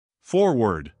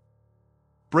Forward.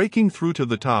 Breaking through to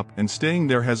the top and staying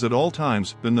there has at all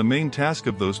times been the main task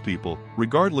of those people,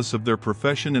 regardless of their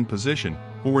profession and position,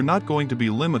 who were not going to be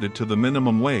limited to the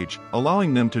minimum wage,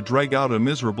 allowing them to drag out a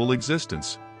miserable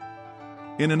existence.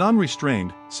 In an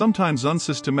unrestrained, sometimes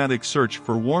unsystematic search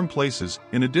for warm places,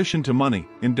 in addition to money,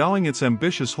 endowing its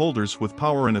ambitious holders with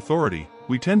power and authority,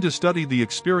 we tend to study the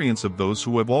experience of those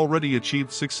who have already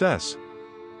achieved success.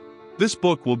 This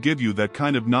book will give you that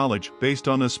kind of knowledge based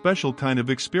on a special kind of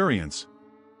experience.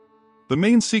 The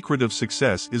main secret of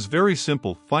success is very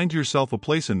simple: find yourself a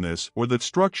place in this or that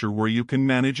structure where you can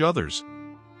manage others.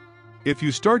 If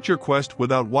you start your quest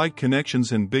without wide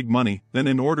connections and big money, then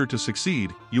in order to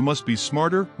succeed, you must be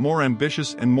smarter, more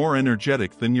ambitious and more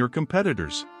energetic than your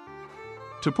competitors.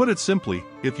 To put it simply,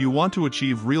 if you want to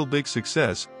achieve real big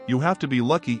success, you have to be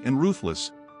lucky and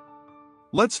ruthless.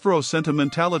 Let's throw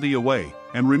sentimentality away,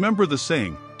 and remember the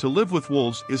saying, to live with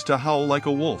wolves is to howl like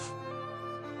a wolf.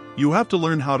 You have to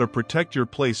learn how to protect your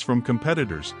place from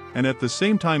competitors, and at the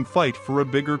same time fight for a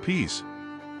bigger piece.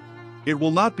 It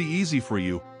will not be easy for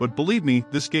you, but believe me,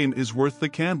 this game is worth the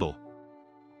candle.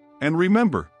 And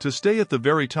remember, to stay at the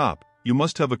very top, you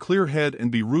must have a clear head and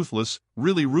be ruthless,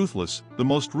 really ruthless, the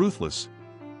most ruthless.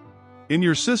 In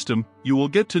your system, you will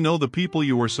get to know the people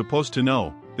you are supposed to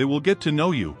know, they will get to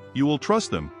know you, you will trust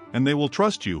them, and they will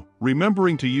trust you,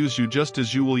 remembering to use you just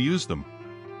as you will use them.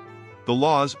 The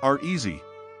laws are easy.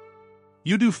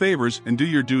 You do favors and do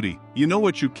your duty, you know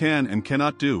what you can and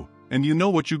cannot do, and you know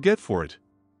what you get for it.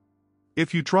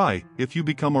 If you try, if you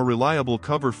become a reliable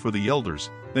cover for the elders,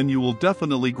 then you will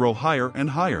definitely grow higher and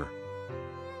higher.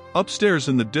 Upstairs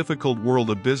in the difficult world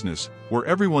of business, where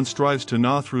everyone strives to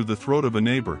gnaw through the throat of a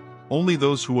neighbor, only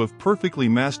those who have perfectly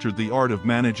mastered the art of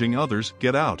managing others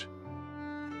get out.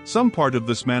 Some part of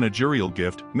this managerial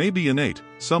gift may be innate,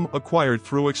 some acquired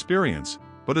through experience,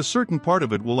 but a certain part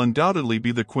of it will undoubtedly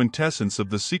be the quintessence of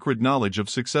the secret knowledge of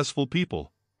successful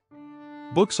people.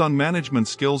 Books on management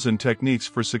skills and techniques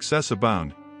for success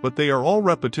abound, but they are all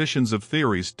repetitions of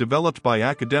theories developed by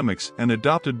academics and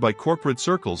adopted by corporate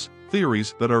circles,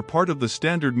 theories that are part of the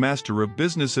standard Master of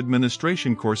Business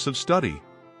Administration course of study.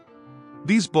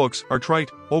 These books are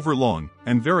trite, overlong,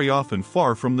 and very often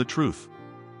far from the truth.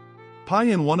 Pi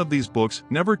in one of these books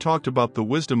never talked about the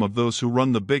wisdom of those who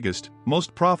run the biggest,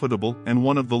 most profitable, and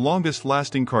one of the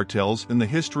longest-lasting cartels in the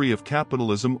history of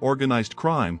capitalism, organized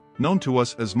crime, known to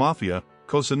us as Mafia,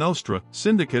 Cosa Nostra,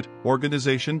 Syndicate,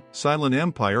 Organization, Silent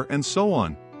Empire, and so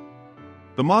on.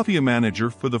 The Mafia Manager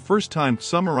for the first time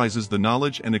summarizes the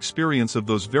knowledge and experience of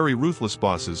those very ruthless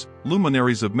bosses,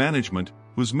 luminaries of management,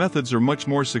 whose methods are much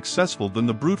more successful than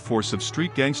the brute force of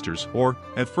street gangsters or,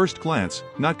 at first glance,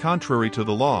 not contrary to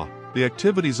the law, the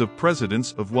activities of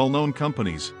presidents of well-known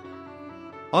companies.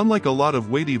 Unlike a lot of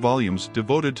weighty volumes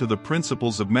devoted to the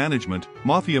principles of management,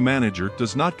 Mafia Manager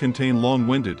does not contain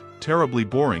long-winded, terribly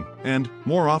boring, and,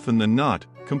 more often than not,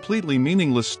 completely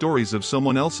meaningless stories of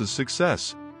someone else's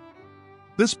success.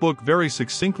 This book very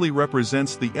succinctly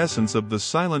represents the essence of the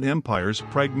Silent Empire's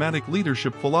pragmatic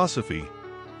leadership philosophy.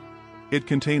 It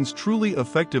contains truly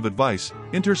effective advice,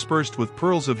 interspersed with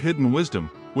pearls of hidden wisdom,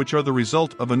 which are the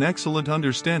result of an excellent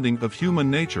understanding of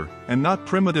human nature, and not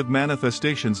primitive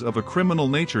manifestations of a criminal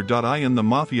nature. In the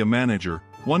Mafia Manager,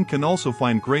 one can also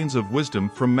find grains of wisdom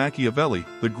from Machiavelli,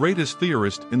 the greatest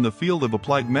theorist in the field of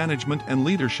applied management and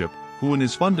leadership, who in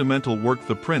his fundamental work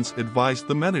The Prince advised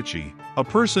the Medici, a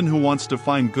person who wants to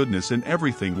find goodness in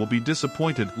everything will be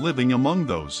disappointed living among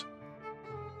those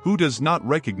who does not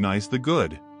recognize the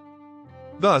good.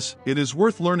 Thus, it is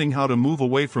worth learning how to move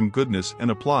away from goodness and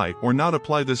apply or not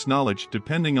apply this knowledge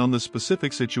depending on the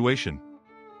specific situation.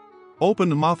 Open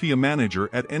the Mafia Manager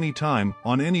at any time,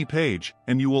 on any page,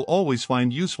 and you will always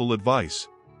find useful advice.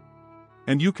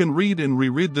 And you can read and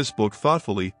reread this book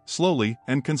thoughtfully, slowly,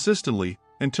 and consistently,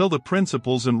 until the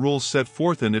principles and rules set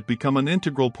forth in it become an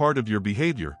integral part of your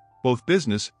behavior, both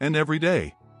business and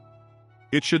everyday.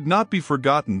 It should not be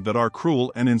forgotten that our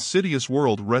cruel and insidious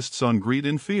world rests on greed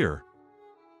and fear.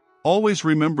 Always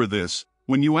remember this,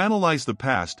 when you analyze the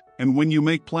past, and when you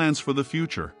make plans for the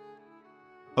future.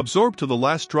 Absorb to the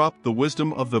last drop the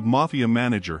wisdom of the Mafia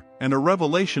Manager, and a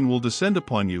revelation will descend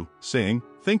upon you, saying,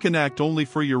 think and act only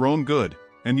for your own good,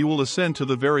 and you will ascend to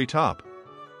the very top.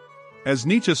 As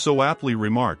Nietzsche so aptly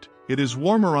remarked, it is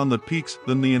warmer on the peaks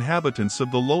than the inhabitants of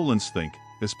the lowlands think,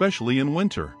 especially in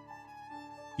winter.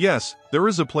 Yes, there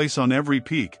is a place on every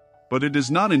peak, but it is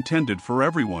not intended for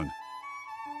everyone.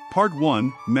 Part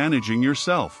 1, Managing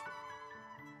Yourself.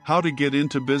 How to get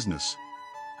into business.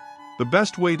 The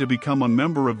best way to become a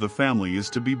member of the family is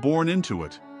to be born into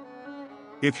it.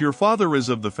 If your father is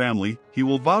of the family, he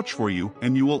will vouch for you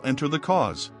and you will enter the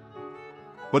cause.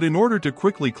 But in order to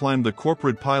quickly climb the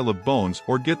corporate pile of bones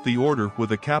or get the order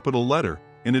with a capital letter,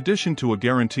 in addition to a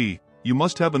guarantee, you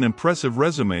must have an impressive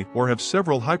resume or have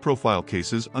several high-profile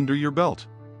cases under your belt.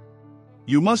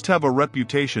 You must have a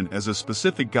reputation as a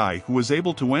specific guy who is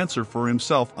able to answer for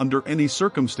himself under any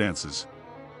circumstances.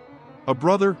 A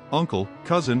brother, uncle,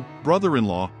 cousin,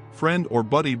 brother-in-law, friend or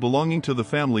buddy belonging to the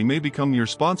family may become your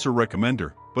sponsor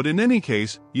recommender, but in any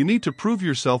case, you need to prove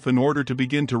yourself in order to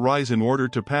begin to rise, in order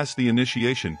to pass the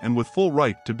initiation and with full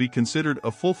right to be considered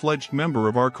a full-fledged member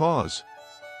of our cause.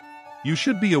 You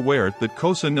should be aware that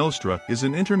Cosa Nostra is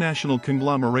an international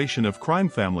conglomeration of crime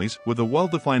families with a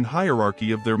well-defined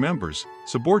hierarchy of their members,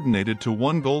 subordinated to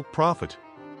one goal: profit.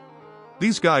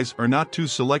 These guys are not too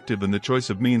selective in the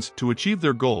choice of means to achieve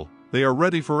their goal. They are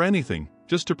ready for anything,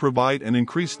 just to provide and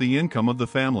increase the income of the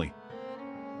family.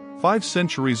 5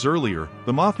 centuries earlier,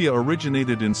 the Mafia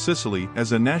originated in Sicily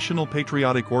as a national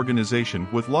patriotic organization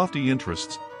with lofty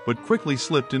interests, but quickly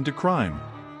slipped into crime.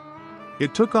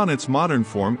 It took on its modern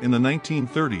form in the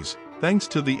 1930s, thanks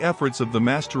to the efforts of the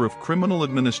master of criminal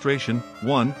administration,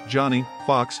 one Johnny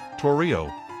Fox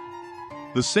Torrio.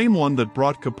 The same one that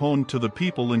brought Capone to the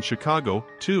people in Chicago,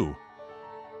 too.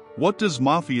 What does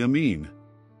mafia mean?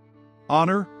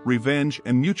 Honor, revenge,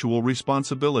 and mutual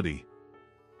responsibility.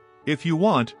 If you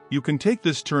want, you can take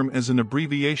this term as an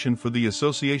abbreviation for the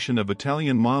Association of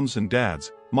Italian Moms and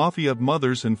Dads, Mafia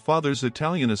Mothers and Fathers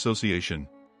Italian Association.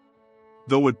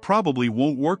 Though it probably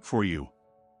won't work for you.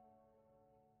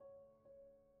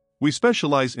 We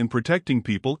specialize in protecting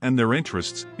people and their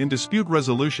interests, in dispute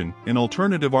resolution, in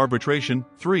alternative arbitration,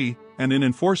 3, and in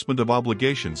enforcement of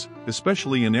obligations,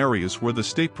 especially in areas where the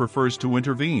state prefers to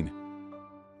intervene.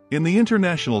 In the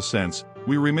international sense,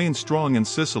 we remain strong in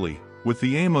Sicily, with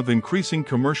the aim of increasing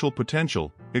commercial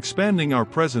potential, expanding our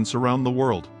presence around the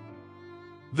world.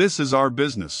 This is our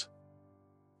business.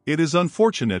 It is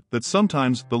unfortunate that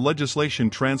sometimes the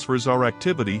legislation transfers our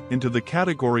activity into the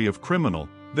category of criminal,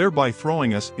 thereby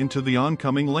throwing us into the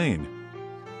oncoming lane.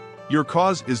 Your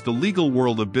cause is the legal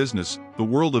world of business, the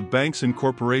world of banks and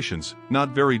corporations, not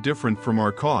very different from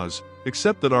our cause,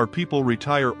 except that our people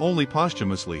retire only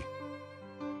posthumously.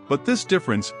 But this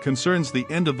difference concerns the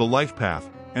end of the life path,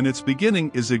 and its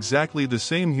beginning is exactly the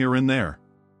same here and there.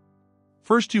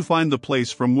 First, you find the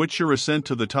place from which your ascent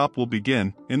to the top will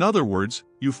begin. In other words,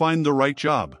 you find the right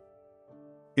job.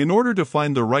 In order to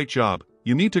find the right job,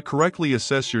 you need to correctly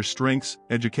assess your strengths,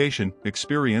 education,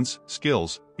 experience,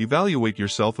 skills, evaluate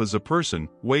yourself as a person,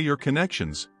 weigh your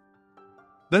connections.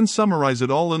 Then summarize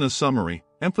it all in a summary,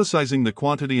 emphasizing the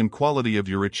quantity and quality of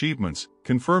your achievements,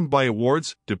 confirmed by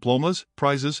awards, diplomas,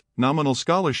 prizes, nominal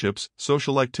scholarships,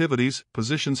 social activities,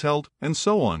 positions held, and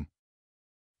so on.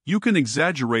 You can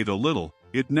exaggerate a little,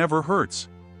 it never hurts.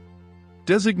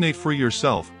 Designate for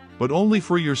yourself, but only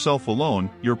for yourself alone,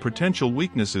 your potential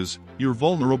weaknesses, your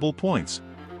vulnerable points.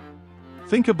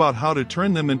 Think about how to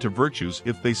turn them into virtues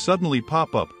if they suddenly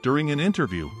pop up during an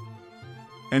interview.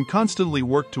 And constantly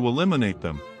work to eliminate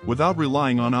them, without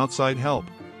relying on outside help.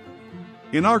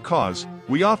 In our cause,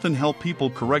 we often help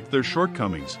people correct their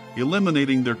shortcomings,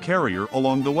 eliminating their carrier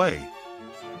along the way.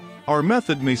 Our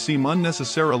method may seem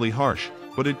unnecessarily harsh,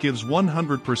 but it gives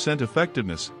 100%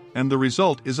 effectiveness, and the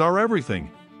result is our everything.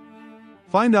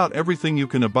 Find out everything you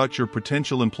can about your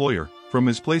potential employer, from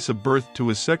his place of birth to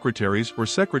his secretary's or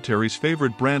secretary's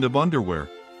favorite brand of underwear,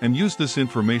 and use this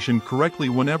information correctly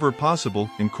whenever possible,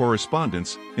 in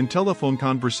correspondence, in telephone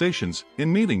conversations,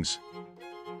 in meetings.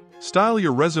 Style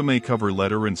your resume cover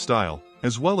letter in style,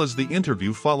 as well as the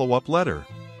interview follow-up letter.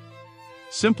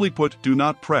 Simply put, do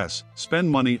not press,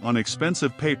 spend money on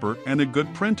expensive paper and a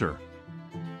good printer.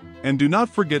 And do not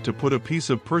forget to put a piece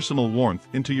of personal warmth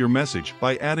into your message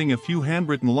by adding a few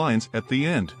handwritten lines at the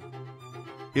end.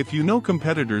 If you know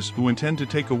competitors who intend to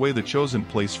take away the chosen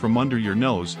place from under your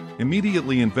nose,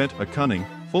 immediately invent a cunning,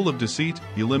 full of deceit,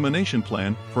 elimination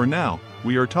plan. For now,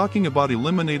 we are talking about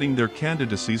eliminating their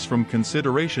candidacies from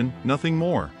consideration, nothing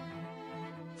more.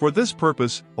 For this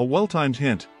purpose, a well-timed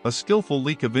hint, a skillful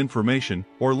leak of information,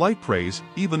 or light praise,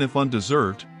 even if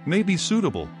undeserved, may be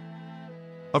suitable.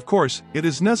 Of course, it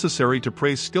is necessary to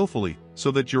praise skillfully,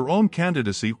 so that your own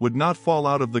candidacy would not fall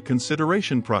out of the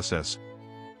consideration process.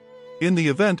 In the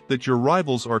event that your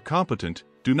rivals are competent,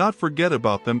 do not forget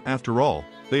about them. After all,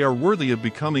 they are worthy of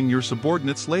becoming your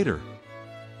subordinates later.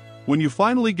 When you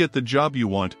finally get the job you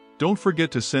want, don't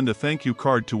forget to send a thank you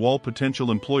card to all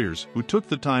potential employers who took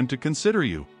the time to consider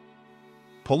you.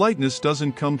 Politeness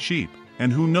doesn't come cheap,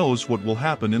 and who knows what will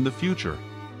happen in the future.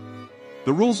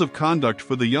 The rules of conduct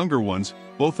for the younger ones,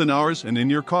 both in ours and in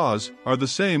your cause, are the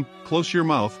same: close your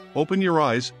mouth, open your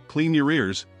eyes, clean your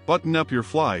ears, button up your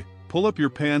fly, pull up your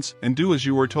pants and do as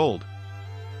you are told.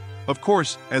 Of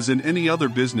course, as in any other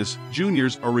business,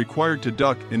 juniors are required to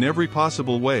duck in every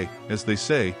possible way. As they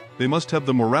say, they must have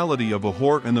the morality of a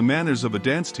whore and the manners of a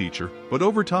dance teacher, but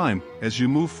over time, as you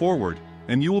move forward,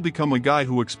 and you will become a guy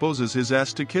who exposes his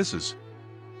ass to kisses.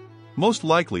 Most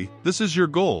likely, this is your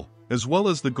goal, as well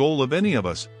as the goal of any of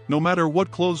us, no matter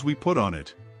what clothes we put on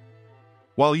it.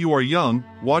 While you are young,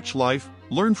 watch life,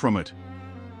 learn from it.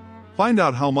 Find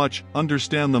out how much,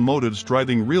 understand the motives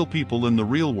driving real people in the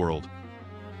real world.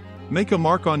 Make a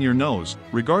mark on your nose,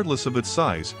 regardless of its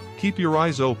size, keep your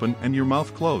eyes open and your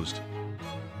mouth closed.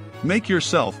 Make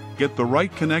yourself, get the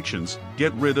right connections,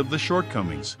 get rid of the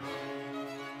shortcomings.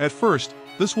 At first,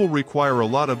 this will require a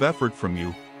lot of effort from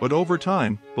you, but over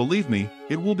time, believe me,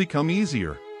 it will become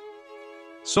easier.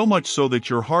 So much so that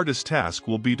your hardest task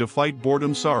will be to fight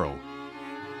boredom sorrow.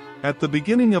 At the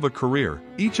beginning of a career,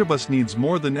 each of us needs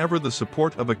more than ever the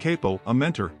support of a capo, a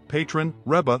mentor, patron,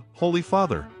 rebbe, holy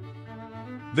father.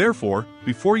 Therefore,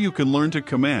 before you can learn to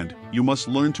command, you must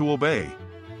learn to obey.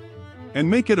 And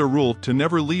make it a rule to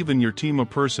never leave in your team a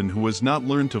person who has not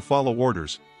learned to follow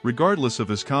orders, regardless of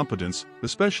his competence,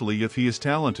 especially if he is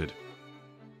talented.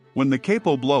 When the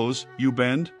capo blows, you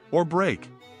bend, or break.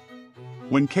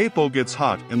 When capo gets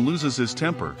hot and loses his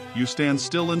temper, you stand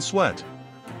still and sweat.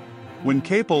 When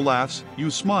capo laughs,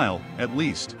 you smile, at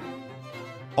least.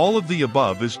 All of the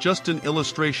above is just an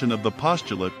illustration of the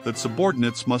postulate that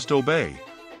subordinates must obey.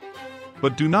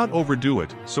 But do not overdo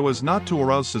it, so as not to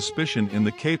arouse suspicion in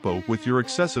the capo with your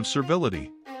excessive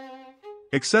servility.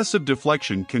 Excessive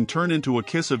deflection can turn into a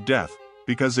kiss of death,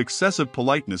 because excessive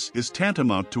politeness is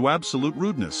tantamount to absolute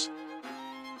rudeness.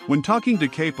 When talking to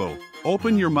capo,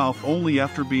 open your mouth only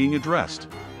after being addressed.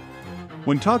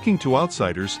 When talking to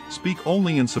outsiders, speak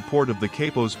only in support of the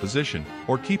capo's position,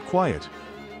 or keep quiet.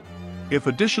 If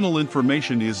additional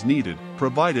information is needed,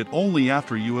 provide it only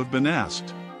after you have been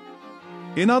asked.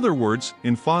 In other words,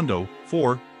 in fondo,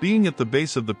 for, being at the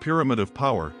base of the pyramid of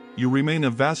power, you remain a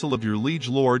vassal of your liege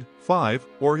lord, 5,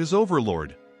 or his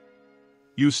overlord.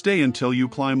 You stay until you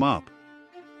climb up.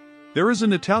 There is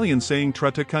an Italian saying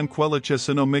 "Tratta con quella che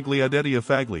sono meglio di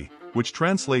fagli," which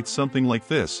translates something like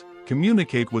this: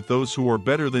 communicate with those who are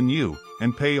better than you,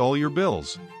 and pay all your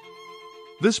bills.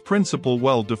 This principle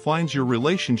well defines your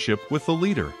relationship with the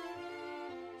leader.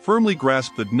 Firmly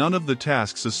grasp that none of the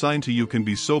tasks assigned to you can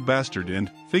be so bastard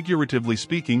and, figuratively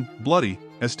speaking, bloody,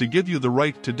 as to give you the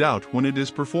right to doubt when it is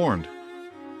performed.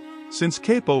 Since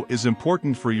capo is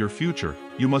important for your future,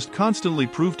 you must constantly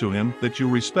prove to him that you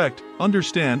respect,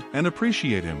 understand, and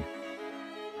appreciate him.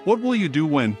 What will you do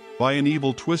when, by an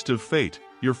evil twist of fate,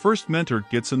 your first mentor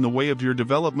gets in the way of your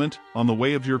development, on the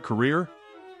way of your career?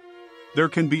 There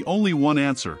can be only one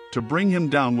answer: to bring him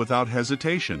down without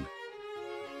hesitation.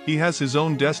 He has his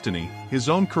own destiny, his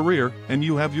own career, and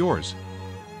you have yours.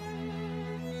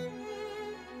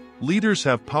 Leaders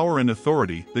have power and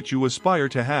authority that you aspire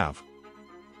to have.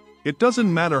 It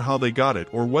doesn't matter how they got it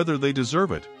or whether they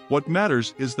deserve it, what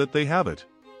matters is that they have it.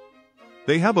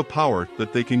 They have a power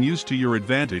that they can use to your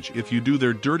advantage if you do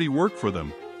their dirty work for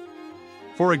them.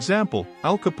 For example,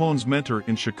 Al Capone's mentor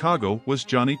in Chicago was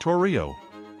Johnny Torrio.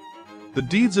 The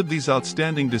deeds of these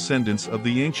outstanding descendants of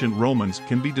the ancient Romans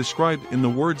can be described in the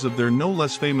words of their no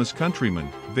less famous countryman,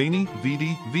 Veni,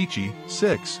 Vidi, Vici,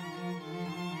 6.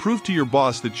 Prove to your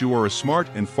boss that you are a smart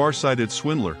and far-sighted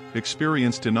swindler,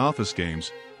 experienced in office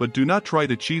games, but do not try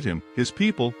to cheat him, his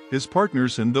people, his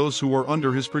partners, and those who are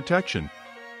under his protection.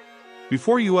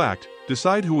 Before you act,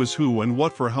 decide who is who and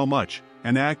what for how much,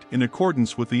 and act in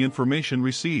accordance with the information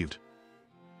received.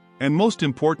 And most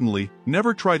importantly,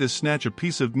 never try to snatch a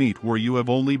piece of meat where you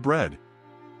have only bread.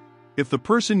 If the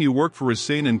person you work for is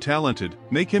sane and talented,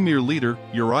 make him your leader,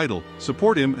 your idol,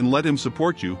 support him and let him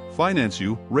support you, finance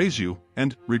you, raise you,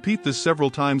 and repeat this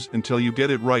several times until you get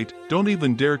it right. Don't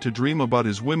even dare to dream about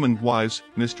his women, wives,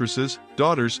 mistresses,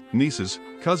 daughters, nieces,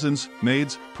 cousins,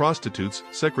 maids, prostitutes,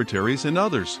 secretaries, and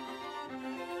others.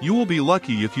 You will be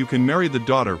lucky if you can marry the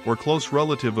daughter or close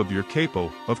relative of your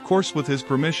capo, of course with his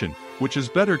permission, which is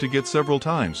better to get several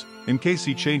times, in case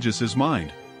he changes his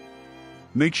mind.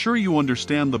 Make sure you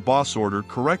understand the boss order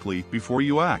correctly before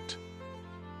you act.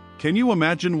 Can you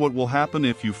imagine what will happen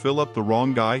if you fill up the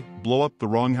wrong guy, blow up the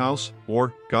wrong house,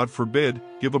 or, God forbid,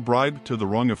 give a bribe to the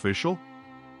wrong official?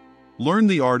 Learn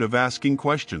the art of asking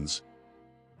questions.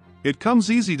 It comes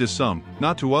easy to some,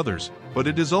 not to others, but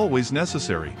it is always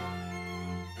necessary.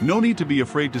 No need to be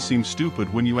afraid to seem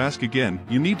stupid when you ask again.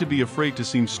 You need to be afraid to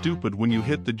seem stupid when you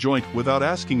hit the joint without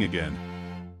asking again.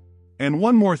 And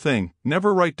one more thing,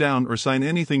 never write down or sign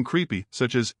anything creepy,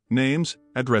 such as names,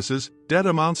 addresses, debt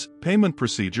amounts, payment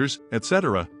procedures,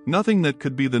 etc., nothing that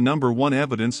could be the number one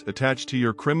evidence attached to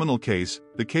your criminal case,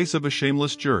 the case of a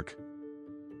shameless jerk.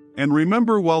 And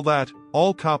remember well that,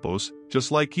 all capos,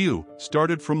 just like you,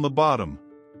 started from the bottom.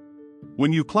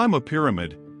 When you climb a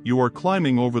pyramid, you are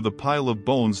climbing over the pile of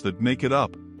bones that make it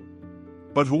up.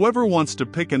 But whoever wants to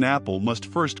pick an apple must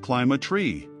first climb a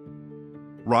tree.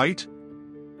 Right?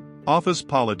 Office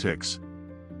politics.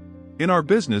 In our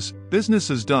business,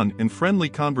 business is done in friendly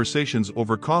conversations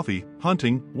over coffee,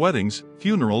 hunting, weddings,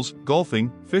 funerals,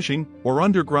 golfing, fishing, or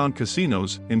underground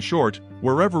casinos, in short,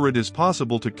 wherever it is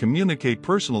possible to communicate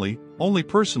personally, only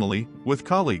personally, with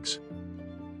colleagues.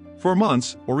 For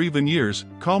months, or even years,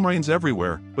 calm reigns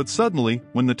everywhere, but suddenly,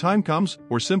 when the time comes,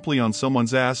 or simply on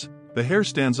someone's ass, the hair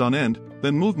stands on end,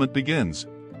 then movement begins.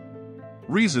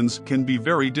 Reasons can be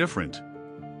very different.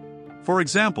 For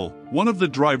example, one of the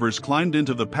drivers climbed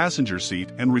into the passenger seat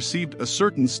and received a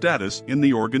certain status in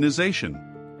the organization.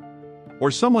 Or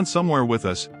someone somewhere with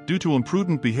us, due to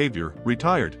imprudent behavior,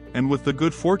 retired, and with the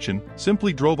good fortune,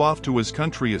 simply drove off to his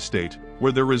country estate,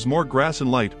 where there is more grass and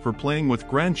light for playing with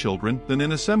grandchildren than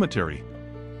in a cemetery.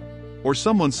 Or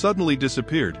someone suddenly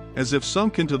disappeared, as if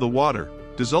sunk into the water,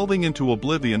 dissolving into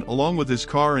oblivion along with his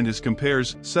car and his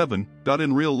compares. 7.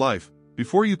 In real life,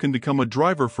 before you can become a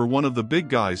driver for one of the big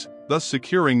guys, thus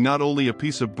securing not only a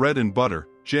piece of bread and butter,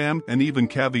 jam, and even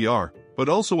caviar, but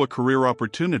also a career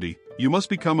opportunity, you must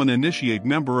become an initiate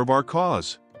member of our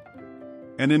cause.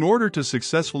 And in order to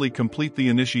successfully complete the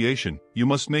initiation, you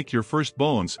must make your first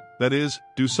bones, that is,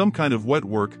 do some kind of wet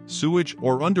work, sewage,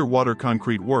 or underwater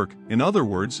concrete work, in other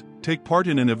words, take part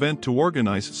in an event to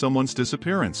organize someone's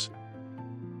disappearance.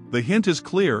 The hint is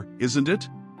clear, isn't it?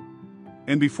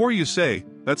 And before you say,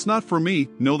 "That's not for me,"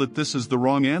 know that this is the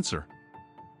wrong answer.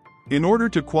 In order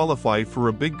to qualify for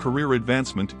a big career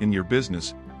advancement in your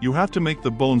business, you have to make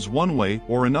the bones one way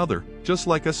or another, just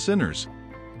like us sinners.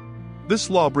 This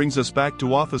law brings us back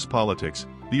to office politics,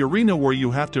 the arena where you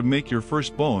have to make your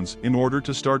first bones in order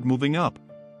to start moving up.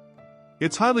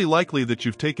 It's highly likely that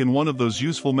you've taken one of those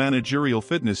useful managerial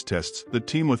fitness tests that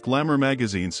team with glamour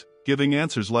magazines, giving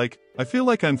answers like, "I feel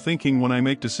like I'm thinking when I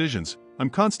make decisions, I'm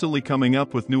constantly coming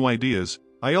up with new ideas,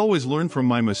 I always learn from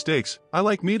my mistakes, I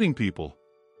like meeting people."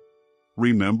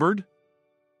 Remembered?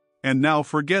 And now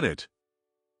forget it.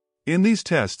 In these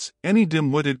tests, any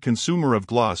dim-witted consumer of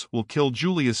gloss will kill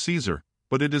Julius Caesar,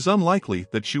 but it is unlikely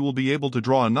that she will be able to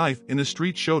draw a knife in a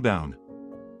street showdown.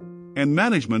 And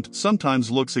management sometimes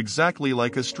looks exactly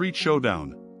like a street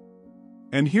showdown.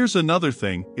 And here's another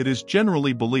thing, it is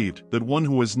generally believed that one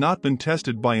who has not been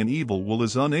tested by an evil will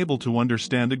is unable to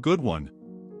understand a good one.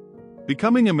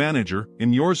 Becoming a manager,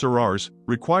 in yours or ours,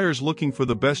 requires looking for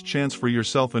the best chance for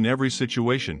yourself in every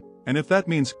situation, and if that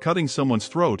means cutting someone's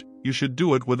throat, you should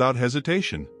do it without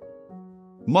hesitation.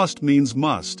 Must means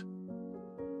must.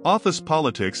 Office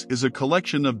politics is a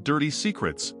collection of dirty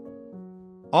secrets.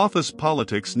 Office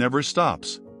politics never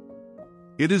stops.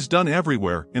 It is done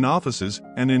everywhere, in offices,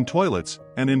 and in toilets,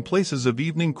 and in places of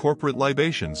evening corporate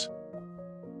libations.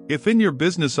 If in your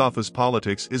business office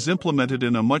politics is implemented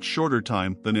in a much shorter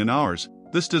time than in ours,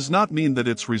 this does not mean that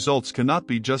its results cannot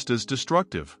be just as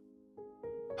destructive.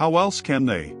 How else can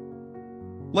they?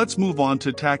 Let's move on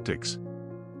to tactics.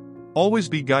 Always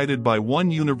be guided by one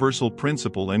universal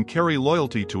principle and carry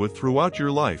loyalty to it throughout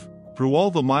your life, through all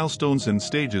the milestones and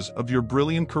stages of your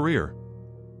brilliant career.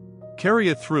 Carry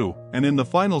it through, and in the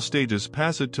final stages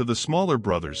pass it to the smaller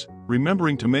brothers,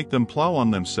 remembering to make them plow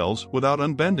on themselves without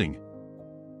unbending.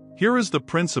 Here is the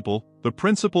principle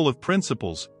of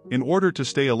principles. In order to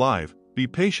stay alive, be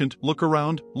patient, look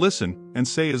around, listen, and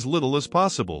say as little as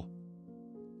possible.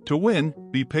 To win,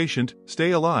 be patient,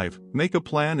 stay alive, make a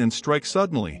plan and strike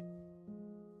suddenly.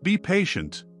 Be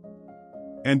patient.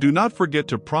 And do not forget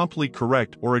to promptly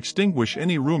correct or extinguish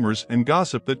any rumors and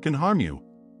gossip that can harm you.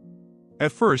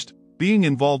 At first, being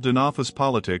involved in office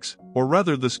politics, or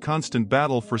rather this constant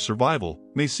battle for survival,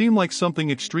 may seem like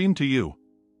something extreme to you.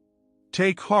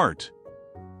 Take heart.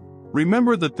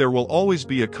 Remember that there will always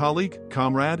be a colleague,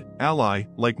 comrade, ally,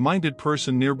 like-minded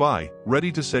person nearby,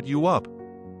 ready to set you up.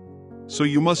 So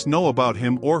you must know about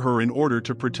him or her in order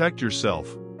to protect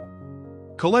yourself.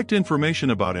 Collect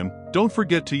information about him, don't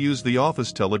forget to use the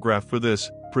office telegraph for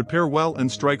this, prepare well and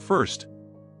strike first.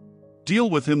 Deal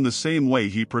with him the same way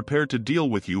he prepared to deal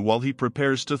with you while he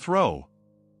prepares to throw.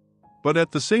 But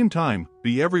at the same time,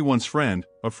 be everyone's friend,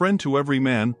 a friend to every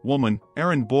man, woman,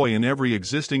 errand boy in every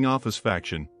existing office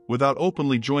faction, without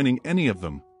openly joining any of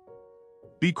them.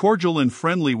 Be cordial and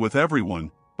friendly with everyone,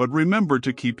 but remember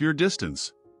to keep your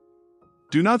distance.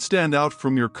 Do not stand out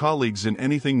from your colleagues in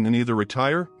anything, in either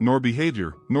attire, nor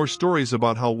behavior, nor stories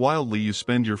about how wildly you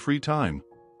spend your free time.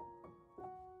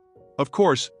 Of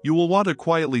course, you will want to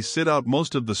quietly sit out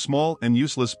most of the small and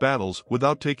useless battles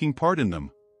without taking part in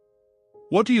them.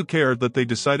 What do you care that they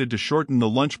decided to shorten the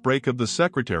lunch break of the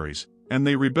secretaries, and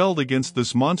they rebelled against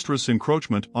this monstrous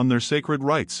encroachment on their sacred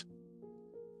rights?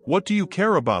 What do you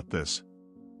care about this?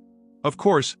 Of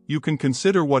course, you can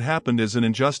consider what happened as an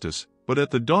injustice, but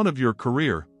at the dawn of your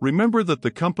career, remember that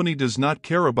the company does not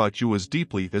care about you as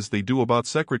deeply as they do about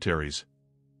secretaries.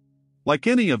 Like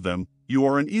any of them, you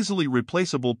are an easily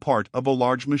replaceable part of a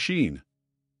large machine.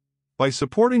 By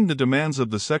supporting the demands of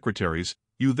the secretaries,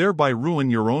 you thereby ruin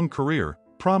your own career,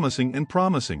 promising and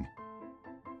promising.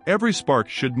 Every spark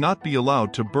should not be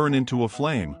allowed to burn into a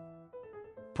flame.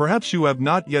 Perhaps you have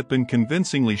not yet been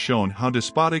convincingly shown how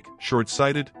despotic,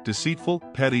 short-sighted, deceitful,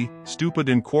 petty, stupid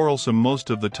and quarrelsome most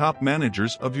of the top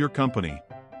managers of your company.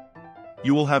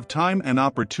 You will have time and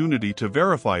opportunity to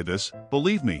verify this,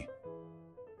 believe me.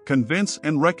 Convince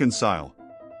and reconcile.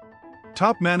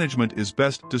 Top management is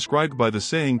best described by the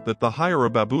saying that the higher a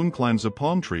baboon climbs a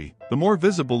palm tree, the more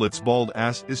visible its bald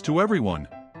ass is to everyone.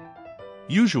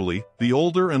 Usually, the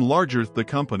older and larger the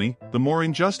company, the more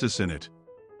injustice in it.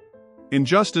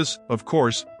 Injustice, of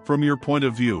course, from your point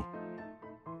of view.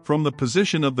 From the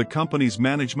position of the company's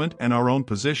management and our own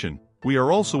position, we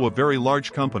are also a very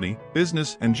large company.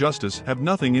 Business and justice have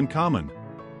nothing in common.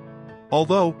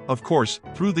 Although, of course,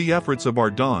 through the efforts of our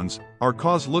dons, our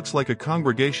cause looks like a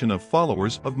congregation of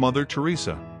followers of Mother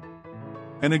Teresa.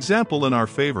 An example in our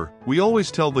favor, we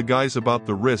always tell the guys about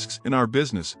the risks in our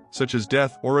business, such as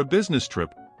death or a business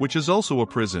trip, which is also a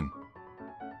prison.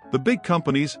 The big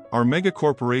companies, our mega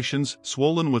corporations,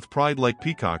 swollen with pride like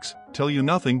peacocks, tell you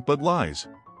nothing but lies.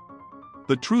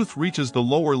 The truth reaches the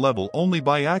lower level only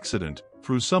by accident,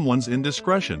 through someone's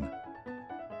indiscretion.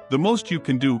 The most you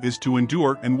can do is to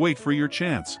endure and wait for your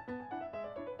chance.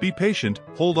 Be patient,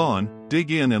 hold on,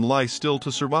 dig in and lie still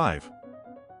to survive.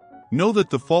 Know that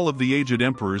the fall of the aged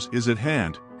emperors is at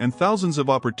hand, and thousands of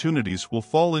opportunities will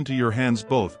fall into your hands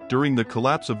both during the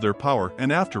collapse of their power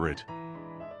and after it.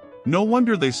 No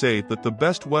wonder they say that the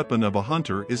best weapon of a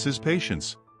hunter is his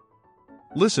patience.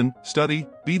 Listen, study,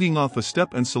 beating off a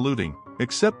step and saluting,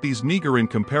 accept these meager in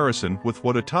comparison with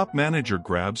what a top manager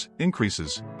grabs,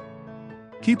 increases.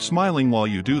 Keep smiling while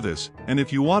you do this, and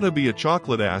if you want to be a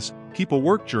chocolate ass, keep a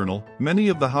work journal. Many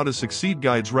of the How to Succeed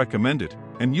guides recommend it,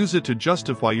 and use it to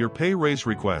justify your pay raise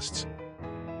requests.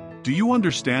 Do you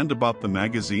understand about the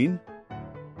magazine?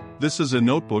 This is a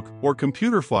notebook or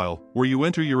computer file where you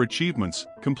enter your achievements,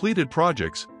 completed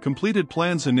projects, completed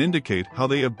plans and indicate how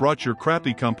they have brought your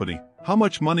crappy company, how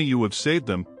much money you have saved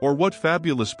them, or what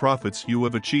fabulous profits you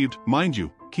have achieved. Mind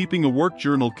you, keeping a work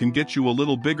journal can get you a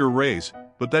little bigger raise,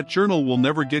 but that journal will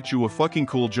never get you a fucking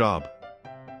cool job.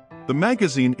 The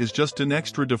magazine is just an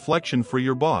extra deflection for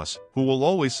your boss, who will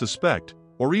always suspect,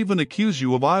 or even accuse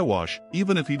you of eyewash,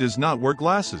 even if he does not wear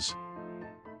glasses.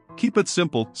 Keep it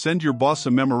simple, send your boss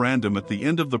a memorandum at the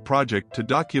end of the project to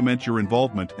document your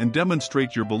involvement and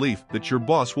demonstrate your belief that your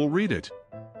boss will read it.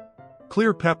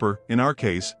 Clear pepper, in our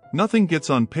case, nothing gets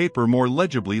on paper more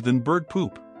legibly than bird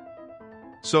poop.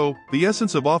 So, the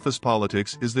essence of office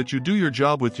politics is that you do your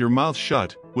job with your mouth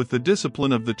shut, with the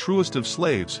discipline of the truest of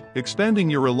slaves, expanding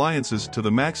your alliances to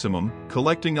the maximum,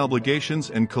 collecting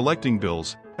obligations and collecting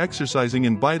bills, exercising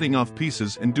and biting off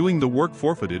pieces and doing the work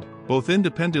forfeited, both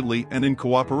independently and in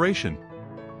cooperation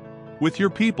with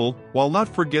your people, while not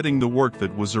forgetting the work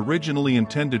that was originally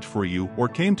intended for you or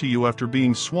came to you after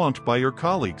being swamped by your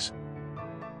colleagues.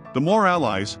 The more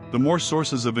allies, the more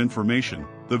sources of information,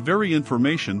 the very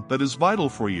information that is vital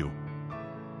for you.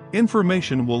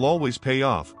 Information will always pay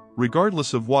off,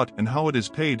 regardless of what and how it is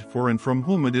paid for and from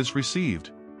whom it is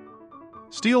received.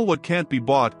 Steal what can't be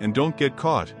bought and don't get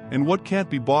caught, and what can't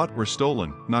be bought or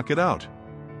stolen, knock it out.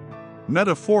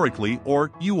 Metaphorically,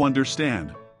 or, you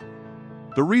understand.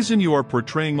 The reason you are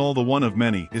portraying all the one of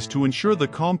many is to ensure the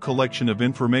calm collection of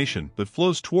information that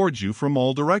flows towards you from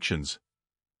all directions.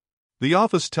 The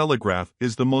office telegraph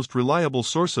is the most reliable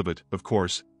source of it, of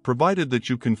course, provided that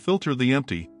you can filter the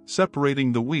empty,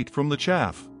 separating the wheat from the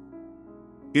chaff.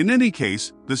 In any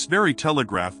case, this very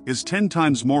telegraph is 10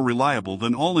 times more reliable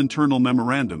than all internal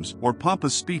memorandums or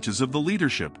pompous speeches of the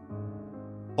leadership.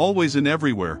 Always and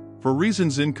everywhere, for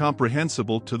reasons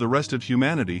incomprehensible to the rest of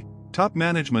humanity, top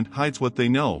management hides what they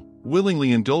know,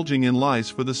 willingly indulging in lies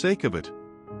for the sake of it.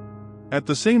 At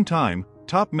the same time,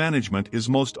 top management is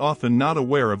most often not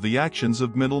aware of the actions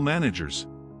of middle managers.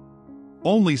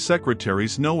 Only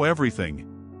secretaries know everything.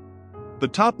 The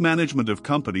top management of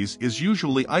companies is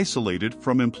usually isolated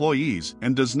from employees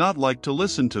and does not like to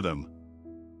listen to them.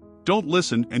 "Don't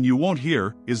listen and you won't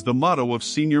hear" is the motto of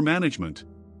senior management.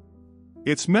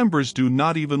 Its members do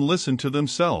not even listen to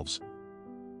themselves.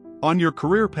 On your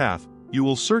career path, you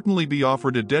will certainly be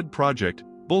offered a dead project,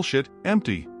 bullshit,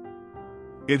 empty.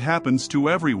 It happens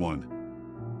to everyone.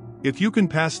 If you can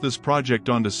pass this project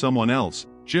on to someone else,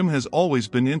 Jim has always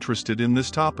been interested in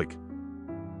this topic.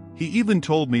 He even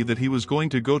told me that he was going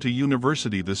to go to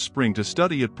university this spring to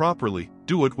study it properly,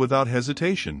 do it without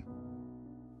hesitation.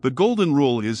 The golden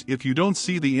rule is if you don't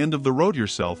see the end of the road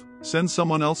yourself, send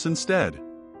someone else instead.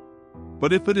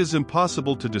 But if it is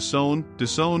impossible to disown,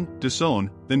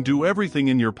 then do everything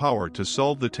in your power to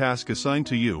solve the task assigned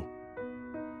to you.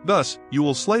 Thus, you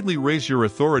will slightly raise your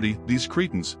authority. These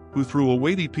cretins, who threw a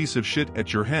weighty piece of shit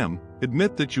at your hem,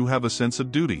 admit that you have a sense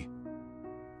of duty.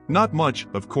 Not much,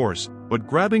 of course, but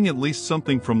grabbing at least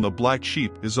something from the black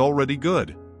sheep is already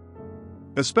good.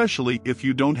 Especially if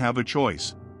you don't have a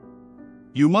choice.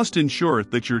 You must ensure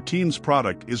that your team's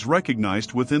product is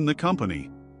recognized within the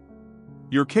company.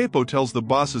 Your capo tells the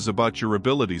bosses about your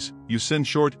abilities, you send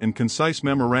short and concise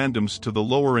memorandums to the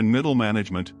lower and middle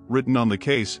management, written on the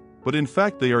case, but in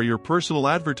fact they are your personal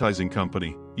advertising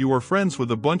company. You are friends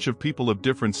with a bunch of people of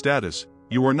different status,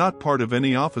 you are not part of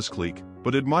any office clique,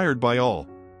 but admired by all.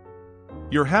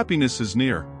 Your happiness is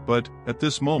near, but, at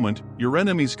this moment, your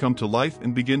enemies come to life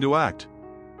and begin to act.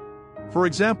 For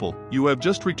example, you have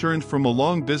just returned from a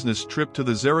long business trip to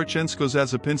the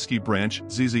Zarachensko-Zazapinsky branch,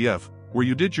 ZZF, where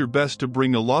you did your best to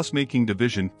bring a loss-making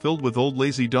division filled with old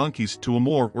lazy donkeys to a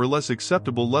more or less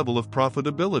acceptable level of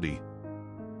profitability.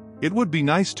 It would be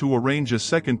nice to arrange a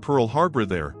second Pearl Harbor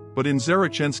there, but in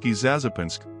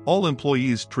Zarachensky-Zazapinsk, all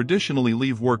employees traditionally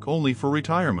leave work only for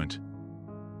retirement.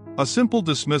 A simple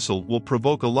dismissal will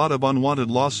provoke a lot of unwanted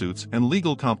lawsuits and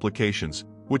legal complications,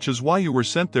 which is why you were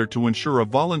sent there to ensure a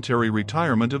voluntary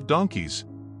retirement of donkeys.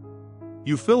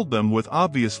 You filled them with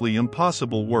obviously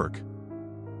impossible work.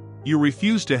 You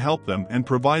refused to help them and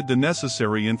provide the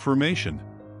necessary information.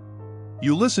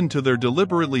 You listened to their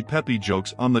deliberately peppy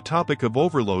jokes on the topic of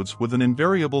overloads with an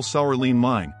invariable sour lean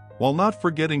mind, while not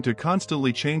forgetting to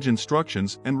constantly change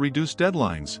instructions and reduce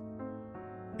deadlines.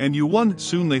 And you won.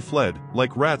 Soon they fled,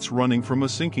 like rats running from a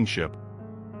sinking ship.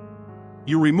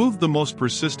 You removed the most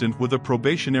persistent with a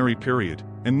probationary period,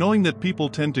 and knowing that people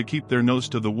tend to keep their nose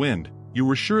to the wind, you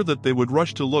were sure that they would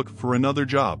rush to look for another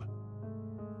job.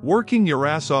 Working your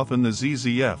ass off in the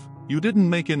ZZF, you didn't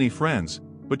make any friends,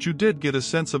 but you did get a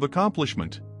sense of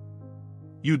accomplishment.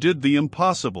 You did the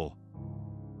impossible.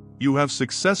 You have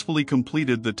successfully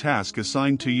completed the task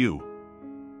assigned to you.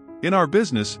 In our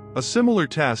business, a similar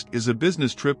task is a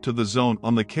business trip to the zone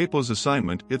on the capo's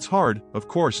assignment. It's hard, of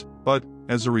course, but,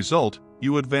 as a result,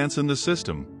 you advance in the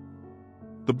system.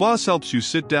 The boss helps you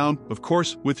sit down, of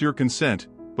course, with your consent,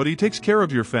 but he takes care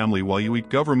of your family while you eat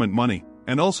government money,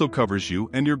 and also covers you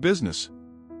and your business.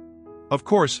 Of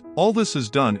course, all this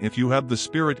is done if you have the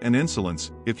spirit and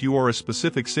insolence, if you are a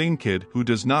specific sane kid who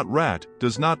does not rat,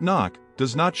 does not knock,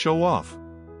 does not show off.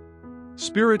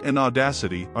 Spirit and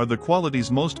audacity are the qualities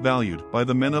most valued by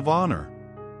the men of honor.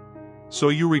 So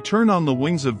you return on the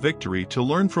wings of victory to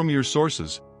learn from your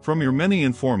sources, from your many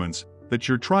informants, that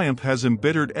your triumph has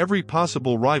embittered every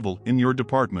possible rival in your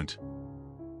department.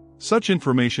 Such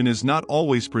information is not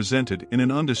always presented in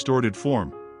an undistorted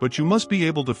form, but you must be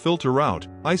able to filter out,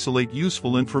 isolate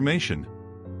useful information.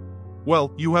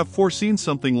 Well, you have foreseen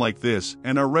something like this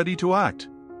and are ready to act.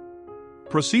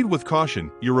 Proceed with caution.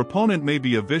 Your opponent may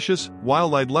be a vicious,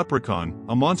 wild-eyed leprechaun,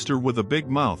 a monster with a big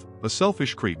mouth, a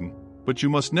selfish cretin, but you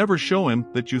must never show him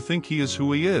that you think he is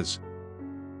who he is.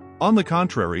 On the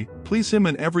contrary, please him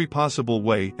in every possible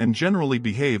way and generally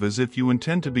behave as if you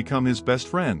intend to become his best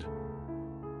friend.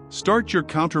 Start your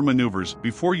countermaneuvers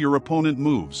before your opponent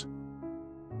moves.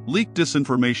 Leak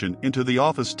disinformation into the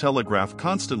office telegraph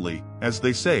constantly, as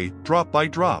they say, drop by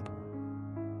drop.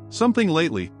 Something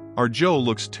lately, our Joe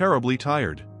looks terribly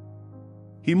tired.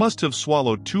 He must have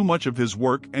swallowed too much of his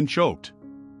work and choked.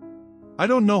 I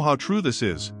don't know how true this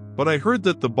is, but I heard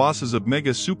that the bosses of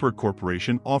Mega Super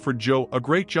Corporation offered Joe a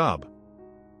great job.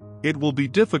 It will be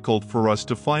difficult for us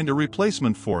to find a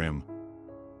replacement for him.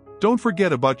 Don't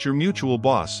forget about your mutual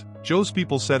boss. Joe's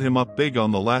people set him up big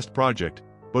on the last project,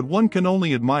 but one can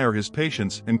only admire his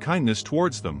patience and kindness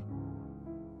towards them.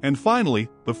 And finally,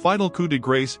 the final coup de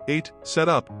grace, 8, set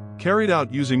up, carried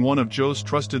out using one of Joe's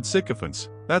trusted sycophants.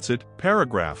 That's it,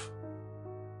 paragraph.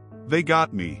 They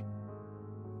got me.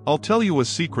 I'll tell you a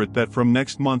secret that from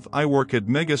next month I work at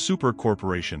Mega Super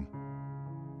Corporation.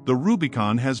 The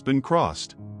Rubicon has been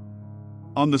crossed.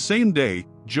 On the same day,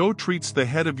 Joe treats the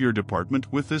head of your department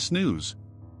with this news.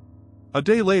 A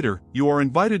day later, you are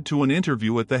invited to an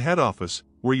interview at the head office,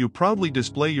 where you proudly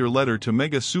display your letter to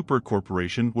Mega Super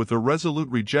Corporation with a resolute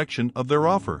rejection of their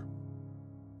offer.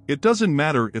 It doesn't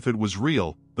matter if it was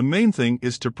real, the main thing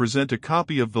is to present a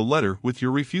copy of the letter with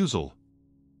your refusal.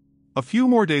 A few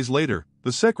more days later,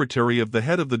 the secretary of the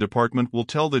head of the department will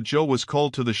tell that Joe was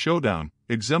called to the showdown,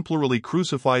 exemplarily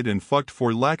crucified and fucked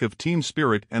for lack of team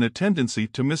spirit and a tendency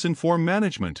to misinform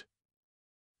management.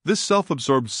 This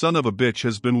self-absorbed son of a bitch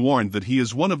has been warned that he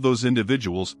is one of those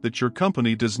individuals that your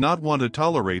company does not want to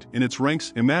tolerate in its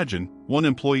ranks. Imagine, one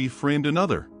employee framed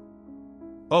another.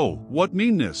 Oh, what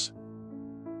meanness!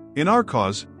 In our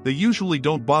cause, they usually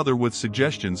don't bother with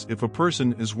suggestions if a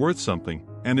person is worth something,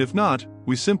 and if not,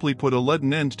 we simply put a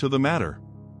leaden end to the matter.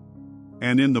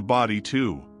 And in the body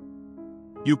too.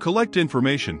 You collect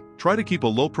information, try to keep a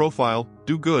low profile,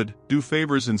 do good, do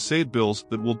favors and save bills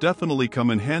that will definitely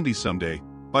come in handy someday,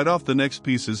 bite off the next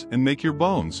pieces and make your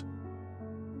bones.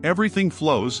 Everything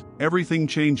flows, everything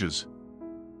changes.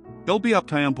 El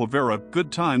tiempo vera,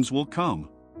 good times will come.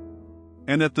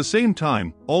 And at the same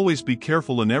time, always be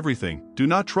careful in everything, do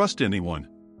not trust anyone.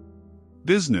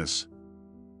 Business.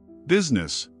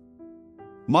 Business.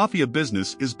 Mafia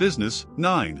business is business.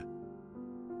 9.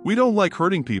 We don't like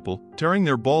hurting people, tearing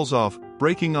their balls off,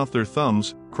 breaking off their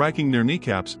thumbs, cracking their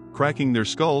kneecaps, cracking their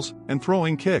skulls, and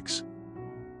throwing kicks.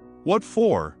 What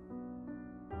for?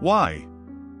 Why?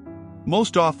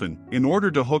 Most often, in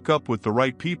order to hook up with the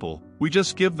right people, we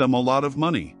just give them a lot of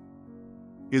money.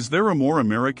 Is there a more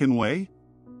American way?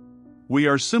 We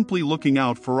are simply looking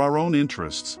out for our own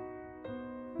interests.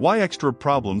 Why extra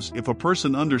problems if a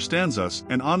person understands us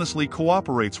and honestly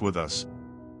cooperates with us?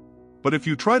 But if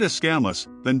you try to scam us,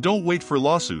 then don't wait for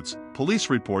lawsuits, police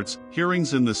reports,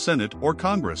 hearings in the Senate or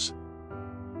Congress.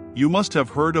 You must have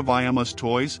heard of IMS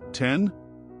toys. 10.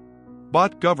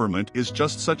 Bot government is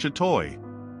just such a toy.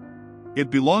 It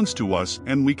belongs to us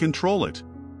and we control it.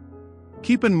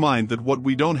 Keep in mind that what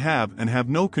we don't have and have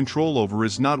no control over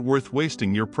is not worth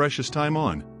wasting your precious time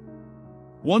on.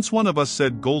 Once one of us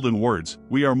said golden words,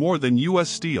 we are more than US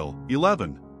Steel.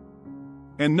 11.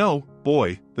 And know,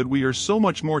 boy, that we are so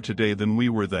much more today than we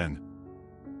were then.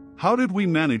 How did we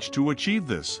manage to achieve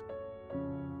this?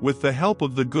 With the help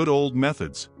of the good old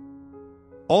methods.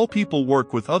 All people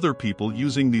work with other people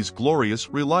using these glorious,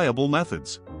 reliable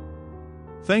methods.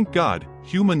 Thank God,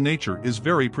 human nature is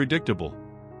very predictable.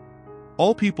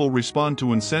 All people respond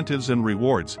to incentives and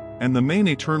rewards, and the main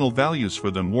eternal values for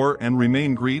them were and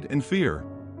remain greed and fear.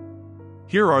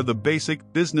 Here are the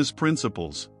basic business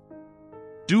principles.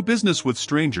 Do business with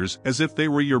strangers as if they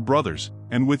were your brothers,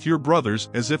 and with your brothers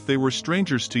as if they were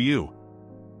strangers to you.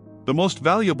 The most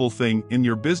valuable thing in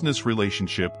your business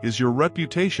relationship is your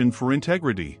reputation for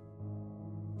integrity.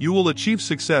 You will achieve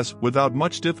success without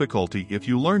much difficulty if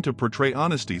you learn to portray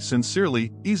honesty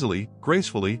sincerely, easily,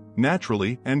 gracefully,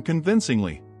 naturally, and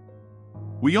convincingly.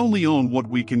 We only own what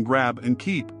we can grab and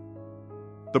keep.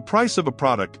 The price of a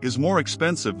product is more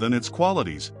expensive than its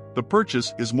qualities, the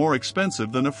purchase is more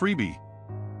expensive than a freebie.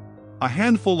 A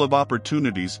handful of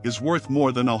opportunities is worth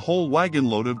more than a whole wagon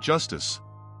load of justice.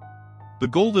 The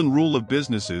golden rule of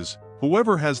business is,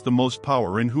 whoever has the most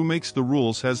power and who makes the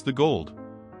rules has the gold.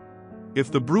 If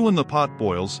the brew in the pot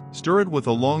boils, stir it with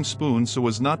a long spoon so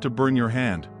as not to burn your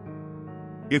hand.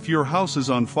 If your house is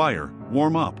on fire,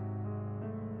 warm up.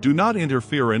 Do not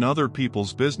interfere in other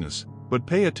people's business, but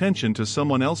pay attention to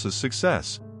someone else's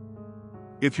success.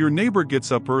 If your neighbor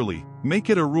gets up early, make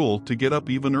it a rule to get up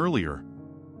even earlier.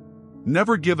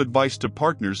 Never give advice to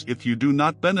partners if you do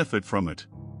not benefit from it.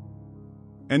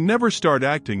 And never start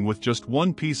acting with just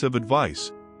one piece of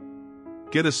advice.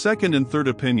 Get a second and third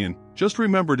opinion. Just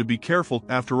remember to be careful.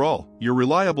 After all, your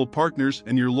reliable partners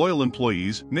and your loyal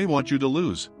employees may want you to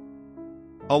lose.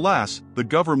 Alas, the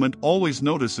government always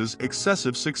notices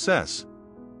excessive success.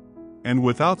 And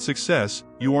without success,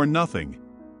 you are nothing.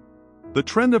 The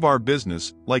trend of our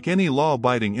business, like any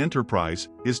law-abiding enterprise,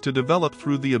 is to develop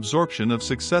through the absorption of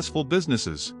successful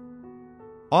businesses.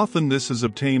 Often this is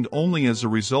obtained only as a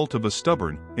result of a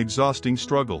stubborn, exhausting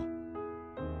struggle.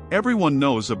 Everyone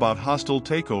knows about hostile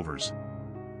takeovers.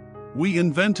 We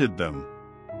invented them.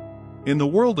 In the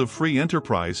world of free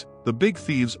enterprise, the big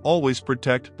thieves always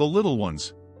protect the little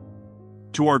ones.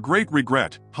 To our great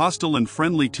regret, hostile and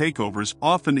friendly takeovers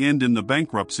often end in the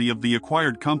bankruptcy of the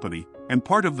acquired company, and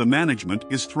part of the management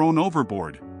is thrown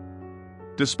overboard.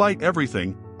 Despite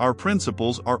everything, our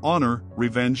principles are honor,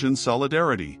 revenge, and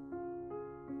solidarity.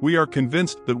 We are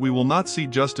convinced that we will not see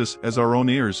justice as our own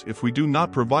heirs if we do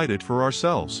not provide it for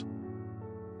ourselves.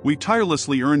 We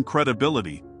tirelessly earn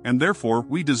credibility, and therefore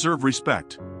we deserve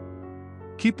respect.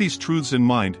 Keep these truths in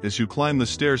mind as you climb the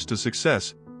stairs to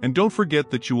success, and don't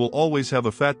forget that you will always have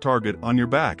a fat target on your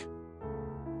back.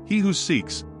 He who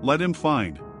seeks, let him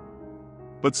find.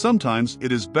 But sometimes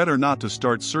it is better not to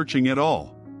start searching at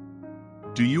all.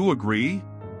 Do you agree?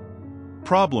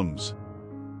 Problems.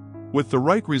 With the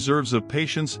right reserves of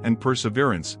patience and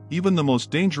perseverance, even the most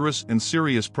dangerous and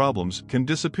serious problems can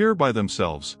disappear by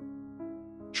themselves.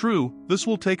 True, this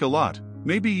will take a lot,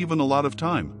 maybe even a lot of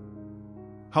time.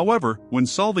 However, when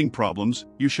solving problems,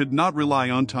 you should not rely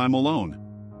on time alone.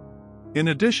 In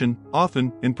addition,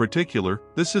 often, in particular,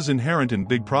 this is inherent in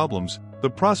big problems, the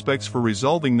prospects for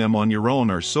resolving them on your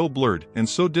own are so blurred and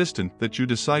so distant that you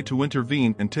decide to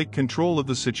intervene and take control of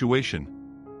the situation.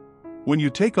 When you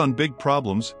take on big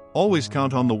problems, always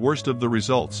count on the worst of the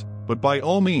results, but by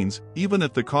all means, even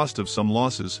at the cost of some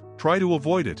losses, try to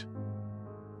avoid it.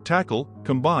 Tackle,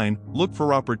 combine, look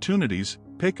for opportunities,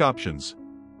 pick options.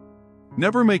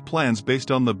 Never make plans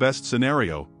based on the best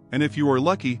scenario, and if you are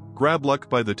lucky, grab luck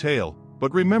by the tail,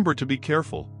 but remember to be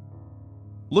careful.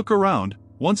 Look around,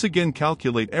 once again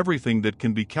calculate everything that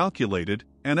can be calculated,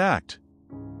 and act.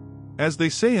 As they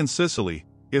say in Sicily,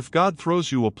 if God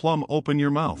throws you a plum, open your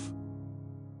mouth.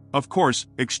 Of course,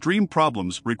 extreme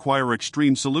problems require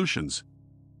extreme solutions.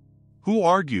 Who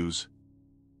argues?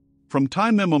 From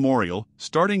time immemorial,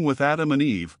 starting with Adam and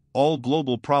Eve, all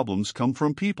global problems come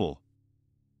from people.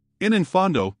 In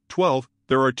fondo, 12,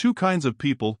 there are two kinds of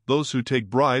people, those who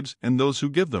take bribes and those who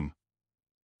give them.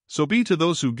 So be to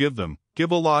those who give them,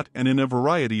 give a lot and in a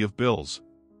variety of bills.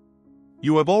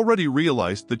 You have already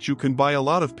realized that you can buy a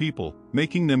lot of people,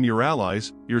 making them your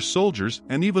allies, your soldiers,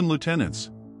 and even lieutenants.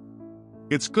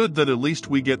 It's good that at least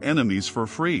we get enemies for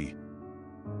free.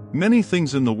 Many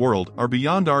things in the world are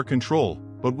beyond our control,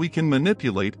 but we can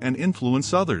manipulate and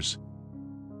influence others.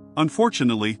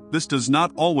 Unfortunately, this does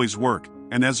not always work,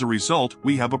 and as a result,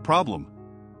 we have a problem.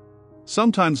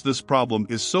 Sometimes this problem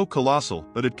is so colossal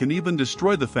that it can even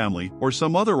destroy the family or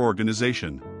some other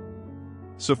organization.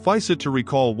 Suffice it to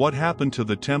recall what happened to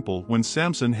the temple when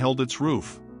Samson held its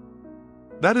roof.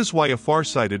 That is why a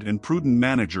far-sighted and prudent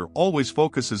manager always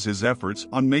focuses his efforts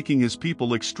on making his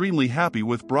people extremely happy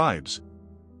with bribes.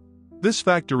 This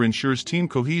factor ensures team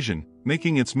cohesion,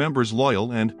 making its members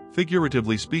loyal and,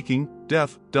 figuratively speaking,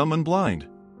 deaf, dumb and blind.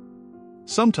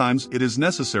 Sometimes it is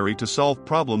necessary to solve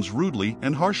problems rudely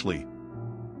and harshly.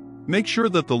 Make sure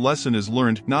that the lesson is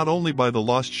learned not only by the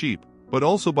lost sheep, but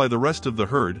also by the rest of the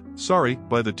herd,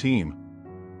 by the team.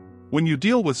 When you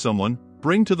deal with someone,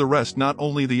 bring to the rest not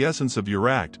only the essence of your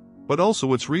act, but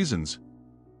also its reasons.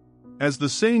 As the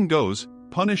saying goes,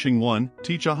 punishing one,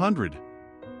 teach 100.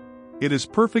 It is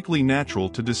perfectly natural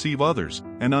to deceive others,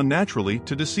 and unnaturally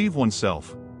to deceive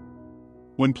oneself.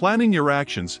 When planning your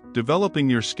actions, developing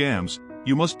your scams,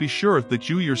 you must be sure that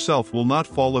you yourself will not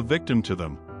fall a victim to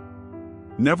them.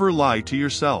 Never lie to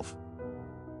yourself.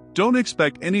 Don't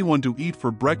expect anyone to eat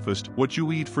for breakfast what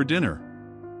you eat for dinner.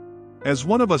 As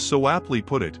one of us so aptly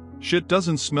put it, shit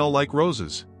doesn't smell like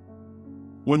roses.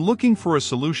 When looking for a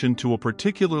solution to a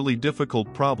particularly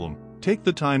difficult problem, take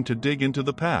the time to dig into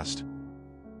the past.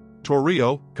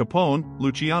 Torrio, Capone,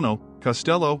 Luciano,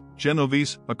 Costello,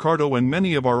 Genovese, Accardo and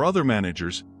many of our other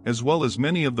managers, as well as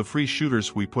many of the free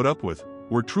shooters we put up with,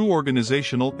 were true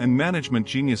organizational and management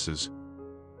geniuses.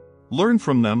 Learn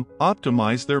from them,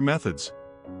 optimize their methods.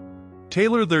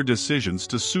 Tailor their decisions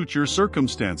to suit your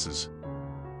circumstances.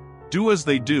 Do as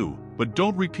they do, but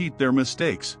don't repeat their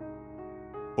mistakes.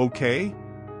 Okay?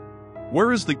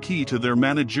 Where is the key to their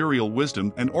managerial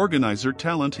wisdom and organizer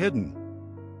talent hidden?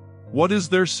 What is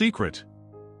their secret?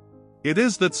 It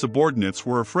is that subordinates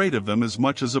were afraid of them as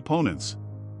much as opponents.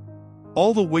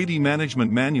 All the weighty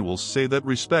management manuals say that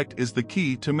respect is the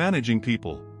key to managing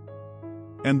people.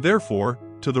 And therefore,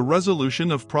 to the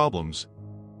resolution of problems.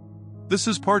 This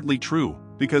is partly true,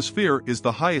 because fear is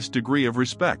the highest degree of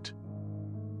respect.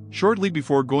 Shortly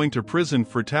before going to prison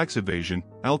for tax evasion,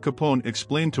 Al Capone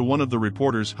explained to one of the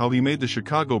reporters how he made the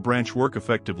Chicago branch work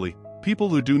effectively. People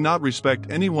who do not respect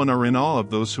anyone are in awe of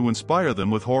those who inspire them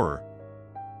with horror.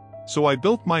 So I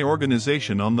built my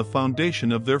organization on the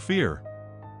foundation of their fear.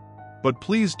 But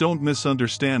please don't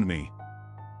misunderstand me.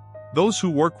 Those who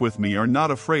work with me are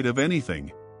not afraid of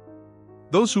anything.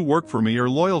 Those who work for me are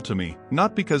loyal to me,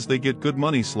 not because they get good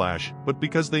money but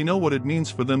because they know what it means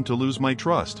for them to lose my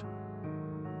trust.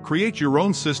 Create your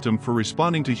own system for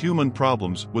responding to human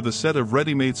problems with a set of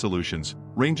ready-made solutions,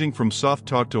 ranging from soft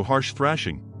talk to harsh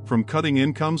thrashing, from cutting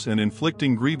incomes and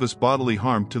inflicting grievous bodily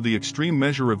harm to the extreme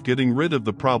measure of getting rid of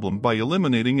the problem by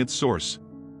eliminating its source.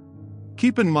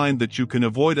 Keep in mind that you can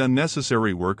avoid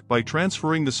unnecessary work by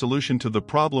transferring the solution to the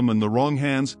problem in the wrong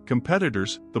hands,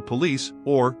 competitors, the police,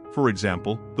 or, for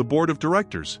example, the board of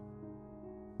directors.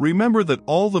 Remember that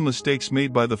all the mistakes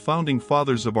made by the founding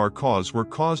fathers of our cause were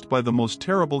caused by the most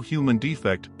terrible human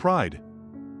defect, pride.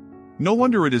 No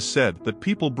wonder it is said that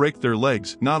people break their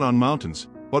legs not on mountains,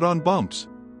 but on bumps.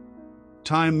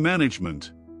 Time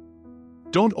management.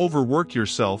 Don't overwork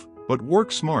yourself, but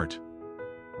work smart.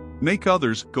 Make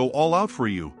others go all out for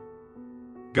you.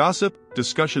 Gossip,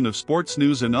 discussion of sports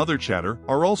news and other chatter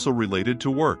are also related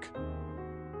to work.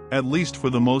 At least for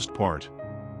the most part.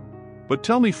 But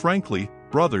tell me frankly,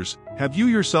 brothers, have you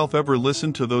yourself ever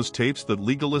listened to those tapes that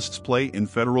legalists play in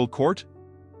federal court?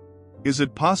 Is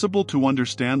it possible to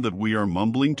understand that we are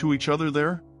mumbling to each other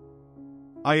there?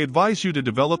 I advise you to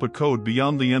develop a code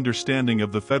beyond the understanding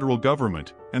of the federal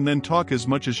government, and then talk as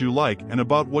much as you like and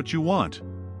about what you want.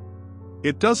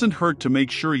 It doesn't hurt to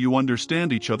make sure you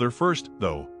understand each other first,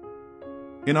 though.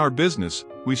 In our business,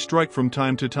 we strike from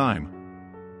time to time.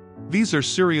 These are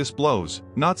serious blows,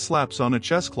 not slaps on a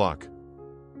chess clock.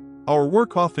 Our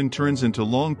work often turns into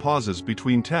long pauses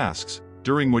between tasks,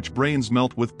 during which brains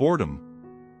melt with boredom.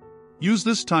 Use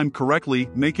this time correctly,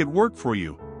 make it work for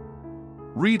you.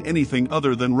 Read anything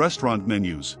other than restaurant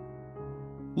menus.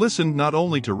 Listen not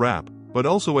only to rap, but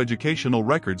also educational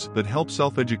records that help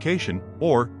self-education,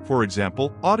 or, for example,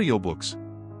 audiobooks.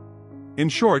 In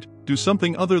short, do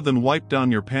something other than wipe down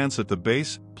your pants at the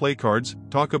base, play cards,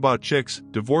 talk about chicks,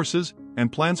 divorces, and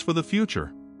plans for the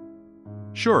future.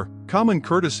 Sure, common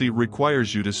courtesy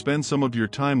requires you to spend some of your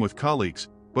time with colleagues,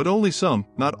 but only some,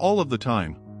 not all of the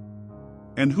time.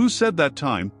 And who said that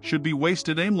time should be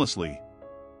wasted aimlessly?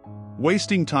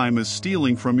 Wasting time is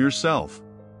stealing from yourself.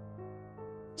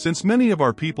 Since many of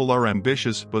our people are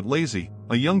ambitious but lazy,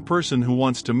 a young person who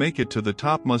wants to make it to the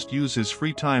top must use his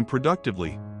free time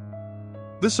productively.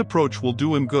 This approach will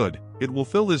do him good, it will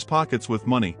fill his pockets with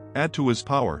money, add to his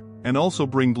power, and also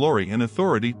bring glory and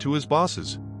authority to his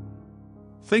bosses.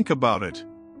 Think about it.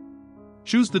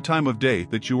 Choose the time of day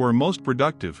that you are most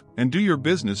productive and do your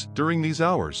business during these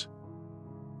hours.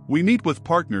 We meet with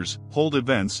partners, hold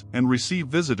events, and receive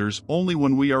visitors only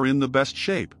when we are in the best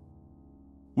shape.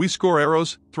 We score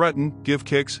arrows, threaten, give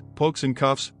kicks, pokes and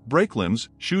cuffs, break limbs,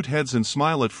 shoot heads and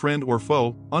smile at friend or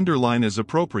foe, underline as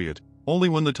appropriate, only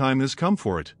when the time has come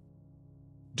for it.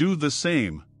 Do the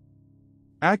same.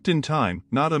 Act in time,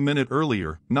 not a minute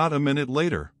earlier, not a minute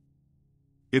later.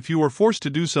 If you are forced to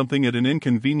do something at an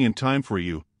inconvenient time for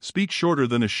you, speak shorter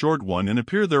than a short one and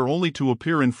appear there only to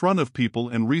appear in front of people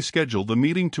and reschedule the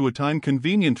meeting to a time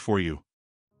convenient for you.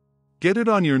 Get it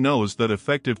on your nose that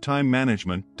effective time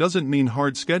management doesn't mean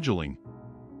hard scheduling.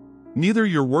 Neither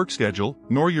your work schedule,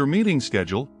 nor your meeting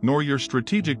schedule, nor your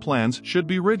strategic plans should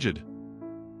be rigid.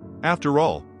 After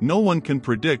all, no one can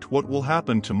predict what will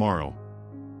happen tomorrow.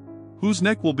 Whose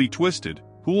neck will be twisted,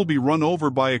 who will be run over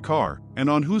by a car, and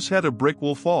on whose head a brick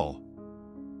will fall.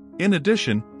 In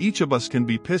addition, each of us can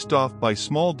be pissed off by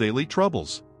small daily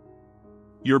troubles.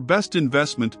 Your best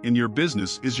investment in your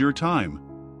business is your time.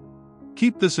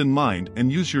 Keep this in mind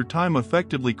and use your time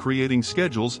effectively creating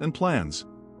schedules and plans.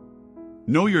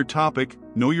 Know your topic,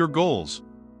 know your goals.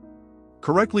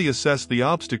 Correctly assess the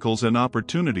obstacles and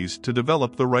opportunities to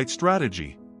develop the right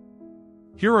strategy.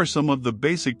 Here are some of the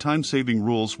basic time-saving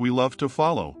rules we love to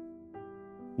follow.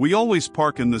 We always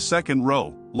park in the second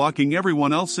row, locking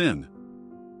everyone else in.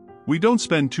 We don't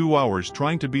spend 2 hours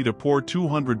trying to beat a poor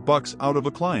 $200 out of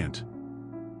a client.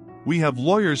 We have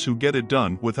lawyers who get it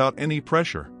done without any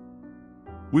pressure.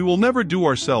 We will never do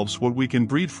ourselves what we can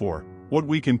breed for, what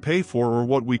we can pay for, or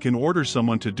what we can order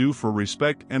someone to do for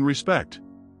respect and respect.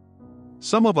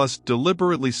 Some of us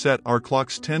deliberately set our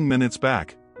clocks 10 minutes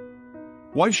back.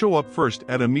 Why show up first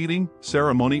at a meeting,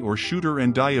 ceremony, or shooter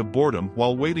and die of boredom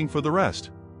while waiting for the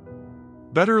rest?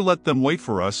 Better let them wait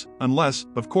for us, unless,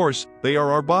 of course, they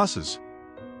are our bosses.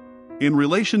 In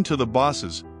relation to the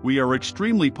bosses, we are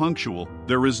extremely punctual,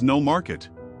 there is no market.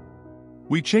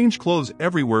 We change clothes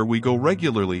everywhere we go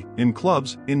regularly, in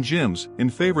clubs, in gyms, in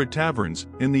favorite taverns,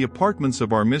 in the apartments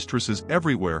of our mistresses,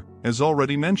 everywhere, as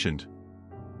already mentioned.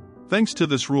 Thanks to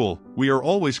this rule, we are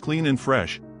always clean and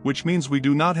fresh, which means we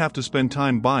do not have to spend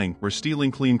time buying or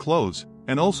stealing clean clothes,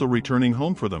 and also returning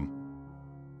home for them.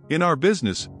 In our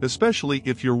business, especially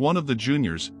if you're one of the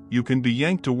juniors, you can be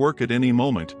yanked to work at any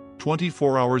moment,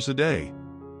 24 hours a day.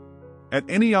 At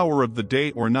any hour of the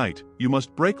day or night, you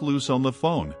must break loose on the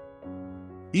phone.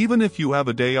 Even if you have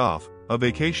a day off, a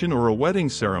vacation, or a wedding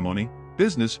ceremony,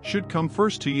 business should come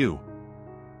first to you.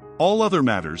 All other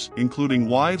matters, including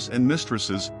wives and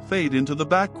mistresses, fade into the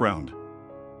background.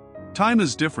 Time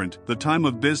is different, the time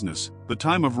of business, the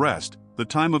time of rest, the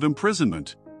time of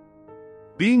imprisonment.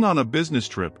 Being on a business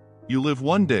trip, you live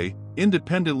one day,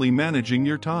 independently managing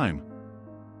your time.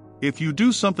 If you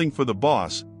do something for the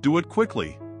boss, do it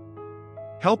quickly.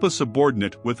 Help a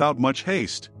subordinate without much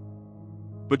haste.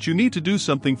 But you need to do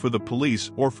something for the police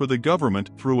or for the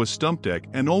government through a stump deck,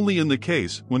 and only in the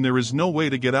case when there is no way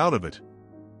to get out of it.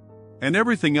 And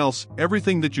everything else,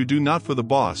 everything that you do not for the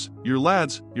boss, your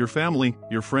lads, your family,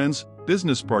 your friends,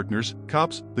 business partners,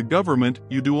 cops, the government,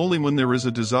 you do only when there is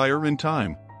a desire and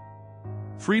time.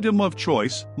 Freedom of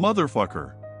choice,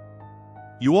 motherfucker.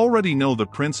 You already know the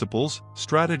principles,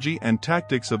 strategy, and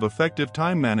tactics of effective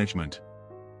time management.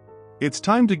 It's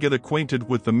time to get acquainted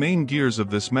with the main gears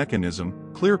of this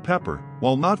mechanism, clear pepper,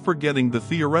 while not forgetting the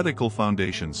theoretical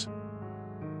foundations.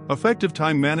 Effective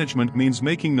time management means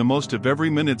making the most of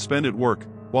every minute spent at work,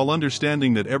 while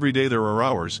understanding that every day there are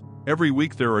hours, every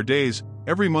week there are days,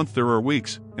 every month there are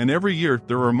weeks, and every year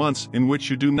there are months in which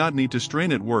you do not need to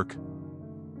strain at work.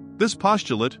 This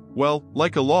postulate, well,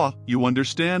 like a law, you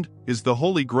understand, is the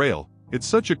holy grail. It's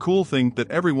such a cool thing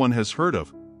that everyone has heard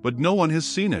of, but no one has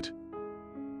seen it.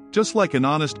 Just like an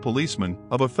honest policeman,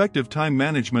 of effective time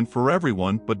management for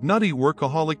everyone but nutty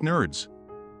workaholic nerds.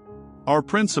 Our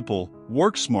principle,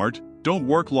 work smart, don't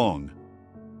work long.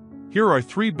 Here are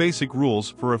 3 basic rules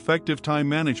for effective time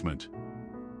management.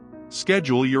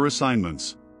 Schedule your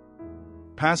assignments.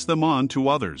 Pass them on to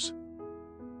others.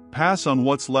 Pass on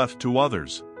what's left to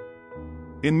others.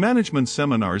 In management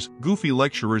seminars, goofy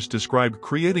lecturers describe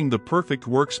creating the perfect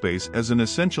workspace as an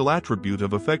essential attribute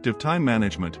of effective time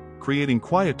management, creating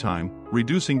quiet time,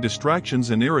 reducing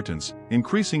distractions and irritants,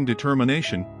 increasing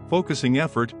determination, focusing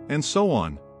effort, and so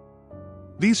on.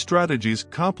 These strategies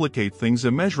complicate things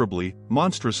immeasurably,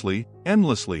 monstrously,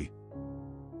 endlessly.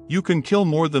 You can kill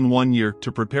more than 1 year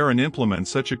to prepare and implement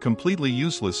such a completely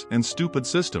useless and stupid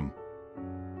system.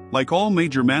 Like all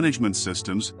major management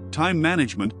systems, time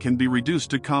management can be reduced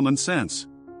to common sense.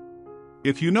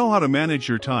 If you know how to manage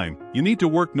your time, you need to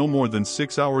work no more than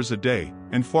 6 hours a day,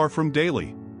 and far from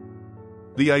daily.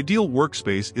 The ideal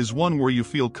workspace is one where you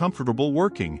feel comfortable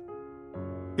working.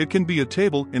 It can be a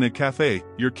table in a cafe,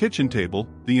 your kitchen table,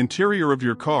 the interior of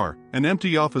your car, an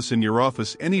empty office in your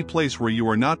office, any place where you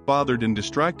are not bothered and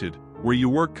distracted, where you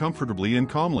work comfortably and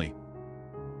calmly.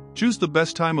 Choose the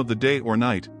best time of the day or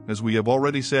night, as we have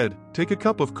already said, take a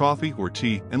cup of coffee or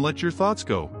tea and let your thoughts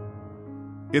go.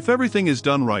 If everything is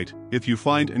done right, if you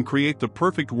find and create the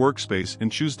perfect workspace and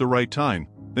choose the right time,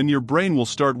 then your brain will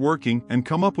start working and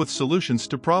come up with solutions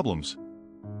to problems.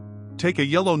 Take a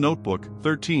yellow notebook,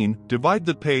 13, divide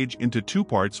the page into 2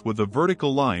 parts with a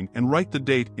vertical line and write the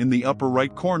date in the upper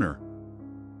right corner.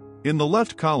 In the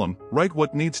left column, write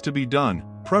what needs to be done,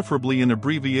 preferably in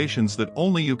abbreviations that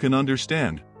only you can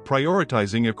understand,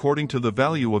 prioritizing according to the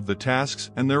value of the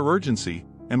tasks and their urgency,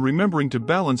 and remembering to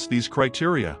balance these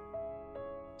criteria.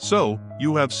 So,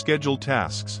 you have scheduled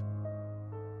tasks.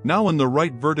 Now in the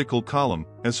right vertical column,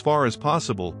 as far as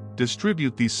possible,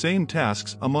 distribute these same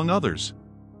tasks among others.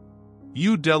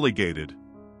 You delegated.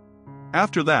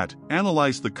 After that,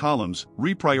 analyze the columns,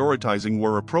 reprioritizing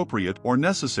where appropriate or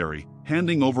necessary,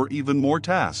 handing over even more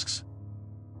tasks.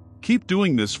 Keep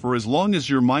doing this for as long as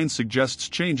your mind suggests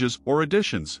changes or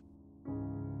additions.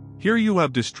 Here you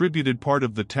have distributed part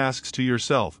of the tasks to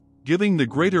yourself, giving the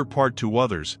greater part to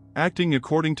others, acting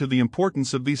according to the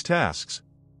importance of these tasks.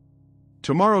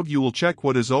 Tomorrow you will check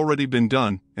what has already been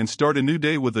done, and start a new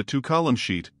day with a 2-column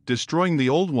sheet, destroying the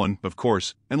old one, of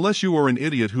course, unless you are an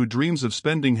idiot who dreams of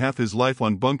spending half his life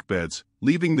on bunk beds,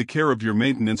 leaving the care of your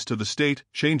maintenance to the state,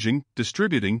 changing,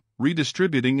 distributing,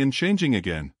 redistributing and changing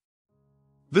again.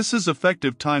 This is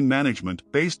effective time management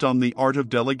based on the art of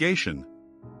delegation.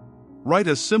 Write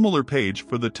a similar page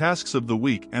for the tasks of the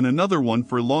week and another one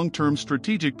for long-term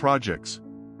strategic projects.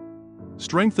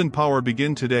 Strength and power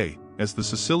begin today. As the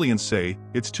Sicilians say,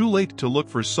 it's too late to look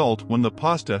for salt when the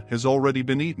pasta has already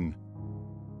been eaten.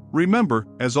 Remember,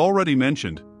 as already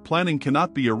mentioned, planning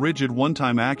cannot be a rigid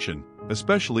one-time action,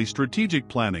 especially strategic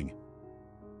planning.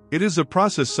 It is a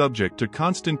process subject to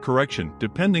constant correction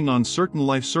depending on certain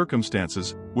life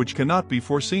circumstances, which cannot be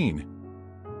foreseen.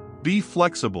 Be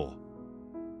flexible.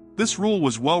 This rule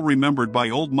was well remembered by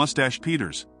Old Mustache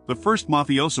Peters, the first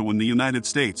mafioso in the United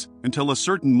States, until a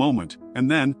certain moment, and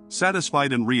then,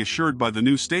 satisfied and reassured by the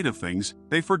new state of things,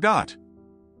 they forgot.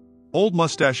 Old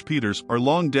Mustache Peters are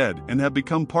long dead and have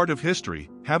become part of history,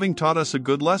 having taught us a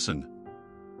good lesson.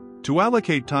 To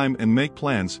allocate time and make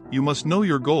plans, you must know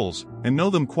your goals, and know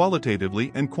them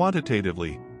qualitatively and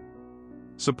quantitatively.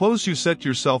 Suppose you set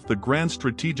yourself the grand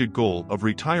strategic goal of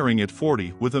retiring at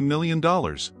 40 with $1 million.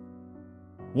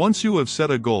 Once you have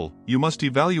set a goal, you must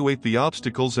evaluate the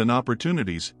obstacles and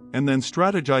opportunities, and then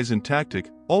strategize in tactic,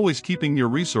 always keeping your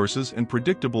resources and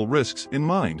predictable risks in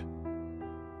mind.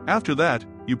 After that,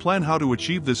 you plan how to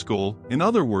achieve this goal. In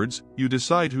other words, you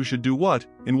decide who should do what,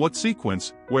 in what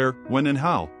sequence, where, when and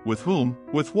how, with whom,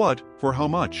 with what, for how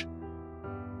much.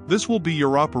 This will be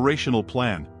your operational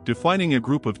plan, defining a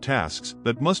group of tasks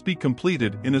that must be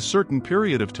completed in a certain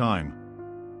period of time.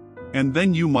 And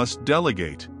then you must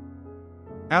delegate.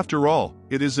 After all,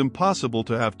 it is impossible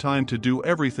to have time to do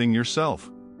everything yourself.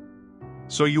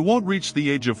 So you won't reach the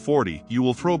age of 40, you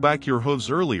will throw back your hooves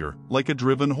earlier, like a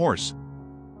driven horse.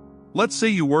 Let's say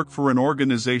you work for an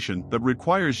organization that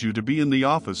requires you to be in the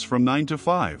office from 9 to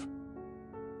 5.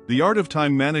 The art of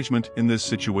time management in this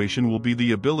situation will be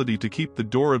the ability to keep the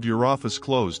door of your office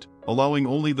closed, allowing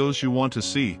only those you want to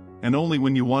see, and only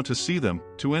when you want to see them,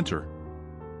 to enter.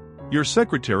 Your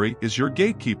secretary is your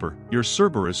gatekeeper, your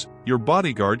Cerberus, your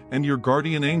bodyguard, and your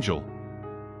guardian angel.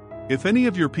 If any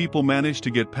of your people manage to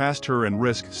get past her and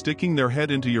risk sticking their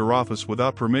head into your office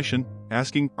without permission,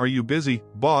 asking, "Are you busy,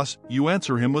 boss?" you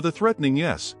answer him with a threatening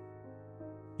yes.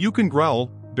 You can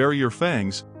growl, bare your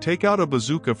fangs, take out a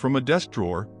bazooka from a desk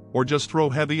drawer, or just throw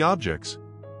heavy objects.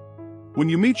 When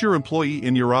you meet your employee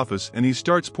in your office and he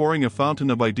starts pouring a fountain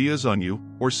of ideas on you,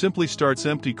 or simply starts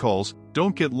empty calls,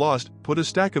 don't get lost, put a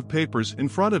stack of papers in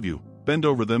front of you, bend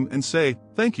over them and say,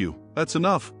 "Thank you, that's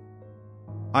enough.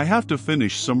 I have to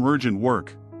finish some urgent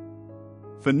work."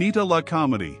 Finita la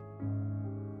comedy.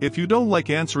 If you don't like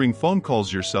answering phone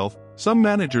calls yourself, some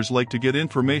managers like to get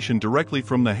information directly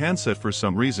from the handset for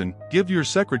some reason. Give your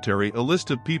secretary a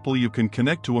list of people you can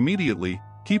connect to immediately,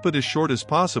 keep it as short as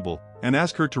possible, and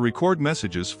ask her to record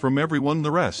messages from everyone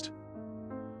the rest.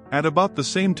 At about the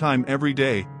same time every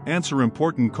day, answer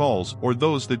important calls or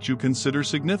those that you consider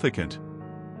significant.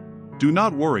 Do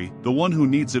not worry, the one who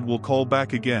needs it will call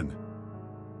back again.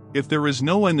 If there is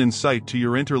no end in sight to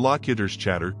your interlocutor's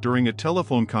chatter during a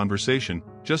telephone conversation,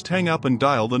 just hang up and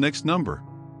dial the next number.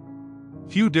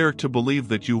 Few dare to believe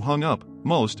that you hung up.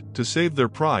 Most, to save their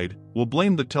pride, will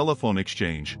blame the telephone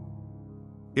exchange.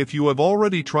 If you have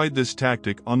already tried this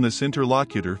tactic on this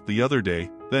interlocutor the other day,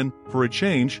 then, for a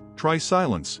change, try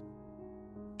silence.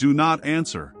 Do not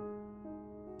answer.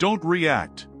 Don't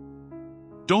react.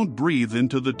 Don't breathe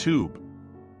into the tube.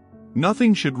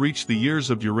 Nothing should reach the ears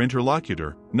of your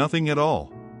interlocutor, nothing at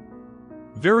all.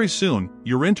 Very soon,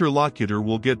 your interlocutor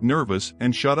will get nervous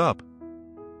and shut up.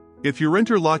 If your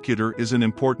interlocutor is an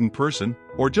important person,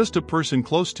 or just a person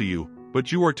close to you,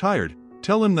 but you are tired,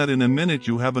 tell him that in a minute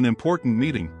you have an important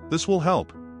meeting. This will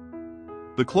help.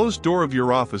 The closed door of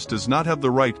your office does not have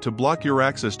the right to block your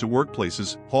access to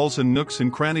workplaces, halls and nooks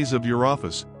and crannies of your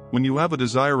office. When you have a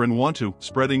desire and want to,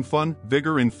 spreading fun,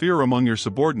 vigor and fear among your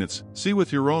subordinates, see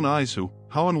with your own eyes who,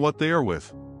 how and what they are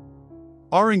with.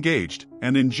 Are engaged,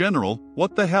 and in general,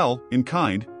 what the hell, in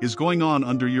kind, is going on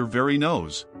under your very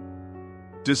nose.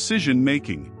 Decision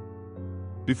making.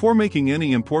 Before making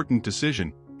any important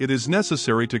decision, it is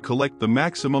necessary to collect the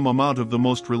maximum amount of the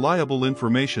most reliable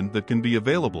information that can be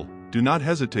available. Do not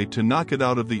hesitate to knock it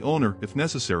out of the owner if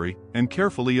necessary, and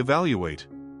carefully evaluate.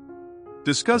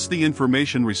 Discuss the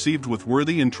information received with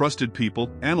worthy and trusted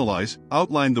people, analyze,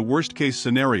 outline the worst-case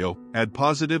scenario, add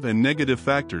positive and negative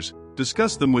factors,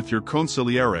 discuss them with your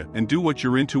consigliere and do what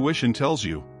your intuition tells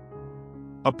you.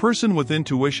 A person with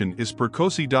intuition is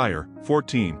Percosi Dyer,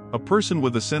 14. A person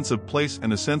with a sense of place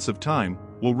and a sense of time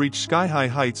will reach sky-high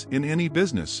heights in any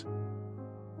business.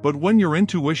 But when your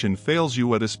intuition fails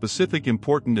you at a specific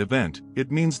important event,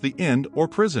 it means the end or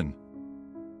prison.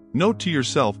 Note to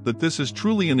yourself that this is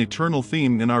truly an eternal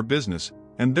theme in our business,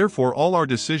 and therefore all our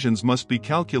decisions must be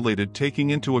calculated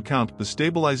taking into account the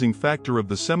stabilizing factor of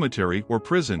the cemetery or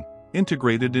prison,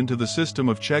 integrated into the system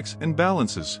of checks and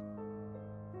balances.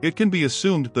 It can be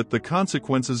assumed that the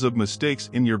consequences of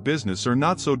mistakes in your business are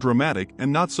not so dramatic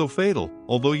and not so fatal,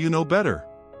 although you know better.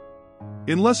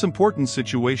 In less important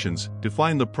situations,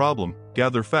 define the problem,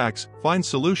 gather facts, find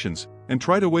solutions, and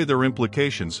try to weigh their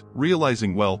implications,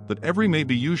 realizing well that every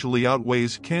maybe usually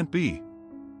outweighs can't be.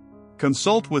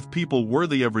 Consult with people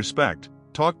worthy of respect,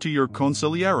 talk to your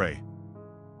consigliere.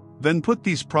 Then put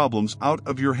these problems out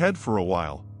of your head for a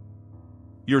while.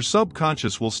 Your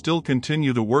subconscious will still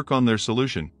continue to work on their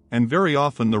solution, and very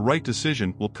often the right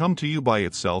decision will come to you by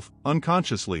itself,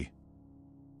 unconsciously.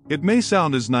 It may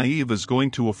sound as naive as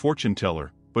going to a fortune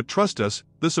teller, but trust us,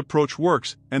 this approach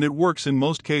works, and it works in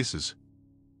most cases.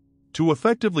 To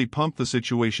effectively pump the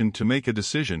situation to make a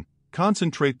decision,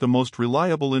 concentrate the most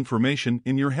reliable information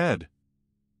in your head.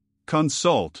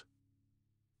 Consult.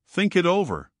 Think it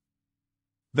over.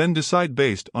 Then decide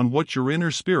based on what your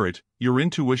inner spirit, your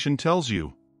intuition tells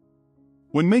you.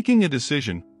 When making a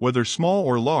decision, whether small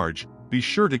or large, be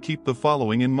sure to keep the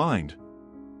following in mind.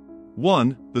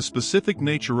 1. The specific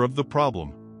nature of the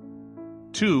problem.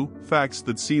 2. Facts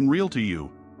that seem real to you.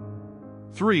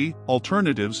 3.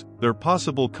 Alternatives, their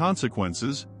possible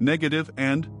consequences, negative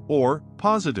and/or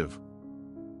positive.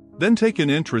 Then take an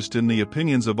interest in the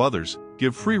opinions of others,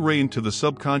 give free rein to the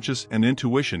subconscious and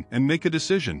intuition, and make a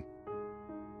decision.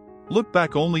 Look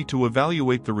back only to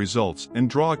evaluate the results and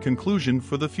draw a conclusion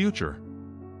for the future.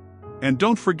 And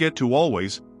don't forget to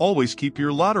always keep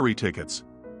your lottery tickets.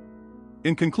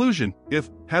 In conclusion, if,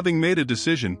 having made a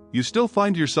decision, you still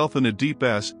find yourself in a deep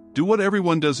S, do what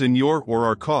everyone does in your or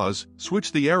our cause,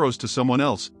 switch the arrows to someone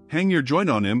else, hang your joint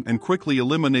on him and quickly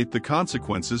eliminate the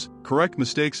consequences, correct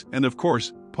mistakes, and of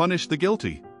course, punish the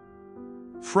guilty.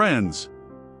 Friends.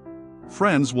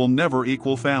 Friends will never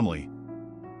equal family.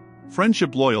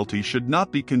 Friendship loyalty should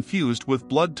not be confused with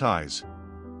blood ties.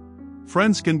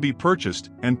 Friends can be purchased,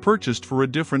 and purchased for a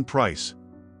different price.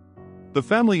 The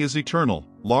family is eternal,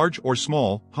 large or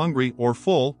small, hungry or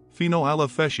full, fino alla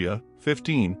fescia,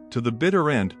 15, to the bitter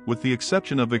end, with the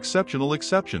exception of exceptional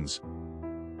exceptions.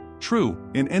 True,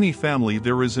 in any family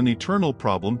there is an eternal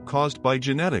problem caused by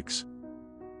genetics.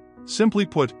 Simply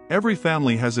put, every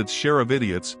family has its share of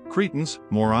idiots, cretins,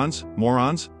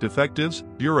 morons, defectives,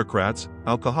 bureaucrats,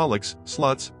 alcoholics,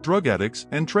 sluts, drug addicts,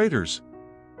 and traitors.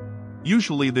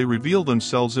 Usually they reveal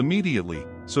themselves immediately,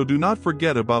 so do not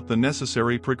forget about the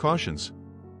necessary precautions.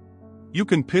 You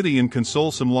can pity and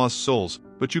console some lost souls,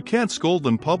 but you can't scold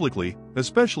them publicly,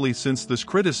 especially since this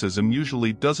criticism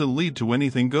usually doesn't lead to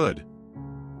anything good.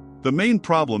 The main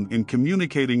problem in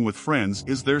communicating with friends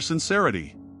is their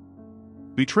sincerity.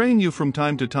 Betraying you from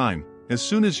time to time, as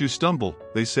soon as you stumble,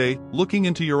 they say, looking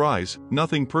into your eyes,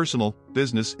 nothing personal,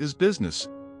 business is business.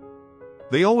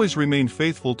 They always remain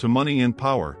faithful to money and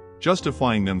power,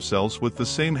 justifying themselves with the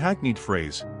same hackneyed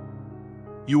phrase.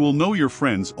 You will know your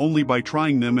friends only by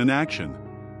trying them in action.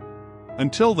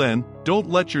 Until then, don't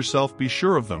let yourself be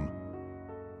sure of them.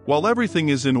 While everything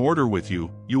is in order with you,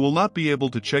 you will not be able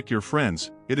to check your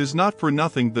friends. It is not for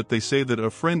nothing that they say that a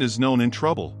friend is known in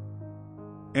trouble.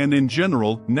 And in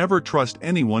general, never trust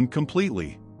anyone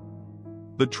completely.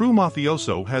 The true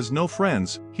mafioso has no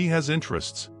friends, he has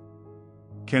interests.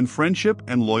 Can friendship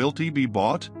and loyalty be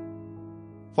bought?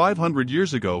 500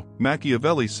 years ago,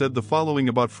 Machiavelli said the following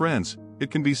about friends: it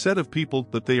can be said of people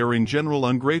that they are in general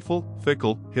ungrateful,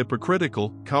 fickle,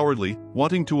 hypocritical, cowardly,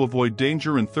 wanting to avoid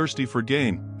danger and thirsty for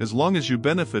gain. As long as you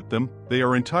benefit them, they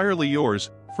are entirely yours.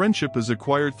 Friendship is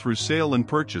acquired through sale and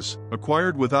purchase,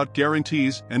 acquired without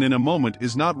guarantees, and in a moment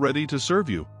is not ready to serve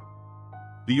you.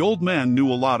 The old man knew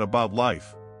a lot about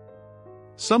life.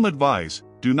 Some advise,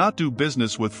 do not do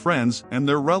business with friends and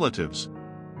their relatives.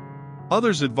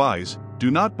 Others advise, do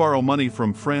not borrow money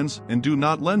from friends and do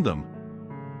not lend them.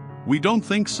 We don't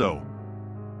think so.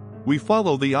 We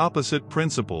follow the opposite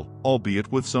principle,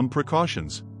 albeit with some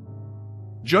precautions.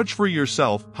 Judge for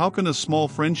yourself, how can a small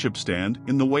friendship stand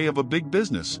in the way of a big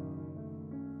business?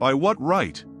 By what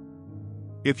right?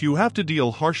 If you have to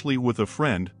deal harshly with a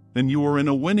friend, then you are in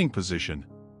a winning position.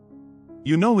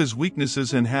 You know his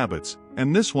weaknesses and habits,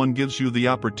 and this one gives you the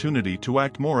opportunity to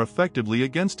act more effectively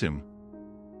against him.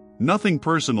 Nothing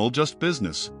personal, just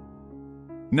business.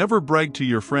 Never brag to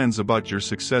your friends about your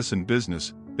success in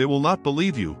business. They will not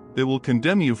believe you, they will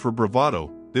condemn you for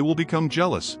bravado, they will become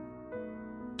jealous.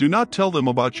 Do not tell them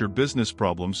about your business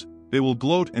problems, they will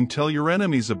gloat and tell your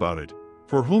enemies about it,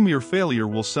 for whom your failure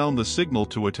will sound the signal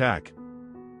to attack.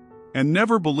 And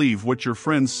never believe what your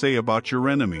friends say about your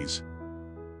enemies.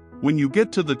 When you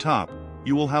get to the top,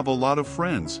 you will have a lot of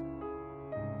friends.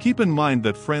 Keep in mind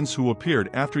that friends who appeared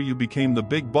after you became the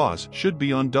big boss should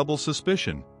be on double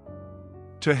suspicion.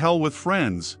 To hell with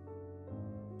friends.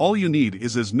 All you need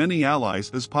is as many allies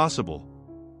as possible.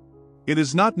 It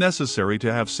is not necessary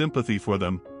to have sympathy for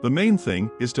them, the main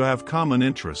thing is to have common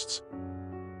interests.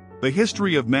 The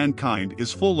history of mankind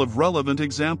is full of relevant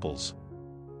examples.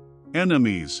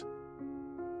 Enemies.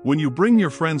 When you bring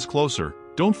your friends closer,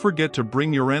 don't forget to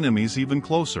bring your enemies even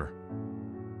closer.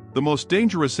 The most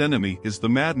dangerous enemy is the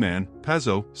madman,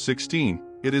 Pazzo, 16.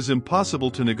 It is impossible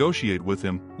to negotiate with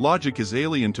him, logic is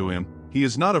alien to him, he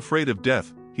is not afraid of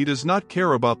death, he does not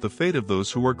care about the fate of those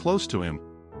who are close to him.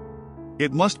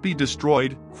 It must be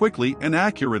destroyed, quickly and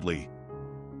accurately.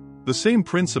 The same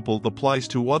principle applies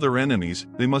to other enemies,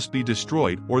 they must be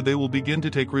destroyed or they will begin to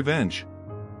take revenge.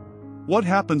 What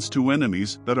happens to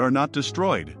enemies that are not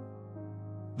destroyed?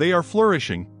 They are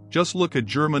flourishing, just look at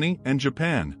Germany and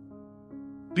Japan.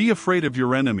 Be afraid of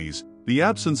your enemies, the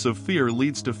absence of fear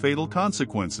leads to fatal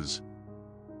consequences.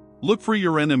 Look for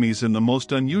your enemies in the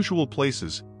most unusual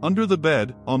places, under the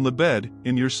bed, on the bed,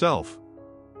 in yourself.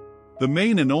 The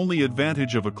main and only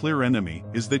advantage of a clear enemy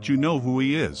is that you know who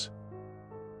he is.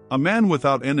 A man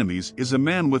without enemies is a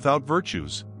man without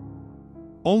virtues.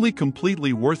 Only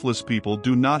completely worthless people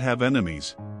do not have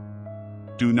enemies.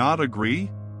 Do not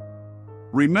agree?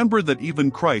 Remember that even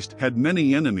Christ had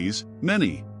many enemies,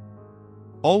 many.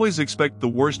 Always expect the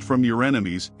worst from your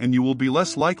enemies and you will be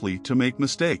less likely to make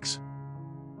mistakes.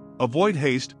 Avoid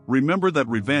haste, remember that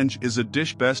revenge is a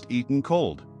dish best eaten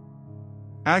cold.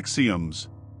 Axioms.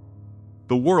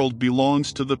 The world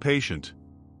belongs to the patient.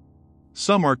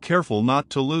 Some are careful not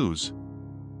to lose.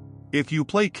 If you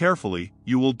play carefully,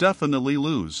 you will definitely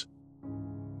lose.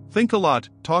 Think a lot,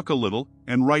 talk a little,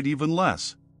 and write even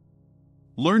less.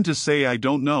 Learn to say I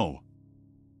don't know.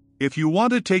 If you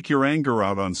want to take your anger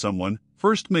out on someone,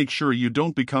 first make sure you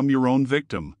don't become your own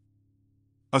victim.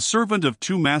 A servant of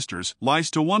two masters lies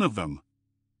to one of them.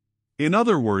 In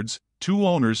other words, two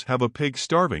owners have a pig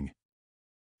starving.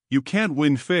 You can't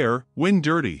win fair, win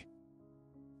dirty.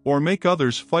 Or make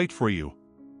others fight for you.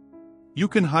 You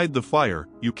can hide the fire,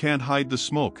 you can't hide the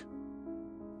smoke.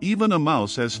 Even a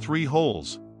mouse has 3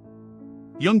 holes.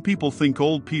 Young people think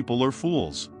old people are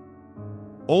fools.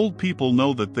 Old people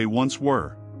know that they once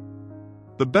were.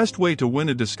 The best way to win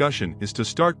a discussion is to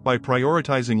start by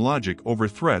prioritizing logic over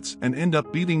threats and end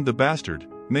up beating the bastard,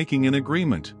 making an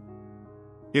agreement.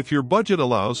 If your budget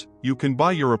allows, you can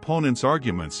buy your opponent's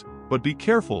arguments, but be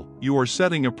careful, you are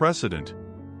setting a precedent.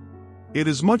 It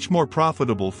is much more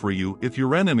profitable for you if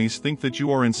your enemies think that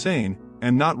you are insane,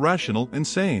 and not rational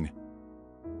insane.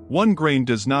 One grain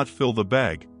does not fill the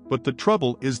bag, but the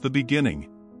trouble is the beginning.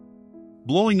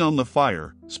 Blowing on the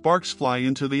fire, sparks fly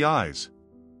into the eyes.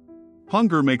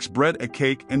 Hunger makes bread a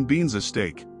cake and beans a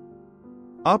steak.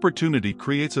 Opportunity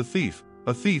creates a thief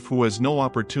who has no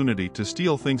opportunity to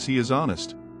steal thinks he is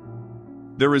honest.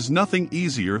 There is nothing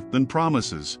easier than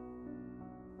promises.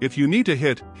 If you need to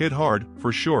hit hard,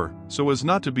 for sure, so as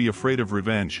not to be afraid of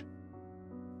revenge.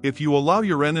 If you allow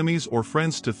your enemies or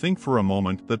friends to think for a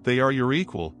moment that they are your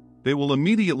equal, they will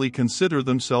immediately consider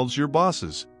themselves your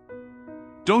bosses.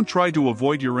 Don't try to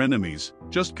avoid your enemies,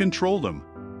 just control them.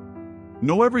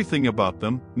 Know everything about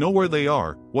them, know where they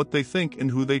are, what they think and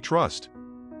who they trust.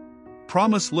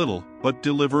 Promise little, but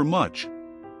deliver much.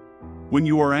 When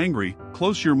you are angry,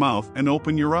 close your mouth and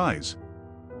open your eyes.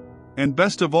 And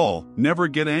best of all, never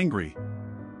get angry.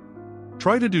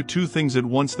 Try to do 2 things at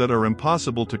once that are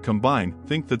impossible to combine.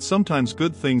 Think that sometimes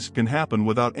good things can happen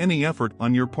without any effort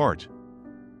on your part.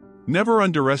 Never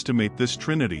underestimate this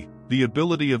trinity, the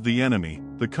ability of the enemy,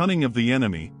 the cunning of the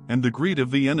enemy, and the greed of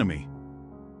the enemy.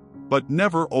 But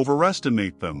never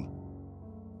overestimate them.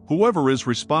 Whoever is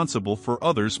responsible for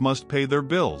others must pay their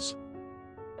bills.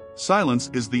 Silence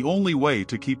is the only way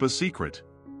to keep a secret.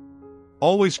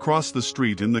 Always cross the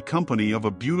street in the company of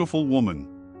a beautiful woman.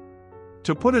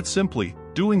 To put it simply,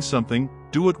 doing something,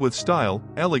 do it with style,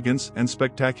 elegance, and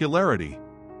spectacularity.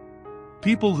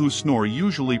 People who snore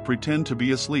usually pretend to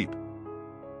be asleep.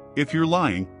 If you're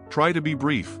lying, try to be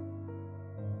brief.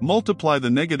 Multiply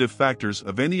the negative factors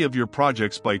of any of your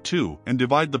projects by 2 and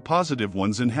divide the positive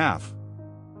ones in half.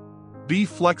 Be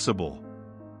flexible.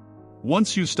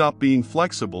 Once you stop being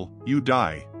flexible, you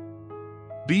die.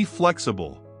 Be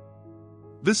flexible.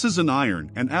 This is an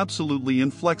iron and absolutely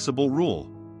inflexible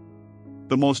rule.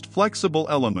 The most flexible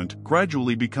element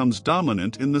gradually becomes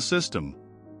dominant in the system.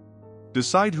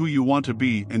 Decide who you want to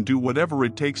be and do whatever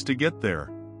it takes to get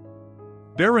there.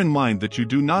 Bear in mind that you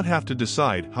do not have to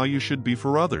decide how you should be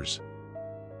for others.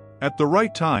 At the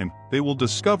right time, they will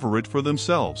discover it for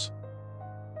themselves.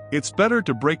 It's better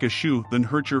to break a shoe than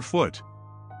hurt your foot.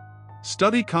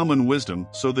 Study common wisdom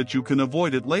so that you can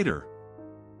avoid it later.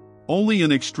 Only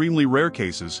in extremely rare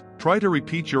cases, try to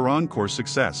repeat your encore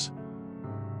success.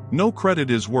 No credit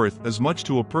is worth as much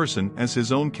to a person as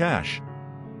his own cash.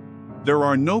 There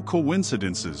are no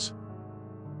coincidences.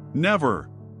 Never.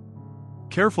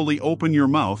 Carefully open your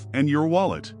mouth and your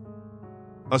wallet.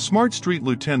 A smart street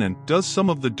lieutenant does some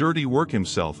of the dirty work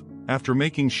himself, after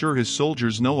making sure his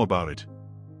soldiers know about it.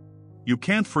 You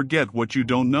can't forget what you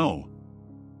don't know.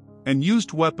 And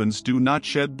used weapons do not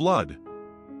shed blood.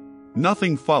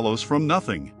 Nothing follows from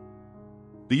nothing.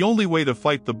 The only way to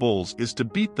fight the bulls is to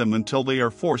beat them until they are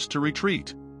forced to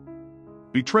retreat.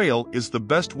 Betrayal is the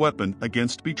best weapon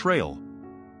against betrayal.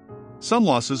 Some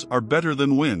losses are better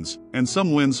than wins, and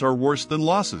some wins are worse than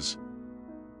losses.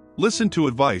 Listen to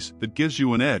advice that gives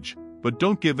you an edge, but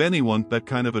don't give anyone that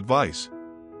kind of advice.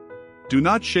 Do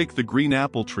not shake the green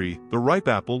apple tree, the ripe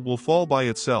apple will fall by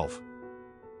itself.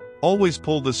 Always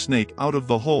pull the snake out of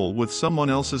the hole with someone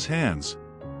else's hands.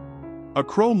 A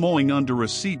crow mowing under a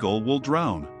seagull will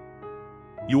drown.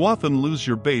 You often lose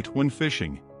your bait when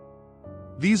fishing.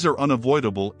 These are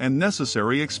unavoidable and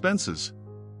necessary expenses.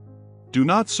 Do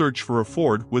not search for a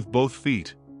ford with both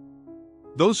feet.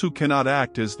 Those who cannot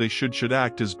act as they should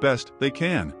act as best they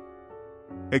can.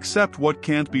 Accept what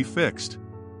can't be fixed.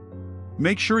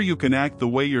 Make sure you can act the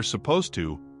way you're supposed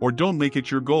to, or don't make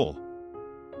it your goal.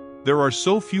 There are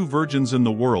so few virgins in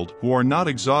the world who are not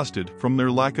exhausted from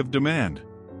their lack of demand.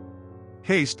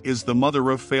 Haste is the mother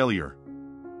of failure.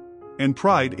 And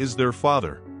pride is their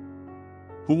father.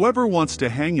 Whoever wants to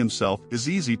hang himself is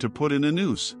easy to put in a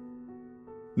noose.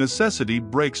 Necessity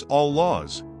breaks all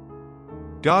laws.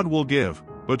 God will give,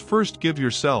 but first give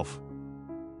yourself.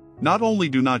 Not only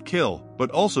do not kill,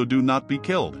 but also do not be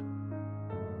killed.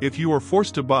 If you are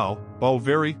forced to bow, bow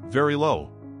very, very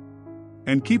low.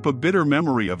 And keep a bitter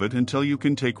memory of it until you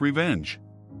can take revenge.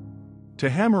 To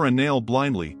hammer a nail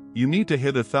blindly, you need to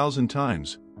hit 1,000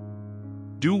 times.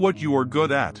 Do what you are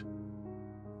good at.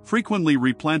 Frequently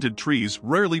replanted trees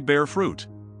rarely bear fruit.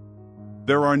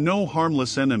 There are no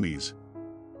harmless enemies.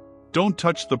 Don't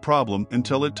touch the problem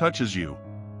until it touches you.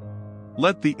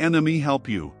 Let the enemy help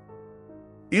you.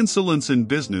 Insolence in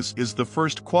business is the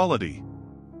first quality.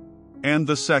 And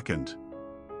the second.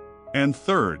 And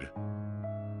third.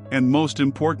 And most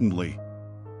importantly,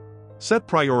 set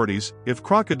priorities. If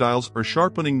crocodiles are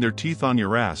sharpening their teeth on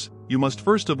your ass, you must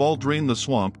first of all drain the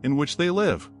swamp in which they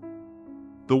live.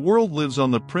 The world lives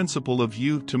on the principle of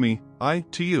you to me, I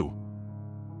to you.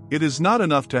 It is not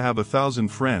enough to have 1,000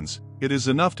 friends, it is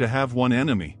enough to have one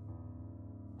enemy.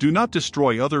 Do not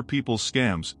destroy other people's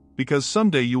scams, because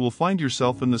someday you will find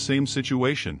yourself in the same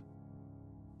situation.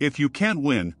 If you can't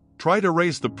win, try to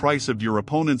raise the price of your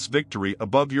opponent's victory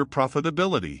above your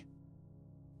profitability.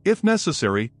 If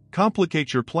necessary,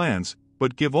 complicate your plans,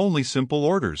 but give only simple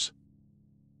orders.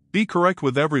 Be correct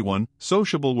with everyone,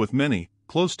 sociable with many,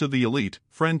 close to the elite,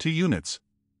 friend to units.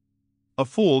 A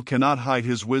fool cannot hide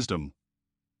his wisdom.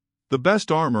 The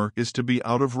best armor is to be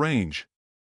out of range.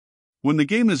 When the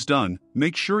game is done,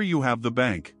 make sure you have the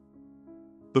bank.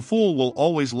 The fool will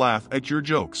always laugh at your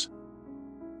jokes.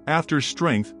 After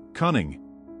strength, cunning.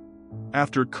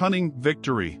 After cunning,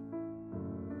 victory.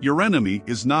 Your enemy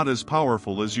is not as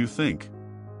powerful as you think.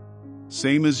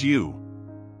 Same as you.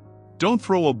 Don't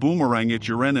throw a boomerang at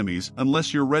your enemies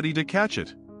unless you're ready to catch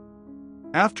it.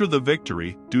 After the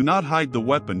victory, do not hide the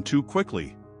weapon too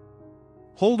quickly.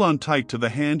 Hold on tight to the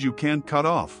hand you can't cut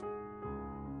off.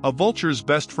 A vulture's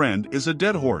best friend is a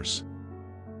dead horse.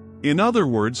 In other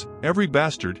words, every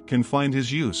bastard can find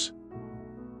his use.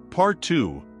 Part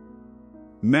 2.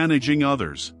 Managing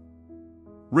others.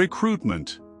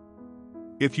 Recruitment.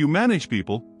 If you manage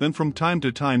people, then from time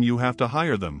to time you have to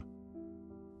hire them.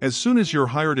 As soon as your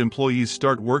hired employees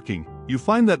start working, you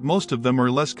find that most of them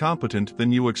are less competent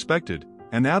than you expected,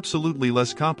 and absolutely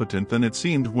less competent than it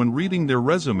seemed when reading their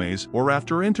resumes or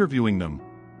after interviewing them.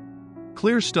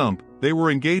 Clear stump, they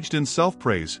were engaged in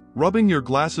self-praise, rubbing your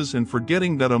glasses and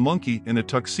forgetting that a monkey in a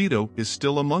tuxedo is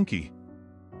still a monkey.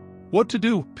 What to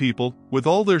do, people? With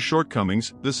all their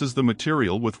shortcomings, this is the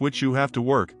material with which you have to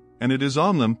work, and it is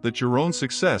on them that your own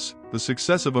success, the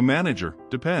success of a manager,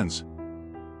 depends.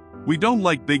 We don't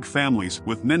like big families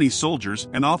with many soldiers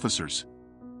and officers.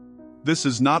 This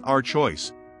is not our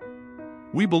choice.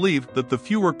 We believe that the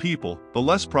fewer people, the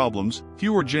less problems,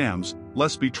 fewer jams,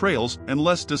 less betrayals, and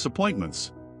less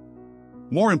disappointments.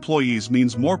 More employees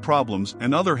means more problems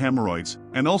and other hemorrhoids,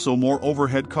 and also more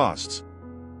overhead costs.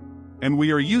 And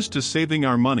we are used to saving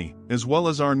our money, as well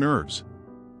as our nerves.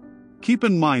 Keep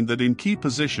in mind that in key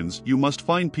positions you must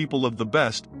find people of the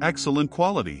best, excellent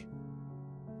quality.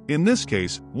 In this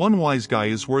case, one wise guy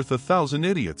is worth 1,000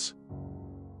 idiots.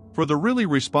 For the really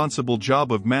responsible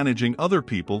job of managing other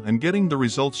people and getting the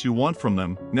results you want from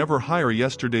them, never hire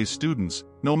yesterday's students,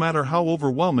 no matter how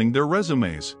overwhelming their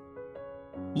resumes.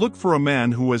 Look for a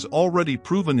man who has already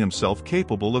proven himself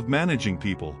capable of managing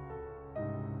people.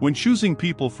 When choosing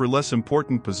people for less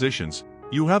important positions,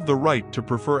 you have the right to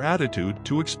prefer attitude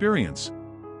to experience.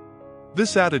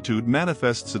 This attitude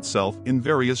manifests itself in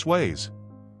various ways.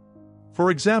 For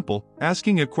example,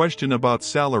 asking a question about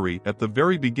salary at the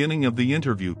very beginning of the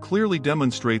interview clearly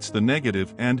demonstrates the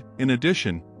negative and, in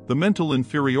addition, the mental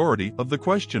inferiority of the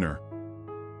questioner.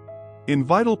 In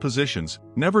vital positions,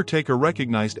 never take a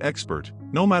recognized expert,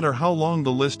 no matter how long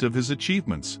the list of his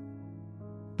achievements.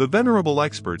 The venerable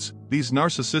experts, these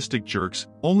narcissistic jerks,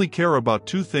 only care about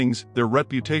two things: their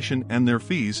reputation and their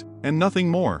fees, and nothing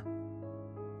more.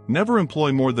 Never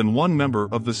employ more than one member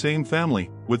of the same family,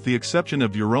 with the exception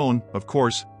of your own, of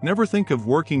course. Never think of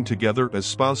working together as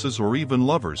spouses or even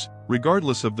lovers,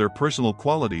 regardless of their personal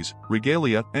qualities,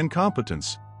 regalia, and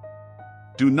competence.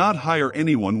 Do not hire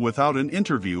anyone without an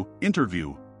interview.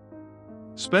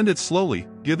 Spend it slowly,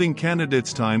 giving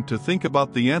candidates time to think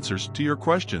about the answers to your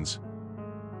questions.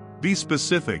 Be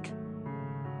specific.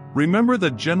 Remember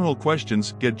that general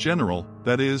questions get general,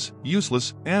 that is,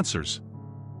 useless, answers.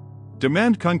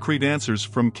 Demand concrete answers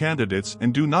from candidates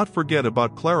and do not forget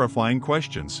about clarifying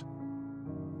questions.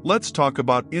 Let's talk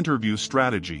about interview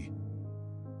strategy.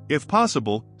 If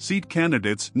possible, seat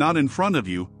candidates not in front of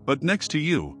you, but next to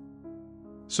you,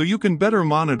 so you can better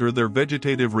monitor their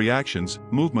vegetative reactions,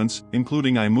 movements,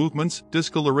 including eye movements,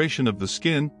 discoloration of the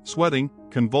skin, sweating,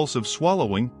 convulsive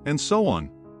swallowing, and so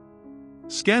on.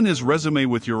 Scan his resume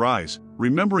with your eyes,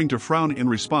 remembering to frown in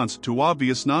response to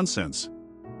obvious nonsense.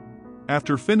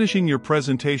 After finishing your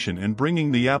presentation and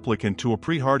bringing the applicant to a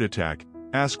pre-heart attack,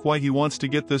 ask why he wants to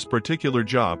get this particular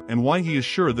job and why he is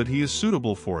sure that he is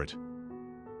suitable for it.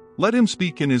 Let him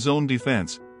speak in his own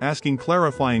defense, asking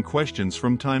clarifying questions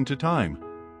from time to time.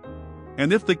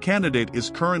 And if the candidate is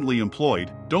currently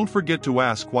employed, don't forget to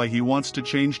ask why he wants to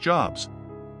change jobs.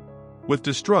 With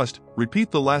distrust,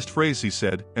 repeat the last phrase he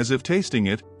said, as if tasting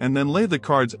it, and then lay the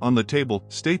cards on the table.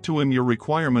 State to him your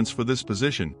requirements for this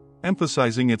position,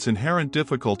 emphasizing its inherent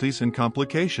difficulties and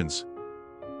complications.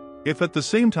 If at the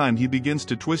same time he begins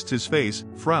to twist his face,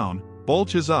 frown,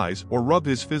 bulge his eyes, or rub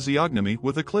his physiognomy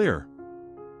with a clear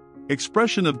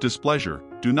expression of displeasure,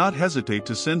 do not hesitate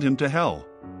to send him to hell.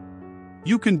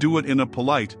 You can do it in a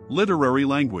polite, literary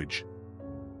language.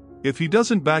 If he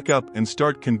doesn't back up and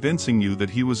start convincing you that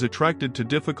he was attracted to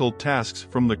difficult tasks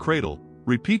from the cradle,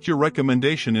 repeat your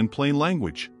recommendation in plain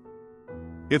language.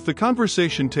 If the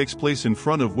conversation takes place in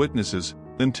front of witnesses,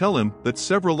 then tell him that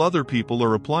several other people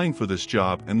are applying for this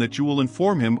job and that you will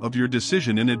inform him of your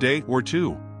decision in a day or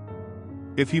two.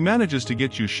 If he manages to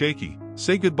get you shaky,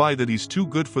 say goodbye that he's too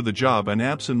good for the job and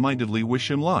absent-mindedly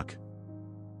wish him luck.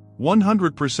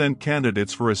 100%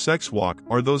 candidates for a sex walk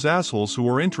are those assholes who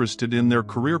are interested in their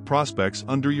career prospects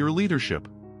under your leadership.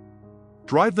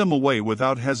 Drive them away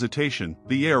without hesitation,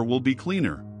 the air will be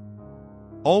cleaner.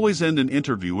 Always end an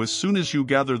interview as soon as you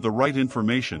gather the right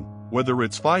information, whether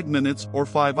it's 5 minutes or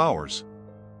 5 hours.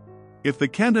 If the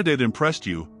candidate impressed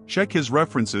you, check his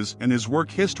references and his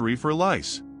work history for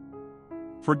lice.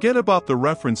 Forget about the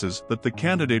references that the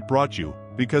candidate brought you,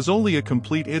 because only a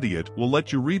complete idiot will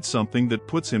let you read something that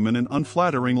puts him in an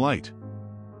unflattering light.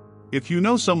 If you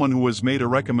know someone who has made a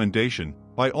recommendation,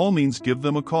 by all means give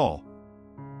them a call.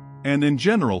 And in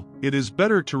general, it is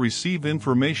better to receive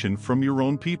information from your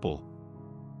own people.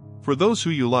 For those who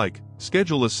you like,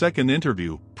 schedule a second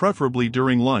interview, preferably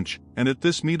during lunch, and at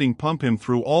this meeting pump him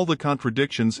through all the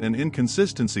contradictions and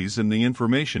inconsistencies in the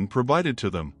information provided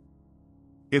to them.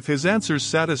 If his answers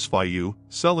satisfy you,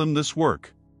 sell him this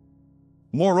work.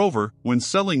 Moreover, when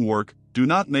selling work, do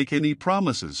not make any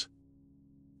promises.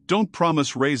 Don't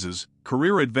promise raises,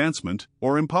 career advancement,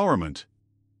 or empowerment.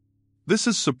 This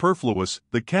is superfluous.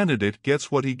 The candidate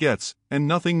gets what he gets, and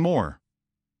nothing more.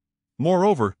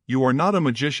 Moreover, you are not a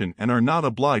magician and are not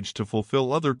obliged to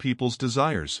fulfill other people's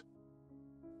desires.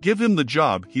 Give him the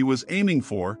job he was aiming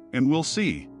for, and we'll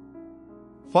see.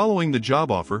 Following the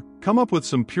job offer, come up with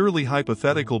some purely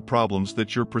hypothetical problems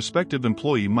that your prospective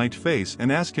employee might face and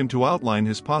ask him to outline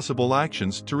his possible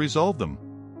actions to resolve them.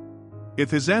 If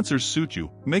his answers suit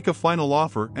you, make a final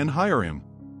offer and hire him.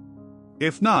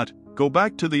 If not, go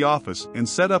back to the office and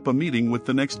set up a meeting with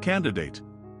the next candidate.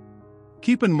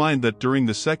 Keep in mind that during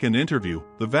the second interview,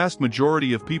 the vast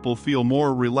majority of people feel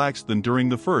more relaxed than during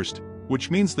the first,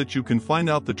 which means that you can find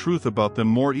out the truth about them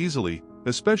more easily,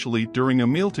 especially during a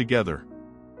meal together.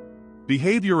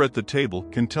 Behavior at the table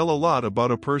can tell a lot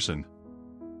about a person.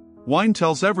 Wine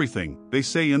tells everything, they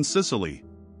say in Sicily.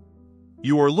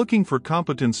 You are looking for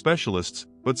competent specialists,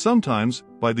 but sometimes,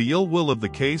 by the ill will of the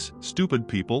case, stupid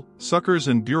people, suckers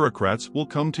and bureaucrats will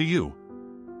come to you.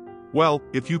 Well,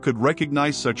 if you could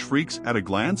recognize such freaks at a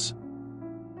glance?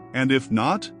 And if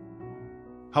not?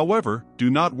 However, do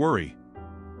not worry.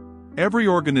 Every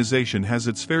organization has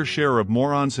its fair share of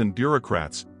morons and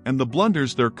bureaucrats, and the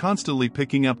blunders they're constantly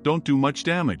picking up don't do much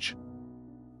damage.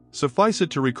 Suffice it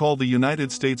to recall the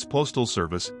United States Postal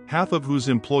Service, half of whose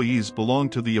employees belong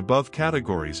to the above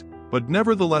categories, but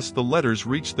nevertheless the letters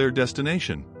reach their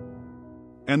destination.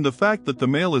 And the fact that the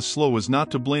mail is slow is not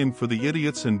to blame for the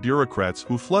idiots and bureaucrats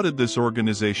who flooded this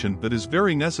organization that is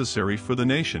very necessary for the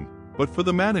nation, but for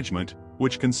the management,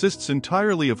 which consists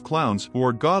entirely of clowns who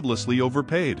are godlessly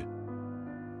overpaid.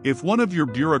 If one of your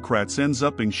bureaucrats ends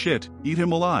up in shit, eat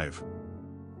him alive.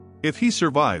 If he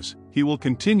survives, he will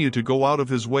continue to go out of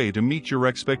his way to meet your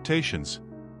expectations.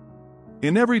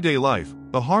 In everyday life,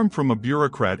 the harm from a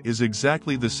bureaucrat is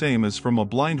exactly the same as from a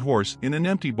blind horse in an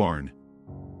empty barn.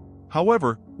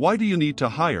 However, why do you need to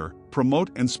hire,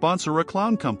 promote, and sponsor a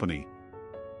clown company?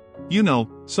 You know,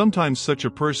 sometimes such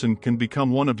a person can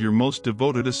become one of your most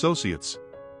devoted associates.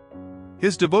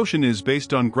 His devotion is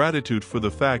based on gratitude for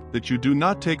the fact that you do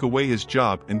not take away his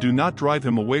job and do not drive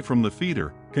him away from the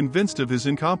feeder, convinced of his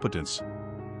incompetence.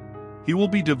 He will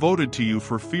be devoted to you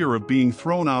for fear of being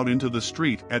thrown out into the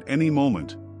street at any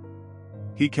moment.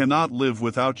 He cannot live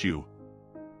without you.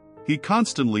 He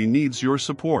constantly needs your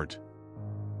support.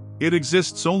 It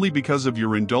exists only because of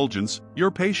your indulgence, your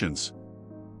patience.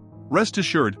 Rest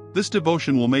assured, this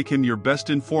devotion will make him your best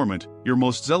informant, your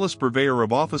most zealous purveyor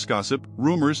of office gossip,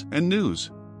 rumors, and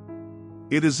news.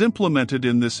 It is implemented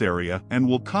in this area and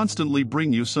will constantly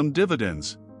bring you some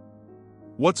dividends.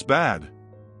 What's bad?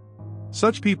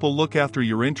 Such people look after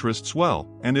your interests well,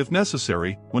 and if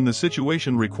necessary, when the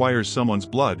situation requires someone's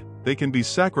blood, they can be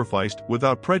sacrificed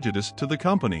without prejudice to the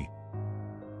company.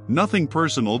 Nothing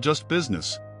personal, just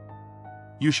business.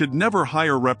 You should never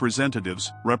hire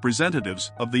representatives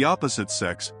of the opposite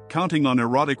sex, counting on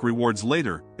erotic rewards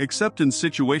later, except in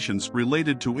situations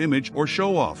related to image or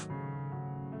show-off.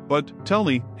 But, tell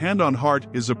me, hand on heart,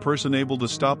 is a person able to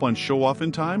stop on show-off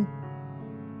in time?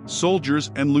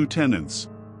 Soldiers and lieutenants.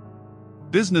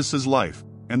 Business is life,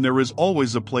 and there is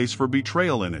always a place for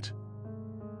betrayal in it.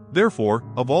 Therefore,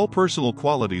 of all personal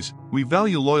qualities, we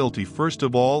value loyalty first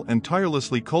of all and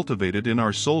tirelessly cultivate it in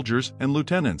our soldiers and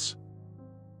lieutenants.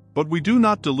 But we do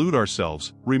not delude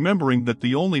ourselves, remembering that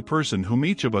the only person whom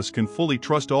each of us can fully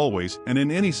trust always and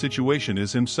in any situation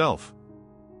is himself.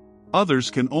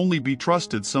 Others can only be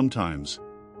trusted sometimes.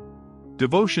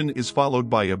 Devotion is followed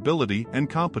by ability and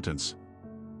competence.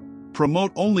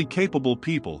 Promote only capable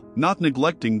people, not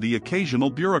neglecting the occasional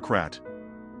bureaucrat.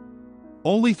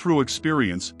 Only through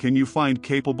experience can you find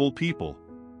capable people.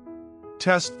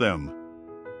 Test them.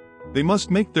 They must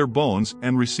make their bones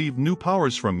and receive new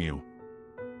powers from you.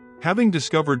 Having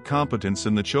discovered competence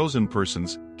in the chosen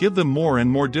persons, give them more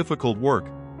and more difficult work,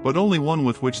 but only one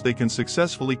with which they can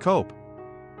successfully cope.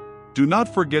 Do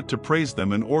not forget to praise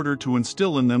them in order to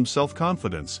instill in them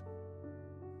self-confidence.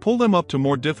 Pull them up to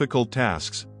more difficult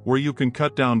tasks, where you can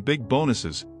cut down big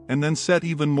bonuses, and then set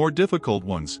even more difficult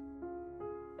ones.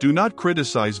 Do not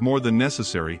criticize more than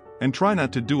necessary, and try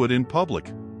not to do it in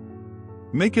public.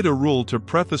 Make it a rule to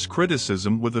preface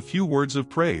criticism with a few words of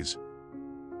praise.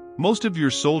 Most of your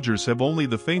soldiers have only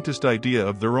the faintest idea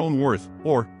of their own worth,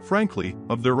 or, frankly,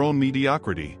 of their own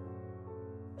mediocrity.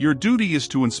 Your duty is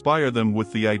to inspire them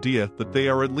with the idea that they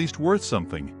are at least worth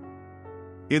something.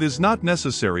 It is not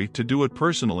necessary to do it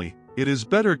personally. It is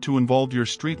better to involve your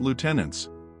street lieutenants.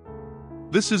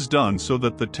 This is done so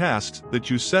that the tasks that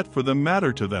you set for them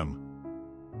matter to them.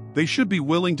 They should be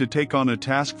willing to take on a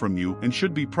task from you and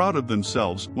should be proud of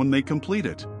themselves when they complete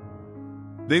it.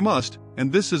 They must,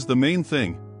 and this is the main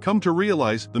thing, come to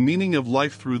realize the meaning of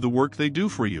life through the work they do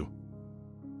for you.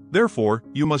 Therefore,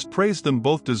 you must praise them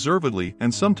both deservedly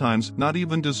and sometimes not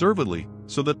even deservedly,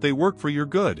 so that they work for your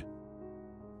good.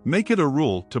 Make it a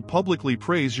rule to publicly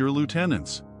praise your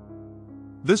lieutenants.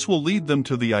 This will lead them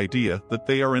to the idea that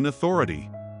they are in authority.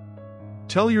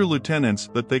 Tell your lieutenants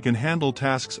that they can handle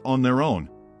tasks on their own,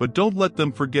 but don't let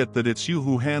them forget that it's you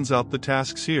who hands out the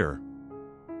tasks here.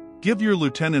 Give your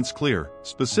lieutenants clear,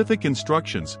 specific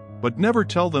instructions, but never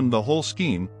tell them the whole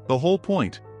scheme, the whole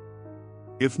point.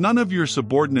 If none of your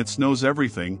subordinates knows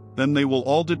everything, then they will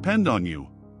all depend on you.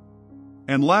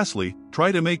 And lastly,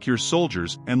 try to make your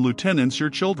soldiers and lieutenants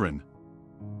your children.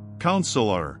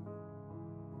 Counselor.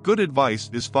 Good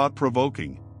advice is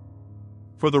thought-provoking.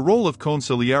 For the role of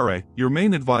consigliere, your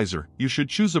main advisor, you should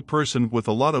choose a person with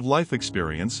a lot of life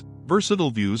experience,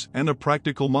 versatile views, and a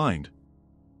practical mind.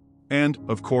 And,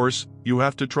 of course, you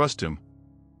have to trust him.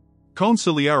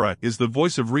 Consigliere is the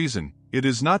voice of reason. It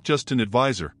is not just an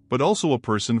advisor, but also a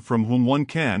person from whom one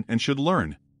can and should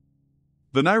learn.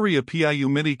 Veneria piu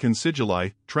miti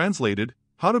consigili, translated,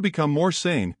 how to become more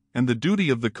sane, and the duty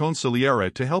of the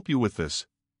consigliere to help you with this.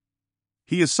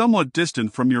 He is somewhat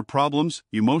distant from your problems,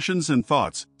 emotions and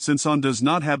thoughts, since on does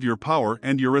not have your power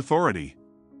and your authority.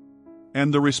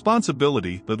 And the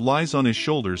responsibility that lies on his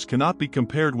shoulders cannot be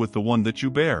compared with the one that you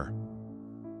bear.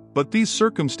 But these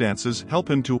circumstances help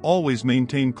him to always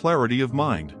maintain clarity of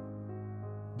mind.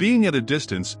 Being at a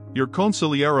distance, your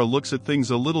consigliere looks at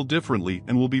things a little differently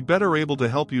and will be better able to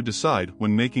help you decide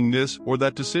when making this or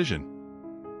that decision.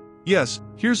 Yes,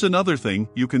 here's another thing,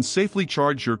 you can safely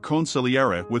charge your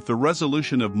consigliere with the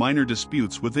resolution of minor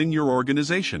disputes within your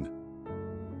organization.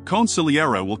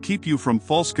 Consigliere will keep you from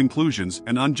false conclusions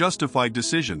and unjustified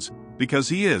decisions, because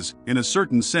he is, in a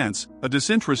certain sense, a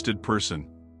disinterested person.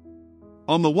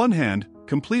 On the one hand,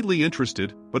 completely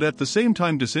interested, but at the same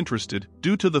time disinterested,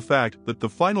 due to the fact that the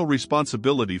final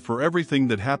responsibility for everything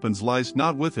that happens lies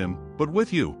not with him, but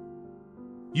with you.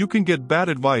 You can get bad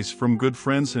advice from good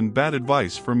friends and bad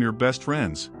advice from your best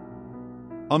friends.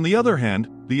 On the other hand,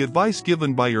 the advice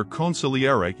given by your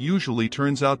consigliere usually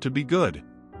turns out to be good.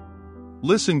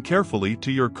 Listen carefully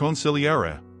to your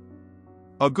consigliere.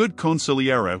 A good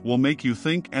consigliere will make you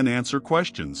think and answer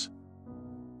questions.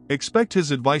 Expect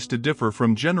his advice to differ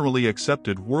from generally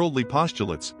accepted worldly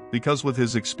postulates, because with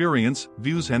his experience,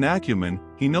 views and acumen,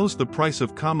 he knows the price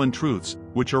of common truths,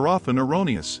 which are often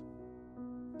erroneous.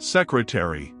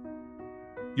 Secretary.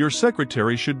 Your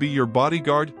secretary should be your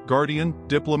bodyguard, guardian,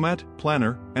 diplomat,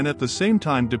 planner, and at the same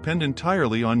time depend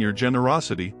entirely on your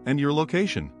generosity and your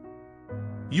location.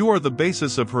 You are the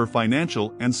basis of her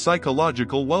financial and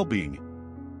psychological well-being.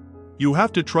 You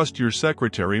have to trust your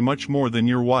secretary much more than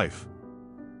your wife.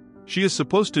 She is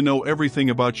supposed to know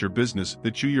everything about your business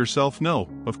that you yourself know,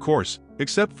 of course,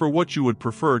 except for what you would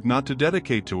prefer not to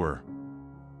dedicate to her.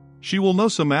 She will know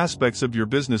some aspects of your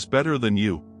business better than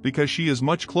you, because she is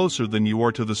much closer than you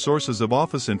are to the sources of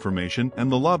office information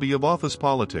and the lobby of office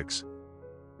politics.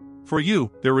 For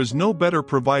you, there is no better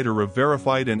provider of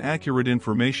verified and accurate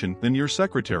information than your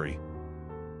secretary.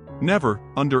 Never,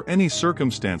 under any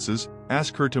circumstances,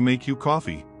 ask her to make you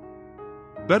coffee.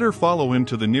 Better follow him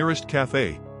to the nearest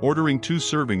cafe, ordering 2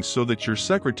 servings so that your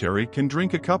secretary can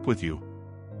drink a cup with you.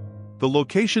 The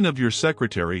location of your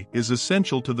secretary is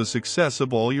essential to the success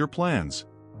of all your plans.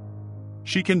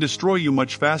 She can destroy you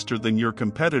much faster than your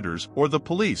competitors or the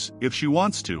police if she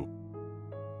wants to.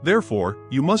 Therefore,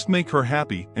 you must make her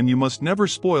happy and you must never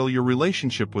spoil your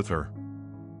relationship with her.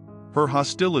 Her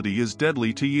hostility is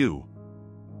deadly to you.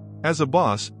 As a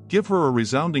boss, give her a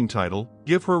resounding title,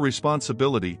 give her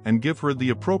responsibility and give her the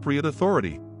appropriate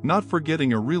authority, not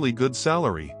forgetting a really good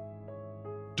salary.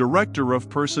 Director of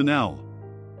Personnel.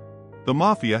 The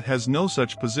Mafia has no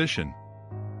such position.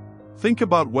 Think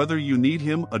about whether you need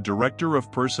him, a director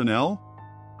of personnel?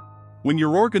 When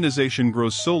your organization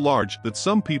grows so large that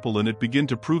some people in it begin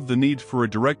to prove the need for a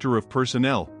director of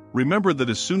personnel, remember that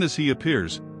as soon as he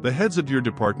appears, the heads of your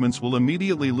departments will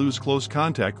immediately lose close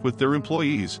contact with their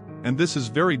employees, and this is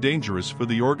very dangerous for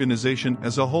the organization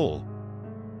as a whole.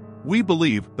 We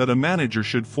believe that a manager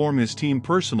should form his team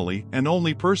personally and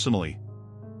only personally.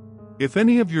 If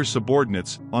any of your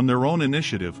subordinates, on their own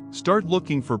initiative, start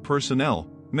looking for personnel,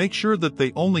 make sure that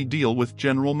they only deal with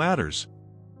general matters.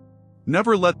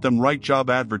 Never let them write job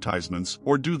advertisements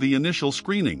or do the initial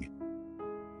screening.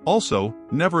 Also,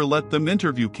 never let them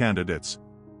interview candidates.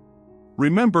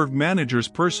 Remember, managers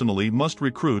personally must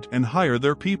recruit and hire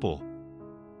their people.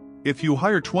 If you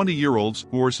hire 20-year-olds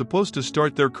who are supposed to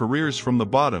start their careers from the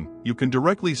bottom, you can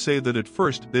directly say that at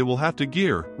first they will have to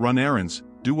gear, run errands,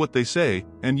 do what they say,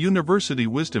 and university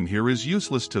wisdom here is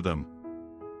useless to them.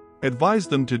 Advise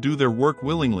them to do their work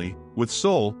willingly, with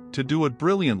soul, to do it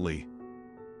brilliantly.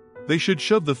 They should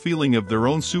shove the feeling of their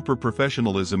own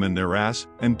super-professionalism in their ass,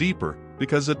 and deeper,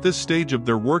 because at this stage of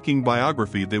their working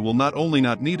biography they will not only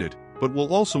not need it, but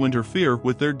will also interfere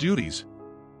with their duties.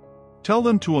 Tell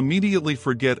them to immediately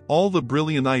forget all the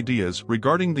brilliant ideas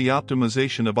regarding the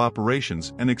optimization of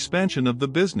operations and expansion of the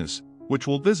business, which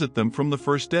will visit them from the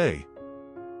first day.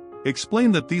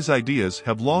 Explain that these ideas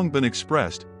have long been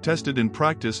expressed, tested in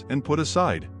practice and put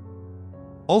aside.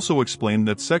 Also explain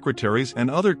that secretaries and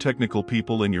other technical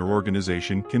people in your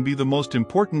organization can be the most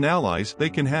important allies they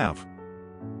can have.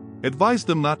 Advise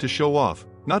them not to show off,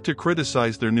 not to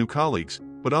criticize their new colleagues,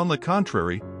 but on the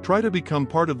contrary, try to become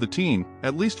part of the team,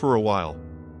 at least for a while.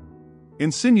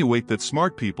 Insinuate that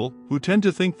smart people, who tend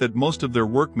to think that most of their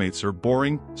workmates are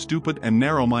boring, stupid and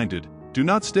narrow-minded, do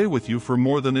not stay with you for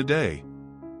more than a day.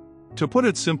 To put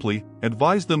it simply,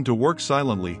 advise them to work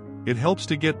silently. It helps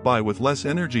to get by with less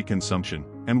energy consumption,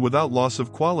 and without loss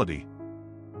of quality.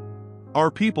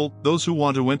 Our people, those who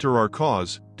want to enter our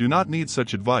cause, do not need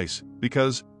such advice,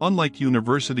 because, unlike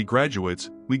university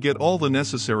graduates, we get all the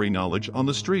necessary knowledge on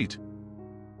the street.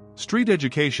 Street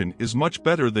education is much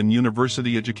better than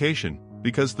university education,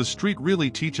 because the street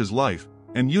really teaches life,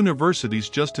 and universities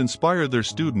just inspire their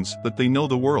students that they know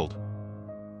the world.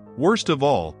 Worst of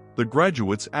all, the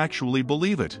graduates actually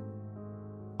believe it.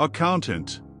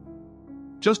 Accountant.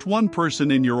 Just one person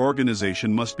in your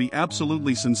organization must be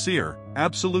absolutely sincere,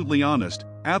 absolutely honest,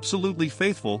 absolutely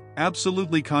faithful,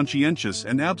 absolutely conscientious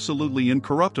and absolutely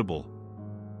incorruptible.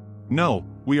 No,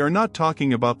 we are not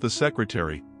talking about the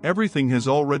secretary, everything has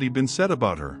already been said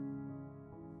about her.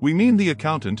 We mean the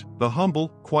accountant, the humble,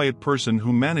 quiet person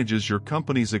who manages your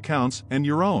company's accounts and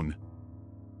your own.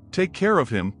 Take care of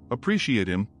him, appreciate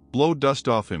him, blow dust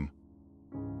off him.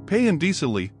 Pay him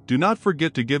decently, do not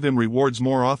forget to give him rewards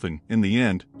more often. In the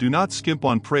end, do not skimp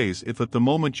on praise if at the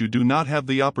moment you do not have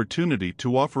the opportunity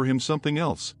to offer him something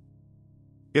else.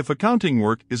 If accounting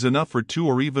work is enough for 2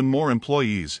 or even more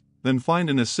employees, then find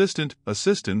an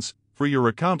assistants, for your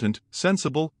accountant,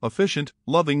 sensible, efficient,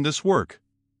 loving this work.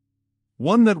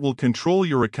 One that will control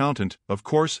your accountant. Of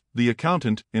course, the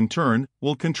accountant, in turn,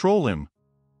 will control him.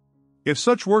 If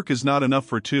such work is not enough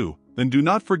for 2, then do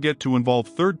not forget to involve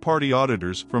third-party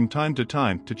auditors from time to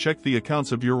time to check the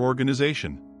accounts of your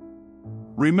organization.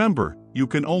 Remember, you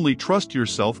can only trust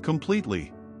yourself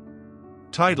completely.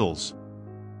 Titles.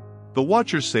 The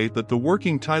Watchers say that the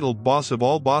working title Boss of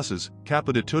all bosses,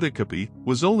 capita tutti,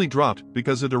 was only dropped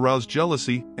because it aroused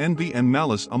jealousy, envy and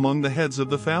malice among the heads of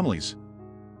the families.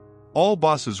 All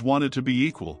bosses wanted to be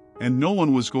equal, and no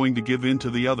one was going to give in to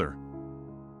the other.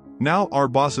 Now our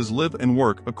bosses live and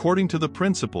work according to the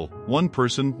principle, one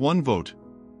person, one vote.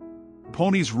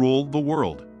 Ponies rule the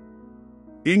world.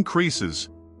 Increases.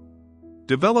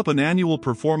 Develop an annual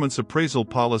performance appraisal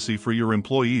policy for your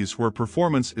employees where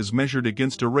performance is measured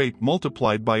against a rate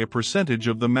multiplied by a percentage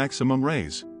of the maximum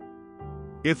raise.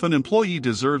 If an employee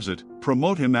deserves it,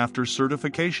 promote him after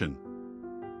certification.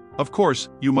 Of course,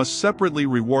 you must separately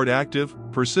reward active,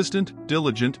 persistent,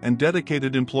 diligent and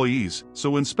dedicated employees,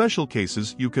 so in special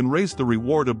cases you can raise the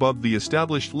reward above the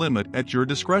established limit at your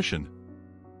discretion.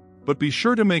 But be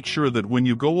sure to make sure that when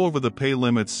you go over the pay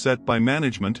limits set by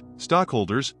management,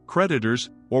 stockholders,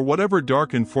 creditors, or whatever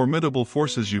dark and formidable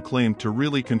forces you claim to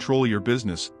really control your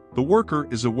business, the worker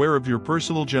is aware of your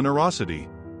personal generosity.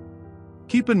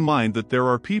 Keep in mind that there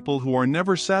are people who are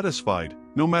never satisfied,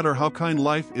 no matter how kind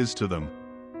life is to them.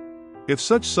 If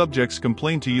such subjects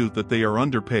complain to you that they are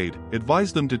underpaid,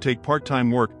 advise them to take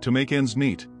part-time work to make ends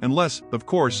meet, unless, of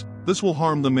course, this will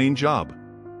harm the main job.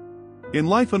 In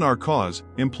life and our cause,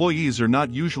 employees are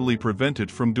not usually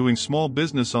prevented from doing small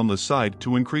business on the side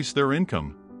to increase their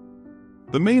income.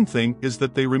 The main thing is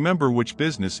that they remember which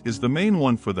business is the main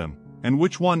one for them, and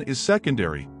which one is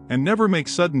secondary, and never make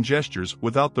sudden gestures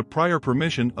without the prior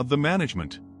permission of the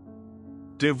management.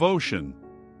 Devotion.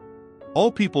 All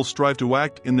people strive to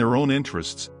act in their own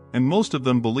interests, and most of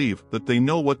them believe that they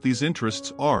know what these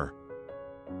interests are.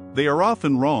 They are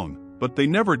often wrong, but they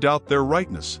never doubt their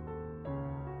rightness.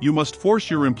 You must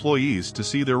force your employees to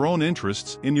see their own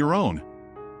interests in your own.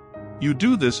 You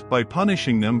do this by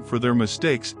punishing them for their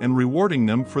mistakes and rewarding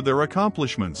them for their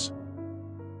accomplishments.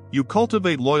 You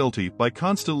cultivate loyalty by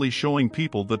constantly showing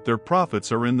people that their profits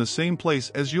are in the same place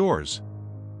as yours.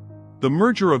 The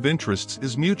merger of interests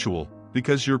is mutual,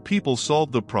 because your people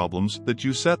solve the problems that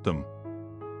you set them.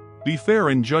 Be fair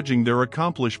in judging their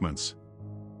accomplishments.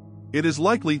 It is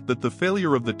likely that the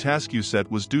failure of the task you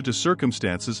set was due to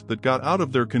circumstances that got out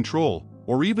of their control,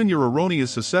 or even your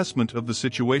erroneous assessment of the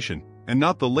situation, and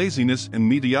not the laziness and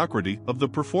mediocrity of the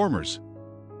performers.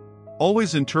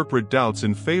 Always interpret doubts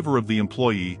in favor of the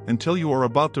employee until you are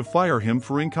about to fire him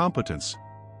for incompetence.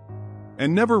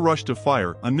 And never rush to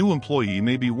fire. A new employee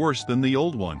may be worse than the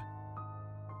old one.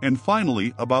 And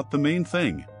finally, about the main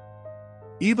thing.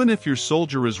 Even if your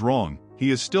soldier is wrong,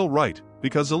 he is still right,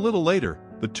 because a little later,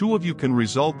 the two of you can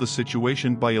resolve the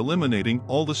situation by eliminating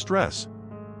all the stress.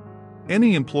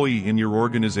 Any employee in your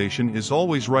organization is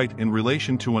always right in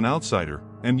relation to an outsider,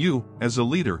 and you, as a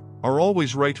leader, are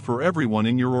always right for everyone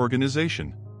in your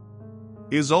organization.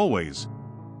 Is always.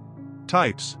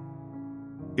 Types.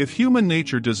 If human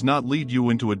nature does not lead you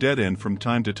into a dead end from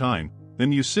time to time,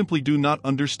 then you simply do not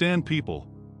understand people.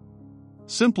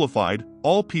 Simplified,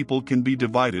 all people can be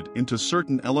divided into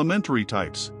certain elementary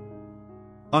types.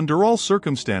 Under all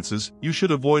circumstances, you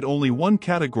should avoid only one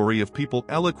category of people: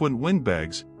 eloquent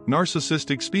windbags,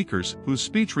 narcissistic speakers whose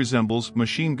speech resembles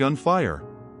machine gun fire.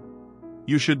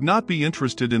 You should not be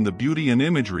interested in the beauty and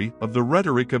imagery of the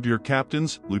rhetoric of your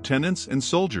captains, lieutenants, and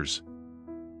soldiers.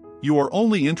 You are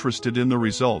only interested in the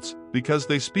results, because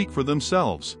they speak for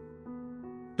themselves.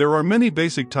 There are many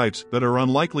basic types that are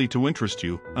unlikely to interest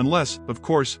you, unless, of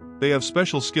course, they have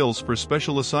special skills for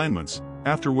special assignments,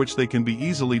 after which they can be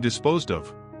easily disposed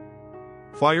of.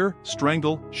 Fire,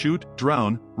 strangle, shoot,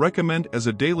 drown, recommend as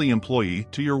a daily employee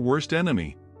to your worst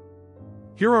enemy.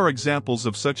 Here are examples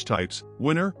of such types: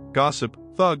 winner, gossip,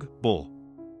 thug, bull.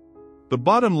 The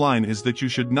bottom line is that you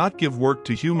should not give work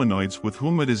to humanoids with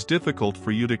whom it is difficult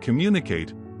for you to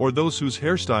communicate, or those whose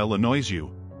hairstyle annoys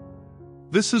you.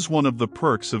 This is one of the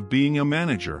perks of being a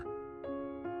manager.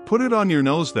 Put it on your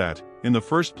nose that, in the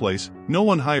first place, no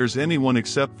one hires anyone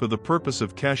except for the purpose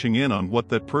of cashing in on what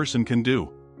that person can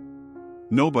do.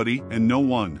 nobody and no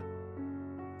one.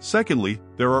 Secondly,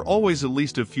 there are always at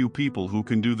least a few people who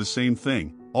can do the same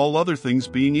thing, all other things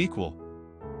being equal.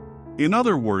 In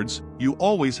other words, you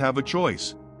always have a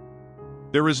choice.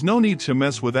 There is no need to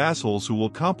mess with assholes who will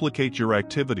complicate your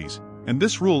activities, and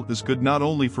this rule is good not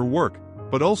only for work,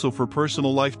 but also for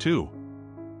personal life too.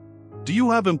 Do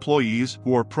you have employees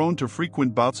who are prone to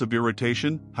frequent bouts of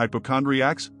irritation,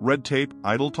 hypochondriacs, red tape,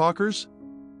 idle talkers?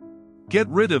 Get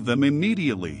rid of them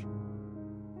immediately.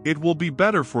 It will be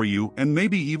better for you and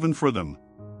maybe even for them.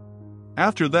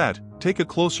 After that, take a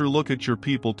closer look at your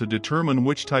people to determine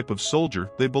which type of soldier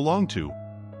they belong to.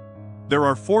 There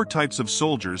are 4 types of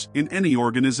soldiers in any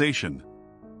organization.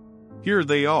 Here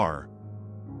they are.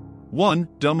 1.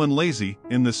 Dumb and lazy,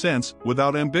 in the sense,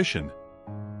 without ambition.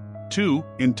 2.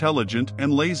 Intelligent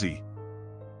and lazy.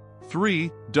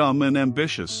 3. Dumb and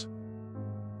ambitious.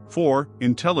 4.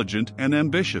 Intelligent and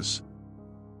ambitious.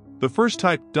 The first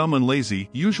type, dumb and lazy,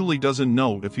 usually doesn't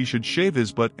know if he should shave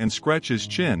his butt and scratch his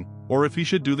chin, or if he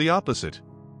should do the opposite.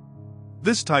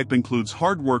 This type includes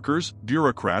hard workers,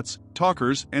 bureaucrats,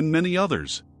 talkers, and many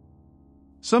others.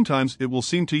 Sometimes it will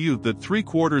seem to you that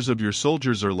 3/4 of your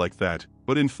soldiers are like that,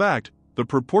 but in fact, the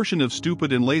proportion of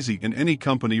stupid and lazy in any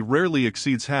company rarely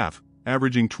exceeds half,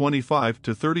 averaging 25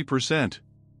 to 30%.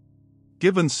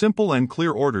 Given simple and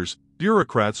clear orders,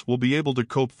 bureaucrats will be able to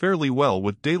cope fairly well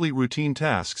with daily routine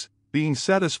tasks, being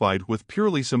satisfied with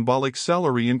purely symbolic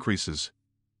salary increases.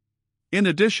 In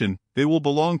addition, they will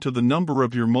belong to the number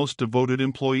of your most devoted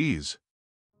employees.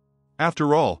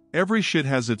 After all, every shit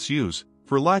has its use,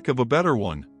 for lack of a better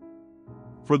one.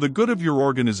 For the good of your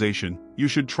organization, you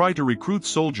should try to recruit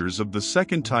soldiers of the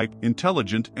second type,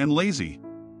 intelligent and lazy.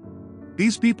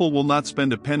 These people will not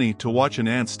spend a penny to watch an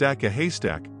ant stack a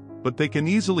haystack, but they can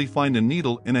easily find a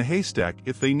needle in a haystack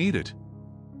if they need it.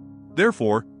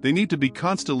 Therefore, they need to be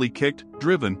constantly kicked,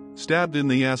 driven, stabbed in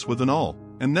the ass with an awl,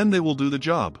 and then they will do the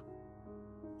job.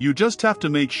 You just have to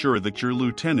make sure that your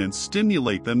lieutenants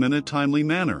stimulate them in a timely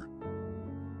manner.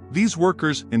 These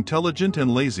workers, intelligent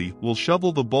and lazy, will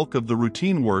shovel the bulk of the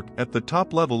routine work at the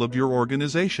top level of your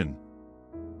organization.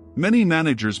 Many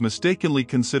managers mistakenly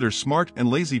consider smart and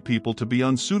lazy people to be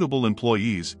unsuitable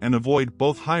employees and avoid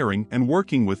both hiring and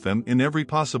working with them in every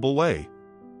possible way.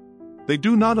 They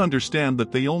do not understand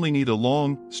that they only need a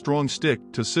long, strong stick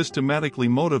to systematically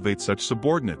motivate such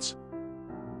subordinates.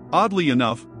 Oddly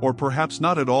enough, or perhaps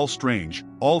not at all strange,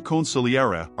 all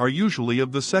consigliere are usually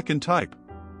of the second type.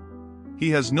 He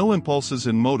has no impulses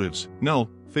and motives, no,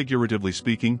 figuratively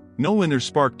speaking, no inner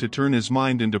spark to turn his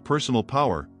mind into personal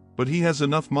power, but he has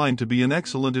enough mind to be an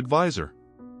excellent advisor.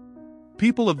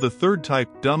 People of the third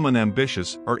type, dumb and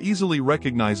ambitious, are easily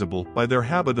recognizable by their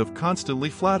habit of constantly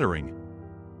flattering.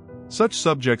 Such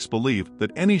subjects believe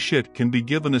that any shit can be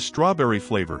given a strawberry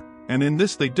flavor, and in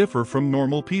this they differ from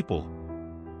normal people.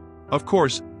 Of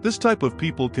course, this type of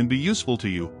people can be useful to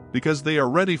you, because they are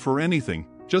ready for anything,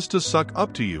 just to suck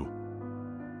up to you.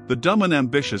 The dumb and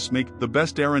ambitious make the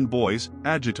best errand boys,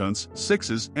 adjutants,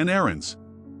 sixes, and errands.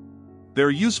 Their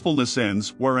usefulness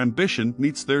ends where ambition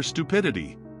meets their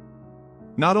stupidity.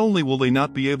 Not only will they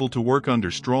not be able to work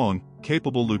under strong,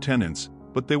 capable lieutenants,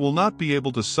 but they will not be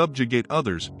able to subjugate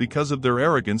others because of their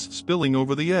arrogance spilling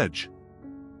over the edge.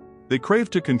 They crave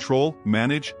to control,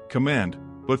 manage, command,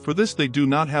 but for this they do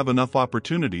not have enough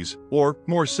opportunities, or,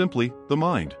 more simply, the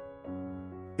mind.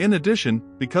 In addition,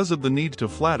 because of the need to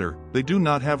flatter, they do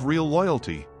not have real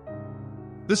loyalty.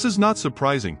 This is not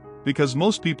surprising, because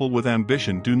most people with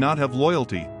ambition do not have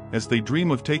loyalty, as they dream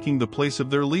of taking the place of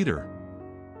their leader.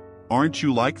 Aren't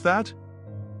you like that?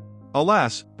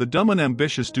 Alas, the dumb and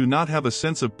ambitious do not have a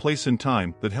sense of place and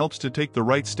time that helps to take the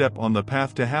right step on the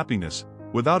path to happiness,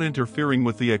 without interfering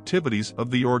with the activities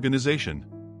of the organization.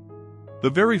 The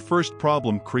very first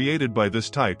problem created by this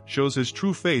type shows his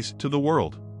true face to the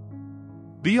world.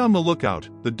 Be on the lookout,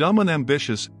 the dumb and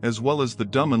ambitious, as well as the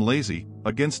dumb and lazy,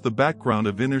 against the background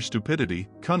of inner stupidity,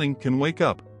 cunning can wake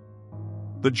up.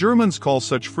 The Germans call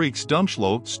such freaks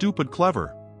dummschlau, stupid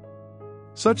clever.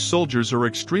 Such soldiers are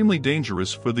extremely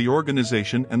dangerous for the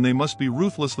organization and they must be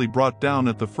ruthlessly brought down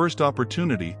at the first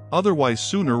opportunity, otherwise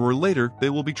sooner or later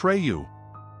they will betray you.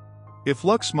 If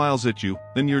luck smiles at you,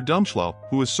 then your dummschlau,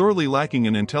 who is sorely lacking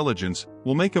in intelligence,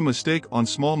 will make a mistake on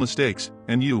small mistakes,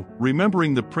 and you,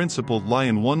 remembering the principle lie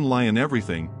in one lie in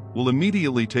everything, will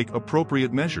immediately take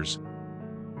appropriate measures.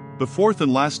 The fourth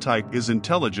and last type is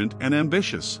intelligent and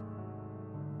ambitious.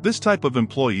 This type of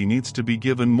employee needs to be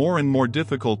given more and more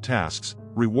difficult tasks,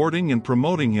 rewarding and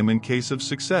promoting him in case of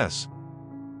success.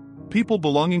 People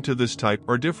belonging to this type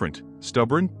are different: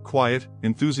 stubborn, quiet,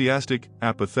 enthusiastic,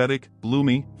 apathetic,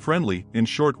 gloomy, friendly, in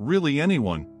short really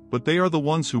anyone, but they are the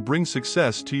ones who bring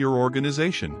success to your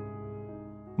organization.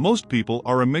 Most people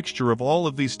are a mixture of all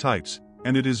of these types,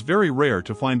 and it is very rare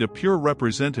to find a pure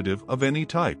representative of any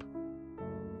type.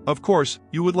 Of course,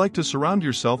 you would like to surround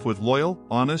yourself with loyal,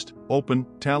 honest, open,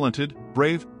 talented,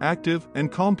 brave, active,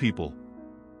 and calm people.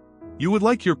 You would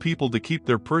like your people to keep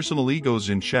their personal egos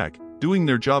in check, doing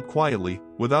their job quietly,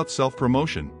 without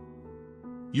self-promotion.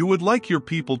 You would like your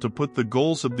people to put the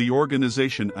goals of the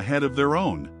organization ahead of their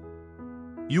own.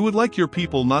 You would like your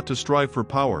people not to strive for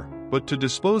power, but to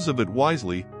dispose of it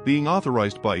wisely, being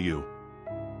authorized by you.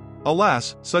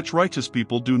 Alas, such righteous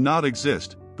people do not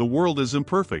exist. The world is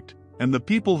imperfect, and the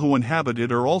people who inhabit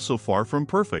it are also far from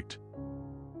perfect.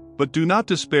 But do not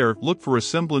despair, look for a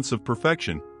semblance of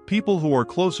perfection, people who are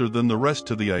closer than the rest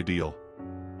to the ideal.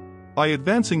 By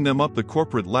advancing them up the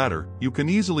corporate ladder, you can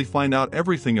easily find out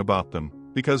everything about them,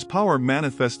 because power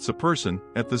manifests a person,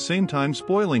 at the same time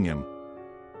spoiling him.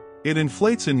 It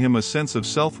inflates in him a sense of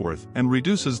self-worth and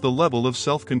reduces the level of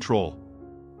self-control.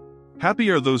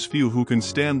 Happy are those few who can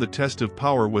stand the test of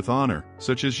power with honor,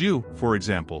 such as you, for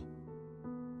example.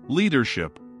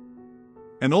 Leadership.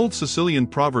 An old Sicilian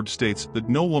proverb states that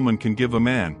no woman can give a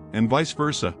man, and vice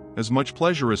versa, as much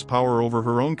pleasure as power over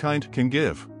her own kind can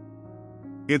give.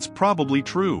 It's probably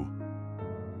true.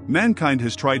 Mankind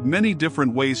has tried many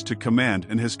different ways to command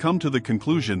and has come to the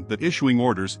conclusion that issuing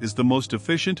orders is the most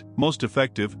efficient, most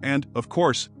effective, and, of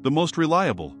course, the most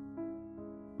reliable.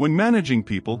 When managing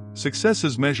people, success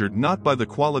is measured not by the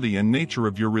quality and nature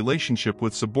of your relationship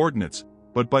with subordinates,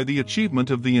 but by the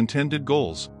achievement of the intended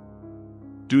goals.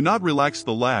 Do not relax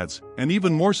the lads, and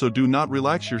even more so do not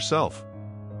relax yourself.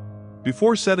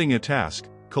 Before setting a task,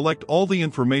 collect all the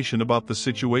information about the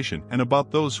situation and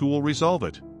about those who will resolve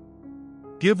it.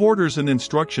 Give orders and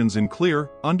instructions in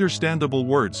clear, understandable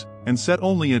words, and set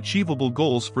only achievable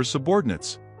goals for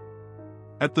subordinates.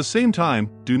 At the same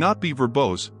time, do not be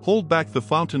verbose, hold back the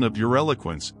fountain of your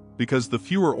eloquence, because the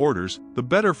fewer orders, the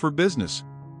better for business.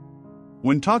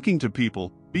 When talking to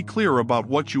people, be clear about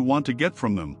what you want to get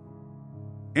from them.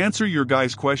 Answer your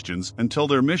guys' questions until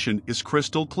their mission is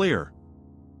crystal clear.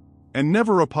 And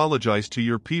never apologize to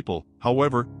your people,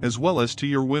 however, as well as to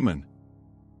your women.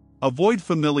 Avoid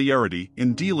familiarity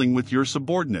in dealing with your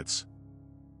subordinates.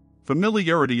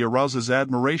 Familiarity arouses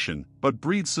admiration, but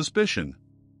breeds suspicion.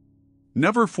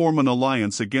 Never form an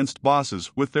alliance against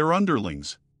bosses with their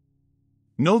underlings.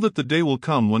 Know that the day will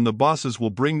come when the bosses will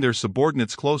bring their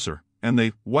subordinates closer, and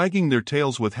they, wagging their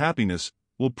tails with happiness,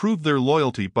 will prove their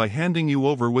loyalty by handing you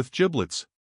over with giblets.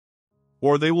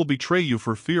 Or they will betray you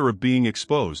for fear of being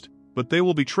exposed, but they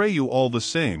will betray you all the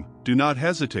same, do not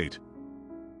hesitate.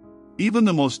 Even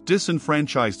the most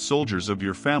disenfranchised soldiers of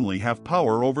your family have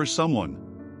power over someone.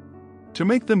 To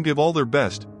make them give all their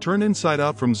best, turn inside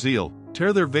out from zeal,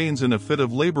 tear their veins in a fit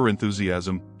of labor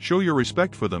enthusiasm, show your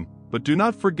respect for them, but do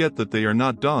not forget that they are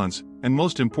not dons, and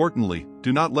most importantly,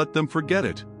 do not let them forget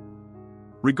it.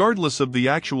 Regardless of the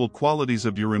actual qualities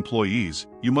of your employees,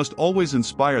 you must always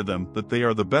inspire them that they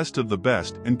are the best of the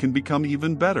best and can become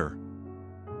even better.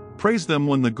 Praise them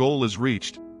when the goal is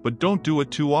reached, but don't do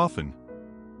it too often.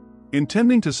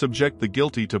 Intending to subject the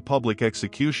guilty to public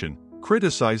execution,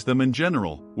 criticize them in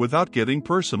general, without getting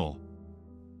personal.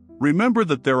 Remember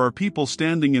that there are people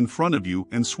standing in front of you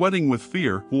and sweating with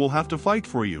fear who will have to fight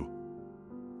for you.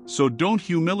 So don't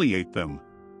humiliate them.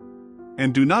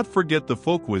 And do not forget the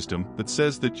folk wisdom that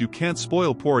says that you can't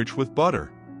spoil porridge with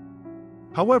butter.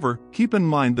 However, keep in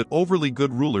mind that overly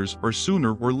good rulers are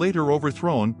sooner or later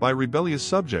overthrown by rebellious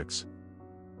subjects.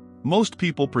 Most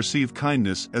people perceive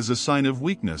kindness as a sign of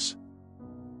weakness.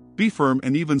 Be firm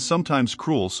and even sometimes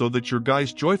cruel so that your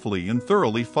guys joyfully and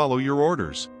thoroughly follow your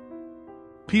orders.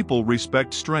 People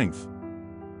respect strength.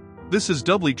 This is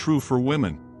doubly true for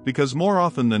women, because more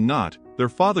often than not, their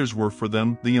fathers were for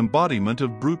them the embodiment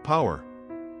of brute power.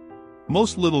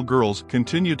 Most little girls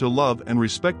continue to love and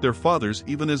respect their fathers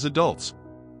even as adults.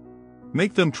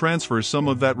 Make them transfer some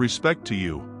of that respect to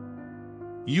you.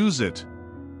 Use it.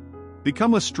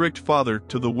 Become a strict father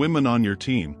to the women on your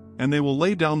team, and they will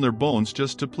lay down their bones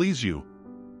just to please you.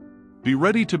 Be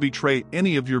ready to betray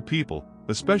any of your people,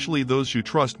 especially those you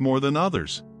trust more than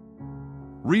others.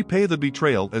 Repay the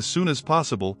betrayal as soon as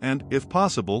possible and, if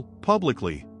possible,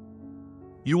 publicly.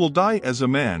 You will die as a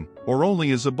man, or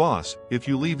only as a boss, if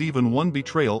you leave even one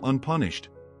betrayal unpunished.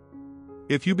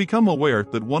 If you become aware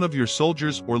that one of your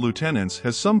soldiers or lieutenants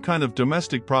has some kind of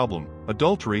domestic problem,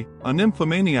 adultery, a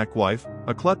nymphomaniac wife,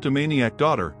 a kleptomaniac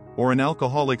daughter, or an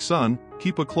alcoholic son,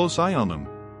 keep a close eye on them.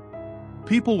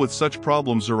 People with such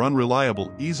problems are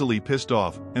unreliable, easily pissed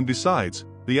off, and besides,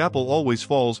 the apple always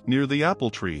falls near the apple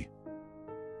tree.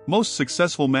 Most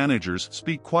successful managers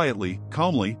speak quietly,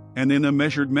 calmly, and in a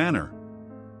measured manner.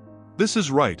 This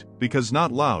is right, because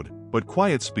not loud, but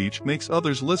quiet speech makes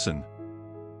others listen.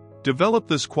 Develop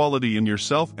this quality in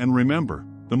yourself and remember,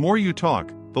 the more you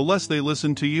talk, the less they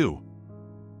listen to you.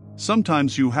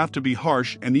 Sometimes you have to be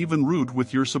harsh and even rude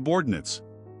with your subordinates.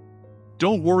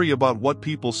 Don't worry about what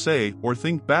people say or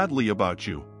think badly about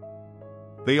you.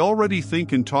 They already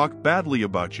think and talk badly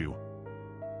about you.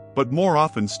 But more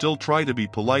often still try to be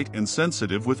polite and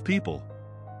sensitive with people.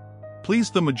 Please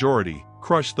the majority,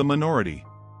 crush the minority.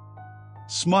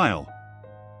 Smile.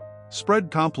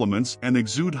 Spread compliments and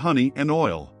exude honey and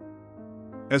oil.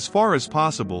 As far as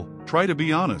possible, try to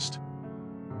be honest.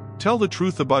 Tell the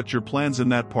truth about your plans in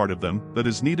that part of them that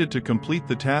is needed to complete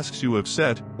the tasks you have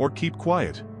set, or keep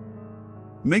quiet.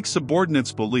 Make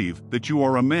subordinates believe that you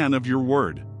are a man of your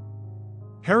word.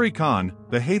 Harry Khan,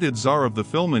 the hated czar of the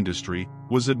film industry,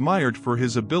 was admired for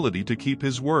his ability to keep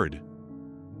his word.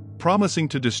 Promising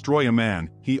to destroy a man,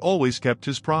 he always kept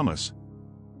his promise.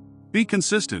 Be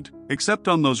consistent, except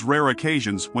on those rare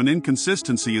occasions when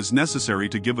inconsistency is necessary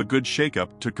to give a good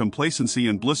shake-up to complacency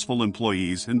and blissful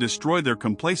employees and destroy their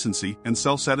complacency and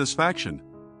self-satisfaction.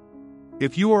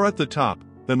 If you are at the top,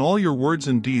 then all your words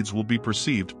and deeds will be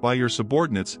perceived by your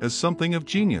subordinates as something of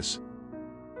genius.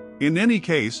 In any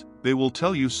case, they will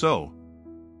tell you so.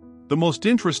 The most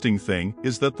interesting thing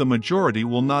is that the majority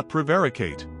will not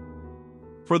prevaricate.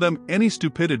 For them, any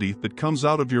stupidity that comes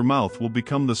out of your mouth will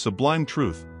become the sublime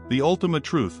truth, the ultimate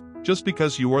truth, just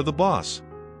because you are the boss.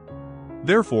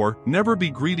 Therefore, never be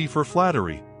greedy for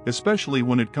flattery, especially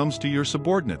when it comes to your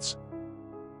subordinates.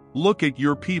 Look at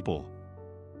your people.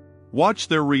 Watch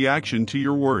their reaction to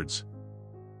your words.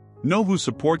 Know who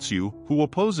supports you, who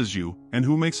opposes you, and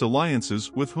who makes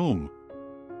alliances with whom.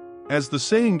 As the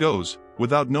saying goes,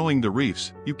 without knowing the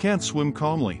reefs, you can't swim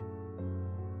calmly.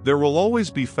 There will always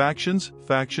be factions,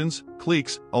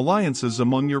 cliques, alliances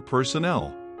among your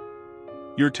personnel.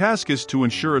 Your task is to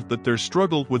ensure that their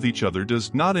struggle with each other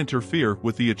does not interfere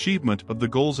with the achievement of the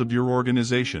goals of your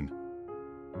organization.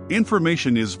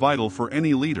 Information is vital for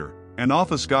any leader, and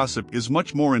office gossip is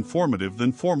much more informative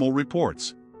than formal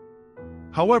reports.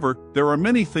 However, there are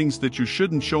many things that you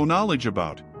shouldn't show knowledge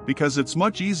about, because it's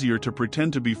much easier to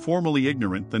pretend to be formally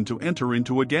ignorant than to enter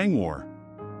into a gang war.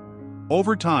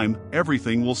 Over time,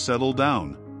 everything will settle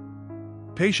down.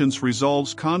 Patience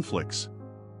resolves conflicts.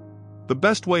 The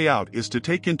best way out is to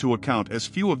take into account as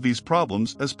few of these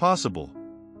problems as possible.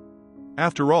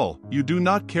 After all, you do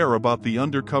not care about the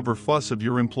undercover fuss of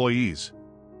your employees.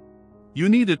 You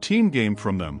need a team game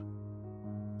from them.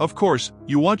 Of course,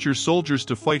 you want your soldiers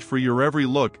to fight for your every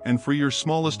look and for your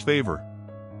smallest favor.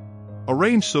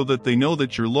 Arrange so that they know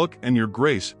that your look and your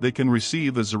grace they can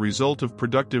receive as a result of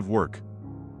productive work.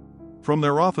 From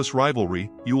their office rivalry,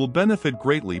 you will benefit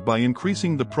greatly by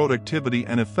increasing the productivity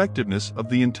and effectiveness of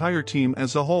the entire team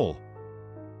as a whole.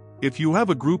 If you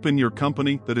have a group in your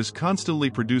company that is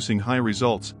constantly producing high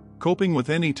results, coping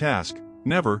with any task,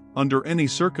 never, under any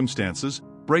circumstances,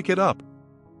 break it up.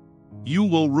 You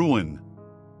will ruin.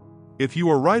 If you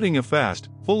are riding a fast,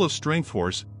 full of strength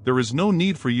horse, there is no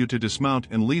need for you to dismount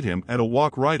and lead him at a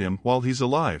walk. Ride him while he's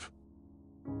alive.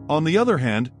 On the other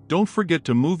hand, don't forget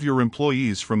to move your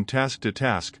employees from task to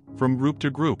task, from group to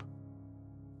group.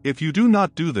 If you do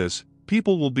not do this,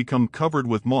 people will become covered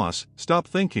with moss, stop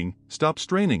thinking, stop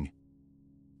straining.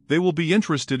 They will be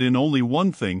interested in only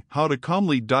one thing: how to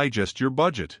calmly digest your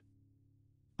budget.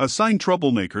 Assign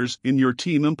troublemakers in your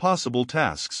team impossible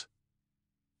tasks.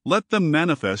 Let them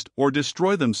manifest or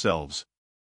destroy themselves.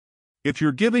 If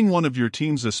you're giving one of your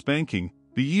teams a spanking,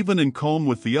 be even and calm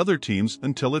with the other teams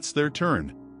until it's their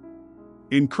turn.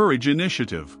 Encourage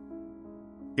initiative.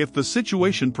 If the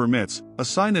situation permits,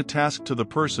 assign a task to the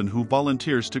person who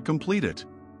volunteers to complete it.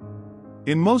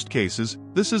 In most cases,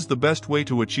 this is the best way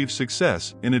to achieve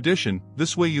success. In addition,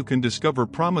 this way you can discover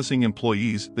promising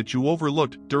employees that you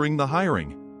overlooked during the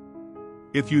hiring.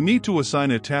 If you need to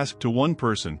assign a task to one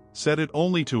person, set it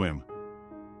only to him.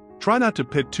 Try not to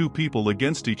pit two people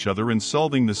against each other in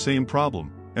solving the same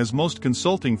problem, as most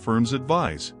consulting firms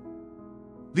advise.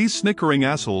 These snickering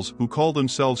assholes who call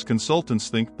themselves consultants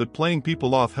think that playing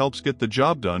people off helps get the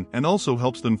job done and also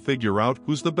helps them figure out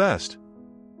who's the best.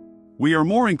 We are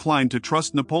more inclined to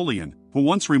trust Napoleon, who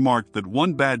once remarked that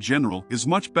one bad general is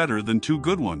much better than two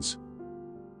good ones.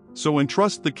 So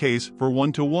entrust the case for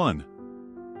 1-to-1.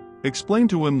 Explain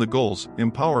to him the goals,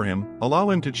 empower him, allow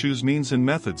him to choose means and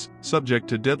methods, subject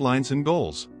to deadlines and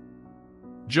goals.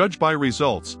 Judge by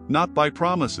results, not by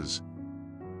promises.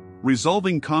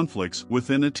 Resolving conflicts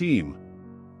within a team.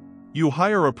 You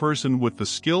hire a person with the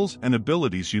skills and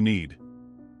abilities you need.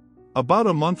 About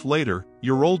a month later,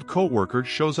 your old coworker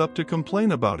shows up to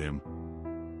complain about him.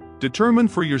 Determine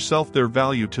for yourself their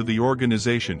value to the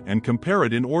organization and compare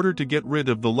it in order to get rid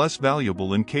of the less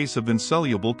valuable in case of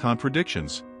insoluble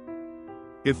contradictions.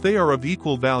 If they are of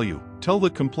equal value, tell the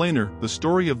complainer the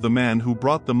story of the man who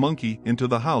brought the monkey into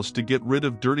the house to get rid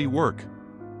of dirty work.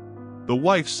 The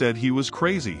wife said he was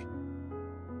crazy.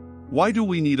 Why do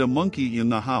we need a monkey in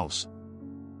the house?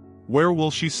 Where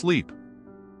will she sleep?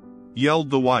 Yelled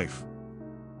the wife.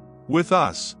 With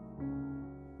us.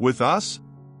 With us?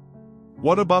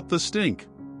 What about the stink?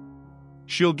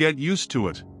 She'll get used to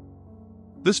it.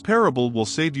 This parable will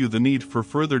save you the need for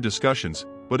further discussions,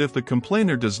 but if the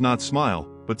complainer does not smile,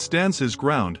 but stands his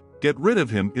ground, get rid of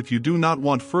him if you do not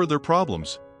want further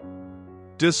problems.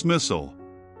 Dismissal.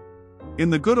 In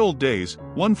the good old days,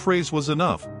 one phrase was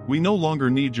enough: we no longer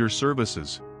need your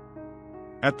services.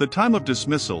 At the time of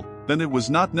dismissal, then it was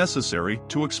not necessary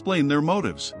to explain their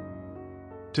motives.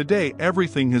 Today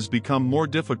everything has become more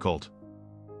difficult.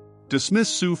 Dismiss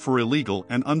sue for illegal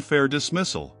and unfair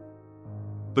dismissal.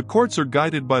 The courts are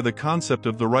guided by the concept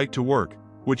of the right to work,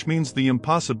 which means the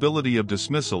impossibility of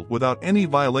dismissal without any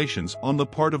violations on the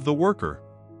part of the worker.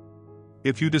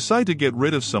 If you decide to get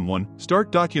rid of someone,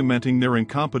 start documenting their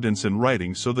incompetence in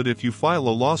writing so that if you file a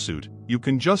lawsuit, you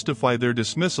can justify their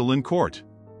dismissal in court.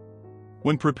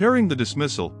 When preparing the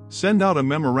dismissal, send out a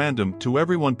memorandum to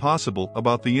everyone possible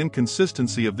about the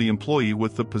inconsistency of the employee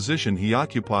with the position he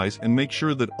occupies and make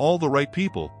sure that all the right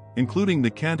people, including the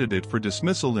candidate for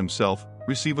dismissal himself,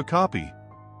 receive a copy.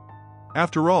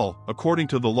 After all, according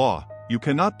to the law, you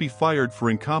cannot be fired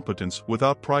for incompetence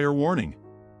without prior warning.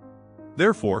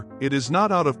 Therefore, it is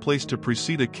not out of place to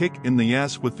precede a kick in the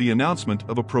ass with the announcement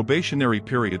of a probationary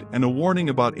period and a warning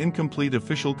about incomplete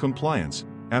official compliance,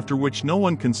 after which no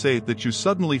one can say that you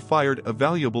suddenly fired a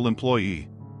valuable employee.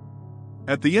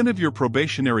 At the end of your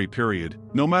probationary period,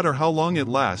 no matter how long it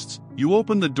lasts, you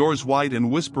open the doors wide and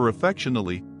whisper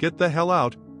affectionately, "Get the hell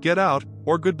out, get out,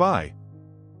 or goodbye."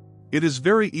 It is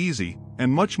very easy, and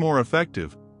much more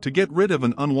effective, to get rid of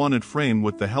an unwanted frame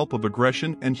with the help of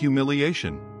aggression and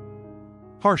humiliation.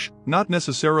 Harsh, not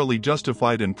necessarily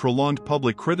justified and prolonged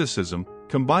public criticism,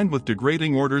 combined with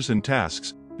degrading orders and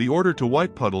tasks, the order to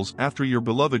wipe puddles after your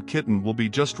beloved kitten will be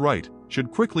just right,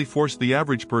 should quickly force the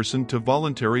average person to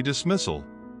voluntary dismissal.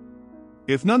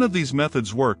 If none of these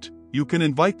methods worked, you can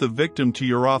invite the victim to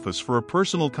your office for a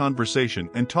personal conversation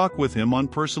and talk with him on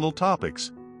personal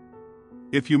topics.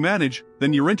 If you manage,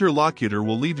 then your interlocutor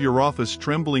will leave your office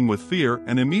trembling with fear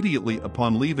and immediately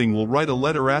upon leaving will write a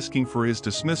letter asking for his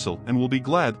dismissal and will be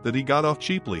glad that he got off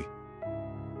cheaply.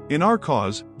 In our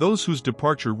cause, those whose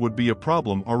departure would be a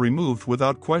problem are removed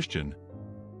without question.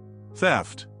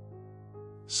 Theft.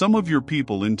 Some of your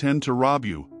people intend to rob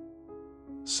you.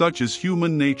 Such is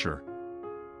human nature.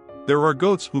 There are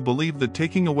goats who believe that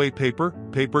taking away paper,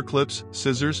 paper clips,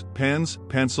 scissors, pens,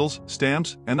 pencils,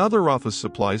 stamps, and other office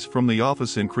supplies from the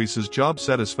office increases job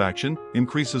satisfaction,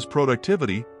 increases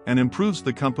productivity, and improves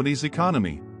the company's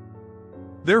economy.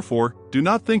 Therefore, do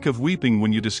not think of weeping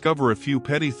when you discover a few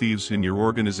petty thieves in your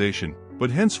organization, but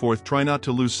henceforth try not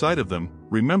to lose sight of them,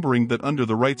 remembering that under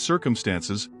the right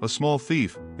circumstances, a small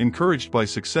thief, encouraged by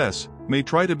success, may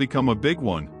try to become a big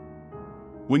one.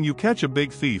 When you catch a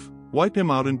big thief, wipe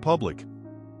him out in public.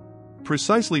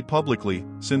 Precisely publicly,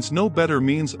 since no better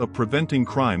means of preventing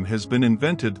crime has been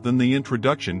invented than the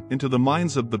introduction into the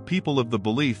minds of the people of the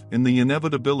belief in the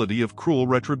inevitability of cruel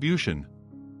retribution.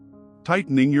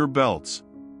 Tightening your belts.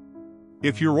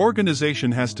 If your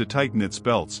organization has to tighten its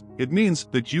belts, it means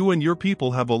that you and your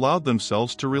people have allowed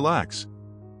themselves to relax.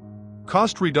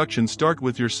 Cost reduction start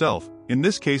with yourself. In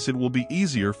this case, it will be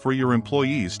easier for your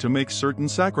employees to make certain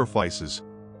sacrifices.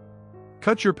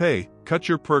 Cut your pay, cut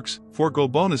your perks, forego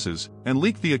bonuses, and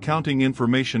leak the accounting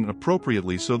information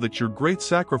appropriately so that your great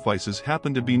sacrifices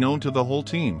happen to be known to the whole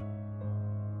team.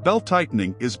 Belt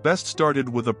tightening is best started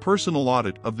with a personal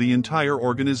audit of the entire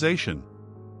organization.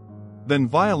 Then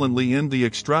violently end the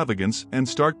extravagance and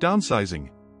start downsizing.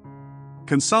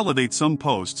 Consolidate some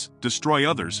posts, destroy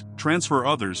others, transfer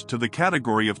others to the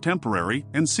category of temporary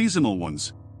and seasonal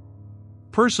ones.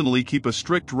 Personally keep a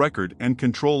strict record and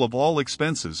control of all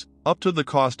expenses, up to the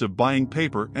cost of buying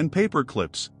paper and paper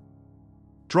clips.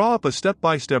 Draw up a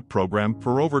step-by-step program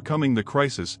for overcoming the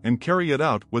crisis and carry it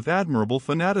out with admirable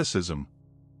fanaticism.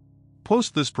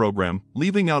 Post this program,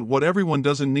 leaving out what everyone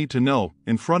doesn't need to know,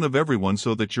 in front of everyone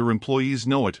so that your employees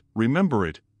know it, remember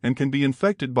it, and can be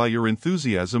infected by your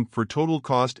enthusiasm for total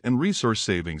cost and resource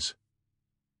savings.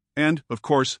 And, of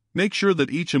course, make sure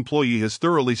that each employee has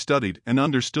thoroughly studied and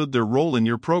understood their role in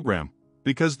your program,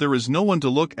 because there is no one to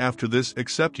look after this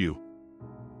except you.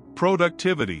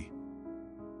 Productivity.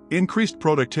 Increased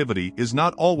productivity is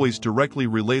not always directly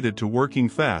related to working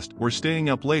fast or staying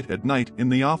up late at night in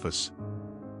the office.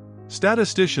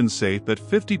 Statisticians say that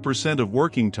 50% of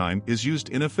working time is used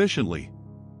inefficiently.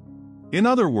 In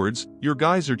other words, your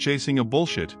guys are chasing a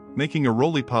bullshit, making a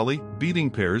roly-poly, beating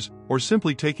pairs, or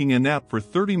simply taking a nap for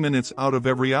 30 minutes out of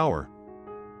every hour.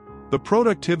 The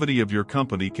productivity of your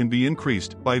company can be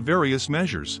increased by various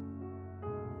measures.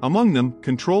 Among them,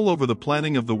 control over the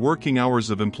planning of the working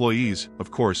hours of employees, of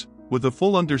course, with a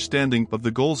full understanding of the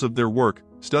goals of their work,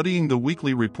 studying the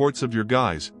weekly reports of your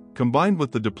guys, combined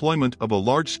with the deployment of a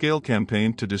large-scale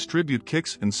campaign to distribute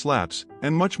kicks and slaps,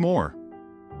 and much more.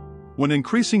 When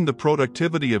increasing the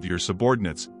productivity of your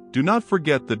subordinates, do not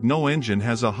forget that no engine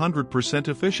has 100%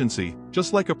 efficiency,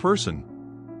 just like a person.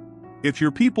 If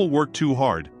your people work too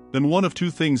hard, then one of two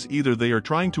things: either they are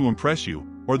trying to impress you,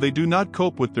 or they do not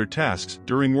cope with their tasks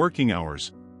during working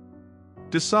hours.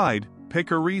 Decide,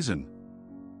 pick a reason.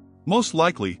 Most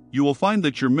likely, you will find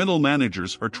that your middle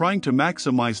managers are trying to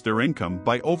maximize their income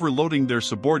by overloading their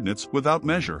subordinates without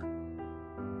measure.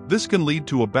 This can lead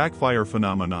to a backfire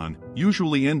phenomenon,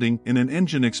 usually ending in an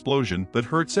engine explosion that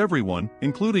hurts everyone,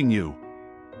 including you.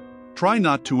 Try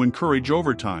not to encourage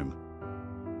overtime.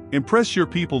 Impress your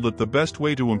people that the best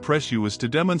way to impress you is to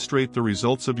demonstrate the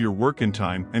results of your work in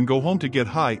time and go home to get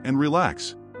high and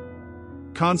relax.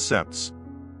 Concepts.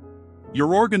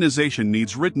 Your organization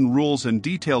needs written rules and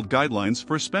detailed guidelines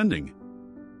for spending.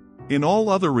 In all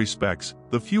other respects,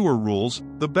 the fewer rules,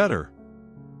 the better.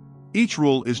 Each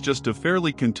rule is just a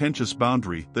fairly contentious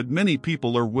boundary that many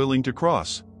people are willing to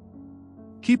cross.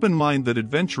 Keep in mind that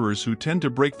adventurers who tend to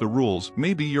break the rules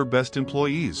may be your best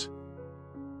employees.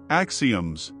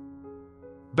 Axioms.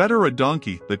 Better a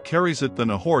donkey that carries it than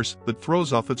a horse that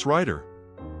throws off its rider.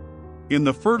 In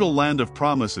the fertile land of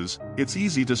promises, it's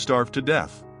easy to starve to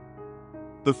death.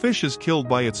 The fish is killed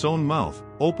by its own mouth,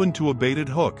 open to a baited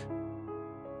hook.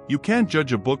 You can't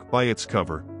judge a book by its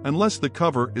cover, unless the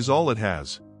cover is all it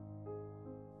has.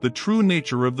 The true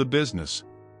nature of the business.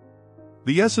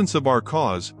 The essence of our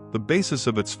cause, the basis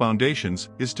of its foundations,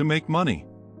 is to make money.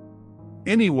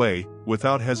 Anyway,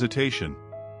 without hesitation.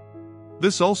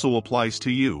 This also applies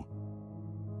to you.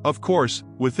 Of course,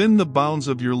 within the bounds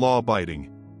of your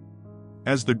law-abiding.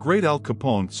 As the great Al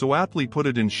Capone so aptly put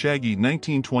it in Shaggy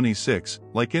 1926,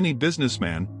 like any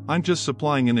businessman, I'm just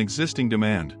supplying an existing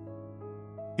demand.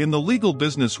 In the legal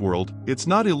business world, it's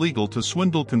not illegal to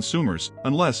swindle consumers,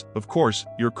 unless, of course,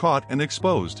 you're caught and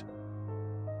exposed.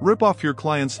 Rip off your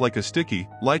clients like a sticky,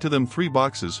 lie to them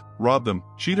 $3, rob them,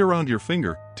 cheat around your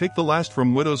finger, take the last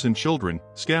from widows and children,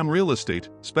 scam real estate,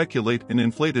 speculate in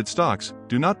inflated stocks,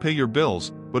 do not pay your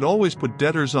bills, but always put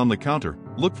debtors on the counter,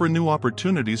 look for new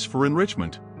opportunities for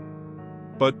enrichment.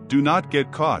 But do not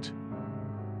get caught.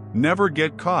 Never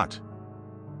get caught.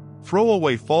 Throw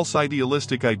away false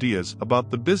idealistic ideas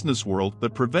about the business world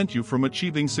that prevent you from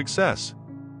achieving success.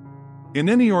 In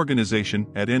any organization,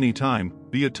 at any time,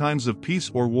 be it times of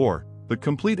peace or war, the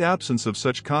complete absence of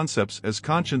such concepts as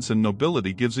conscience and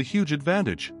nobility gives a huge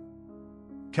advantage.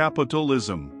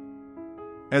 Capitalism.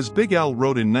 As Big Al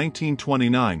wrote in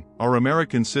 1929, our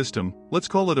American system, let's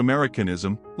call it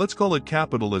Americanism, let's call it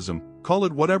capitalism, call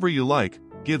it whatever you like,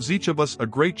 gives each of us a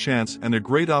great chance and a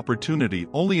great opportunity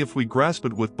only if we grasp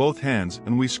it with both hands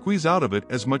and we squeeze out of it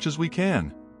as much as we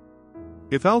can.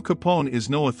 If Al Capone is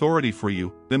no authority for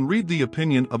you, then read the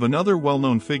opinion of another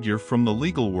well-known figure from the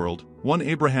legal world, one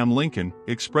Abraham Lincoln,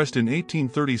 expressed in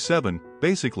 1837.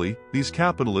 Basically, these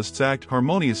capitalists act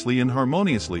harmoniously and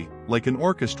harmoniously, like an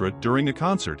orchestra during a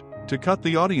concert, to cut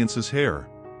the audience's hair.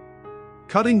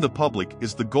 Cutting the public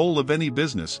is the goal of any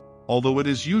business, although it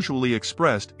is usually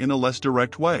expressed in a less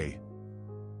direct way.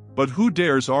 But who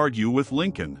dares argue with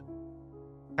Lincoln?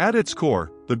 At its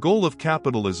core, the goal of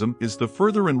capitalism is the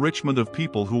further enrichment of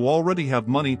people who already have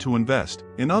money to invest,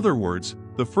 in other words,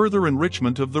 the further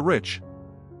enrichment of the rich.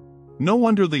 No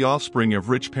wonder the offspring of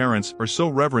rich parents are so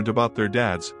reverent about their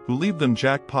dads, who leave them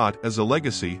jackpot as a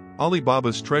legacy,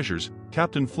 Alibaba's treasures,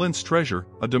 Captain Flint's treasure,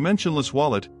 a dimensionless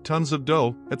wallet, tons of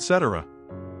dough, etc.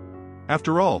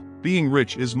 After all, being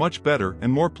rich is much better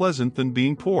and more pleasant than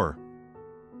being poor.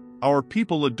 Our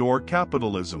people adore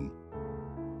capitalism.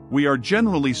 We are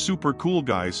generally super cool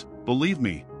guys, believe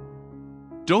me.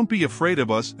 Don't be afraid of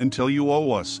us until you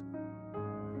owe us.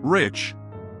 Rich.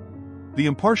 The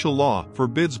impartial law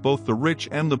forbids both the rich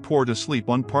and the poor to sleep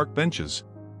on park benches.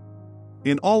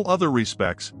 In all other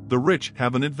respects, the rich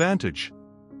have an advantage.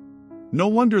 No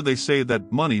wonder they say that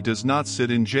money does not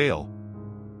sit in jail.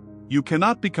 You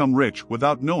cannot become rich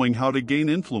without knowing how to gain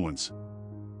influence.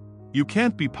 You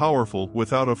can't be powerful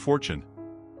without a fortune.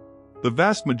 The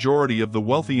vast majority of the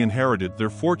wealthy inherited their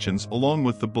fortunes along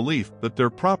with the belief that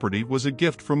their property was a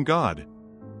gift from God.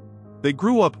 They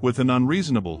grew up with an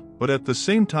unreasonable, but at the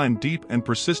same time deep and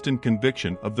persistent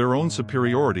conviction of their own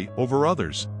superiority over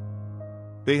others.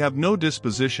 They have no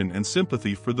disposition and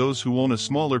sympathy for those who own a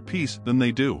smaller piece than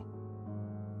they do.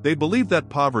 They believe that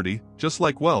poverty, just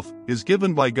like wealth, is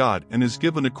given by God and is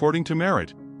given according to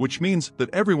merit, which means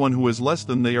that everyone who is less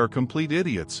than they are complete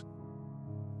idiots.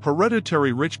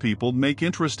 Hereditary rich people make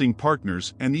interesting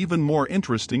partners and even more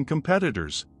interesting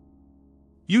competitors.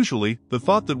 Usually, the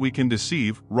thought that we can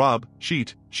deceive, rob,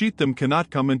 cheat them cannot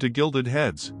come into gilded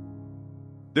heads.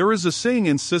 There is a saying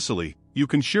in Sicily, you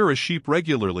can shear a sheep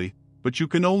regularly, but you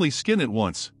can only skin it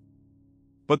once.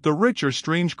 But the rich are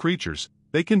strange creatures,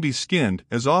 they can be skinned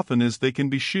as often as they can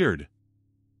be sheared.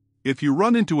 If you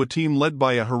run into a team led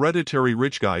by a hereditary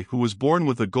rich guy who was born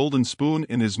with a golden spoon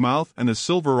in his mouth and a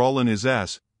silver awl in his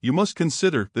ass, you must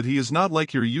consider that he is not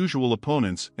like your usual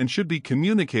opponents and should be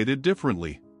communicated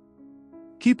differently.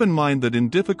 Keep in mind that in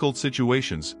difficult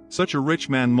situations, such a rich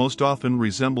man most often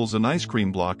resembles an ice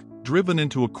cream block, driven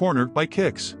into a corner by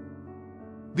kicks.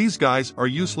 These guys are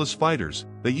useless fighters,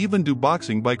 they even do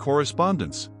boxing by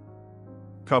correspondence.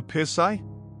 Capisci?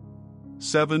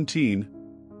 17.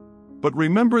 But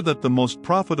remember that the most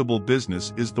profitable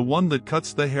business is the one that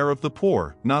cuts the hair of the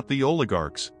poor, not the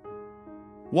oligarchs.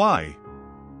 Why?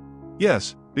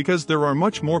 Yes, because there are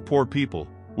much more poor people,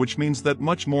 which means that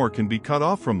much more can be cut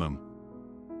off from them.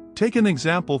 Take an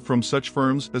example from such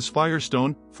firms as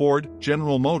Firestone, Ford,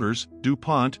 General Motors,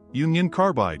 DuPont, Union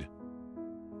Carbide.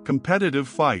 Competitive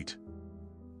fight.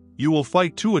 You will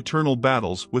fight two eternal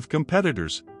battles with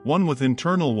competitors, one with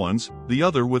internal ones, the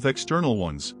other with external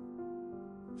ones.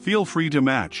 Feel free to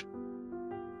match.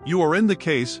 You are in the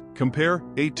case, compare,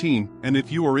 18, and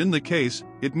if you are in the case,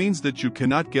 it means that you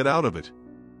cannot get out of it.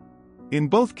 In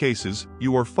both cases,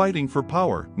 you are fighting for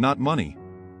power, not money.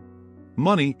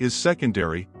 Money is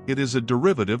secondary, it is a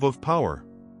derivative of power.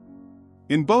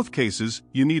 In both cases,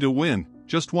 you need a win,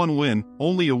 just one win,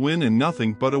 only a win and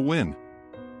nothing but a win.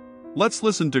 Let's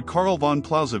listen to Karl von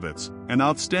Clausewitz, an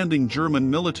outstanding German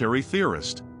military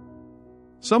theorist.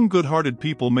 Some good-hearted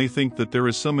people may think that there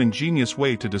is some ingenious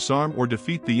way to disarm or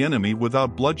defeat the enemy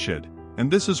without bloodshed,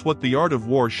 and this is what the art of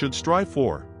war should strive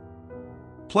for.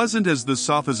 Pleasant as this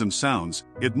sophism sounds,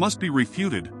 it must be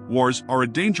refuted. Wars are a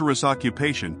dangerous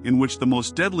occupation in which the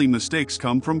most deadly mistakes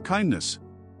come from kindness.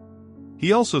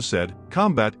 He also said,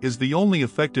 combat is the only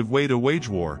effective way to wage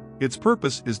war, its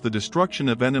purpose is the destruction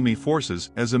of enemy forces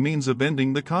as a means of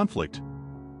ending the conflict.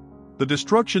 The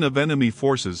destruction of enemy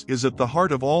forces is at the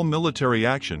heart of all military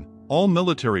action, all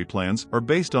military plans are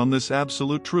based on this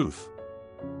absolute truth.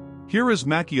 Here is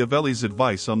Machiavelli's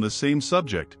advice on the same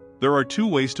subject, there are two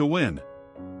ways to win.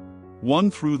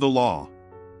 One through the law.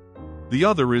 The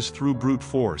other is through brute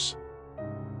force.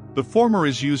 The former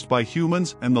is used by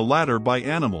humans and the latter by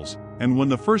animals, and when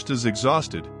the first is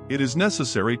exhausted, it is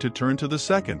necessary to turn to the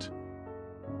second.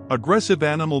 Aggressive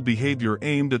animal behavior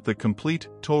aimed at the complete,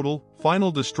 total,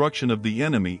 final destruction of the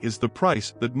enemy is the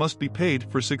price that must be paid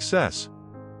for success.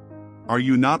 Are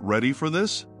you not ready for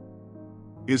this?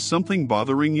 Is something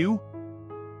bothering you?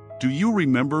 Do you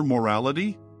remember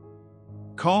morality?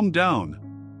 Calm down.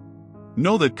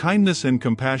 Know that kindness and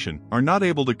compassion are not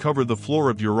able to cover the floor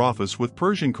of your office with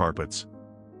Persian carpets.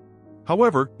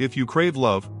 However, if you crave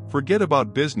love, forget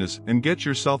about business and get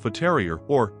yourself a terrier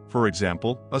or, for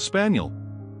example, a spaniel.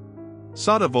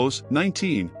 Sadavos,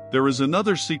 19, there is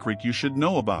another secret you should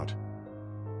know about.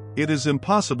 It is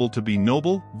impossible to be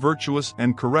noble, virtuous,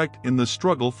 and correct in the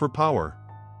struggle for power.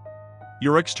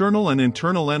 Your external and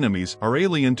internal enemies are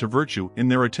alien to virtue in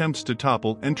their attempts to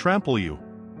topple and trample you.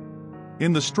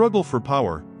 In the struggle for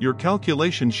power, your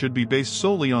calculation should be based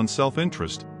solely on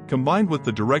self-interest, combined with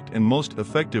the direct and most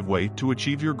effective way to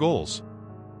achieve your goals.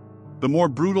 The more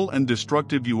brutal and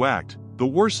destructive you act, the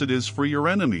worse it is for your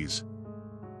enemies.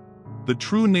 The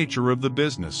true nature of the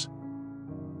business.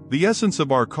 The essence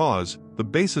of our cause, the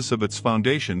basis of its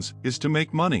foundations, is to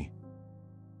make money.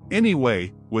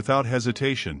 Anyway, without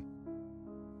hesitation.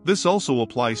 This also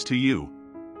applies to you.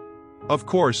 Of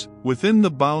course, within the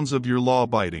bounds of your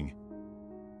law-abiding.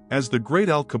 As the great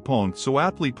Al Capone so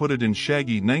aptly put it in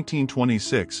Shaggy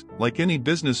 1926, like any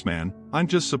businessman, I'm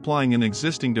just supplying an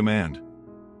existing demand.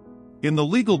 In the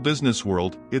legal business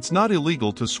world, it's not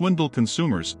illegal to swindle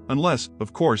consumers, unless,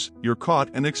 of course, you're caught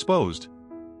and exposed.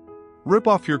 Rip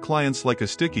off your clients like a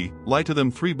sticky, lie to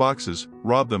them $3,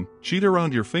 rob them, cheat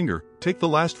around your finger, take the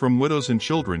last from widows and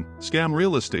children, scam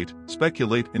real estate,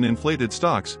 speculate in inflated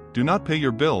stocks, do not pay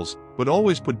your bills, but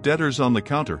always put debtors on the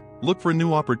counter, look for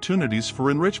new opportunities for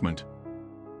enrichment.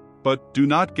 But do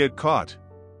not get caught.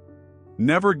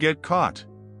 Never get caught.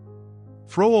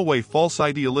 Throw away false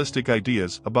idealistic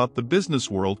ideas about the business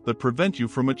world that prevent you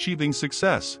from achieving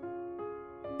success.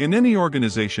 In any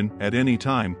organization, at any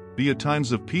time, be it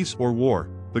times of peace or war,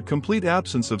 the complete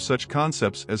absence of such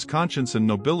concepts as conscience and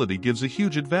nobility gives a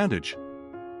huge advantage.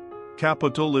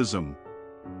 Capitalism.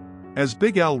 As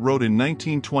Big Al wrote in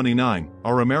 1929,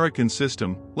 our American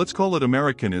system, let's call it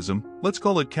Americanism, let's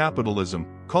call it capitalism,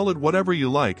 call it whatever you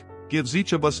like, gives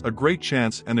each of us a great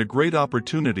chance and a great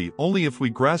opportunity only if we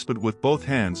grasp it with both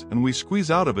hands and we squeeze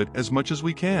out of it as much as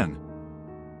we can.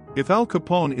 If Al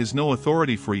Capone is no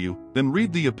authority for you, then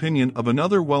read the opinion of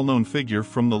another well-known figure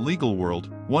from the legal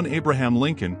world, one Abraham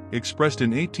Lincoln, expressed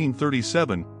in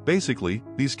 1837. Basically,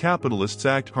 these capitalists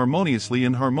act harmoniously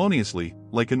and harmoniously,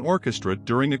 like an orchestra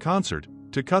during a concert,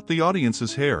 to cut the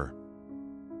audience's hair.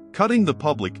 Cutting the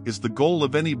public is the goal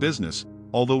of any business,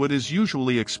 although it is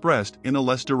usually expressed in a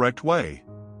less direct way.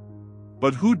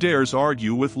 But who dares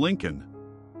argue with Lincoln?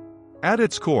 At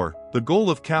its core, the goal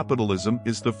of capitalism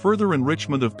is the further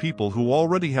enrichment of people who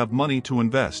already have money to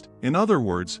invest, in other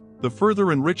words, the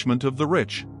further enrichment of the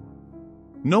rich.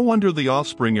 No wonder the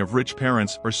offspring of rich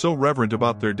parents are so reverent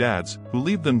about their dads, who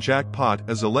leave them jackpot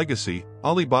as a legacy,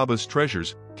 Alibaba's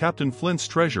treasures, Captain Flint's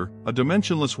treasure, a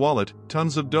dimensionless wallet,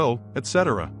 tons of dough,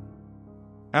 etc.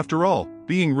 After all,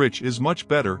 being rich is much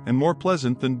better and more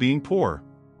pleasant than being poor.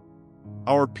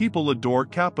 Our people adore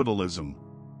capitalism.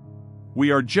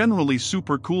 We are generally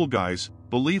super cool guys,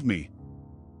 believe me.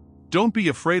 Don't be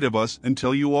afraid of us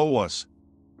until you owe us.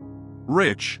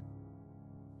 Rich.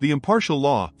 The impartial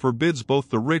law forbids both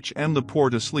the rich and the poor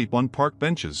to sleep on park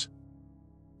benches.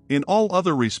 In all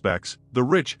other respects, the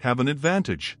rich have an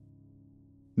advantage.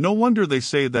 No wonder they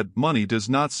say that money does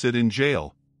not sit in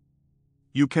jail.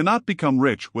 You cannot become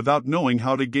rich without knowing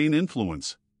how to gain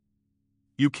influence.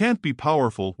 You can't be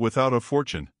powerful without a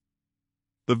fortune.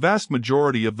 The vast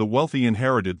majority of the wealthy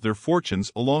inherited their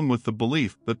fortunes along with the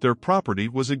belief that their property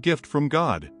was a gift from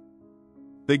God.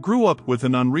 They grew up with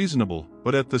an unreasonable,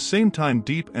 but at the same time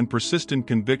deep and persistent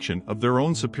conviction of their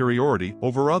own superiority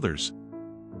over others.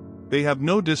 They have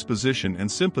no disposition and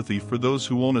sympathy for those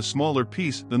who own a smaller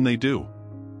piece than they do.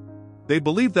 They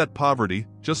believe that poverty,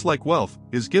 just like wealth,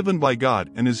 is given by God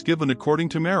and is given according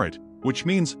to merit, which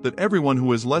means that everyone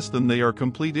who is less than they are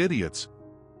complete idiots.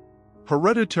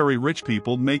 Hereditary rich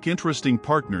people make interesting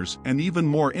partners and even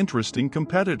more interesting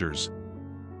competitors.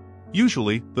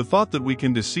 Usually, the thought that we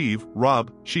can deceive,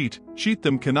 rob, cheat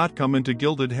them cannot come into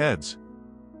gilded heads.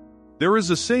 There is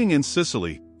a saying in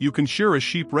Sicily, you can shear a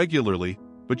sheep regularly,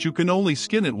 but you can only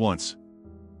skin it once.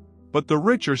 But the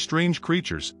rich are strange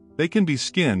creatures, they can be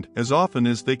skinned as often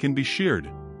as they can be sheared.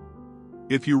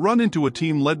 If you run into a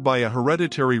team led by a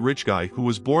hereditary rich guy who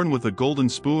was born with a golden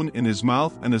spoon in his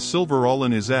mouth and a silver awl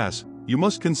in his ass, you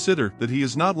must consider that he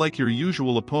is not like your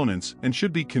usual opponents and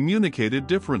should be communicated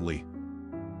differently.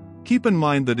 Keep in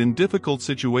mind that in difficult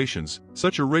situations,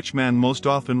 such a rich man most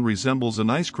often resembles an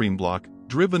ice cream block,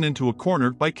 driven into a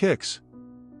corner by kicks.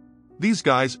 These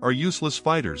guys are useless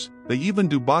fighters, they even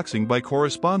do boxing by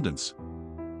correspondence.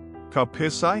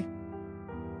 Capisci?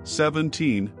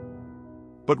 17.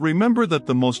 But remember that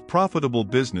the most profitable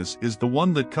business is the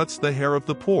one that cuts the hair of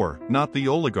the poor, not the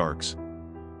oligarchs.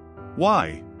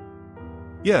 Why?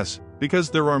 Yes, because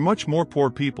there are much more poor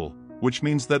people, which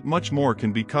means that much more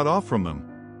can be cut off from them.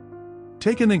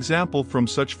 Take an example from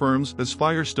such firms as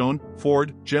Firestone,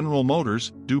 Ford, General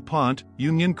Motors, DuPont,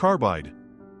 Union Carbide.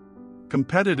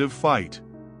 Competitive fight.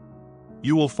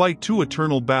 You will fight two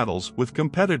eternal battles with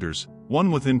competitors,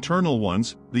 one with internal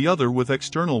ones, the other with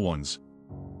external ones.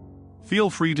 Feel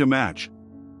free to match.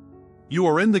 You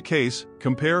are in the case,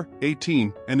 compare,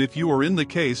 18, and if you are in the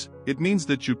case, it means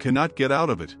that you cannot get out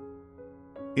of it.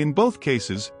 In both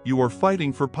cases, you are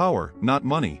fighting for power, not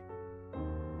money.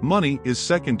 Money is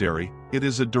secondary, it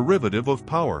is a derivative of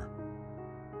power.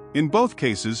 In both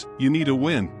cases, you need a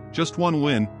win, just one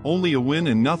win, only a win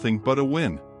and nothing but a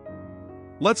win.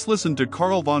 Let's listen to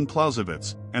Karl von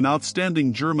Clausewitz, an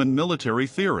outstanding German military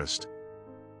theorist.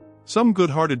 Some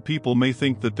good-hearted people may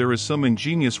think that there is some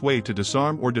ingenious way to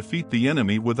disarm or defeat the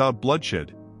enemy without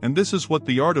bloodshed, and this is what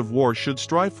the art of war should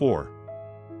strive for.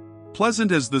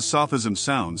 Pleasant as this sophism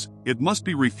sounds, it must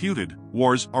be refuted.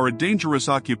 Wars are a dangerous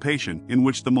occupation in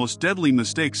which the most deadly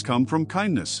mistakes come from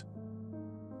kindness.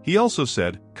 He also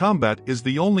said, combat is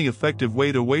the only effective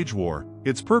way to wage war,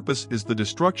 its purpose is the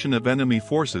destruction of enemy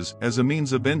forces as a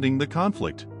means of ending the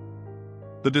conflict.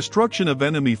 The destruction of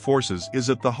enemy forces is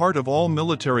at the heart of all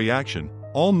military action,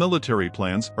 all military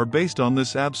plans are based on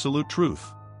this absolute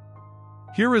truth.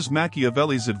 Here is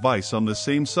Machiavelli's advice on the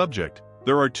same subject,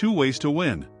 there are two ways to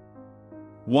win.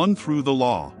 One through the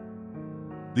law.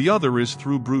 The other is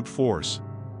through brute force.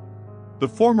 The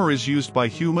former is used by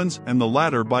humans and the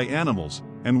latter by animals,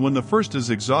 and when the first is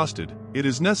exhausted, it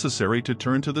is necessary to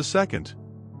turn to the second.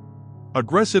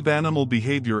 Aggressive animal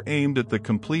behavior aimed at the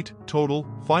complete, total,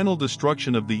 final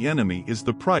destruction of the enemy is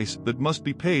the price that must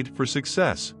be paid for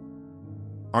success.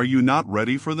 Are you not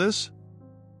ready for this?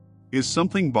 Is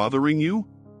something bothering you?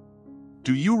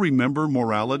 Do you remember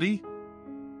morality?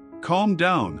 Calm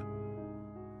down.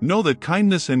 Know that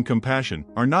kindness and compassion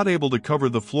are not able to cover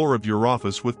the floor of your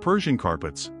office with Persian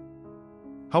carpets.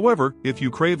 However, if you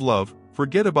crave love,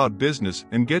 forget about business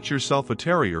and get yourself a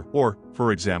terrier or,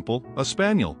 for example, a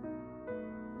spaniel.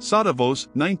 Sadavos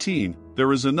 19.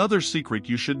 There is another secret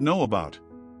you should know about.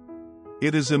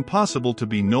 It is impossible to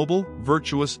be noble,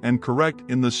 virtuous, and correct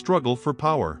in the struggle for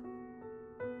power.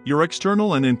 Your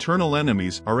external and internal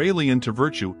enemies are alien to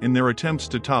virtue in their attempts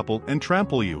to topple and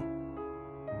trample you.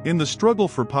 In the struggle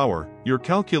for power, your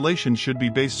calculation should be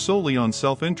based solely on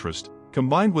self-interest,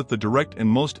 combined with the direct and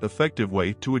most effective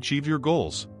way to achieve your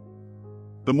goals.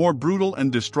 The more brutal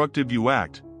and destructive you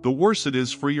act, the worse it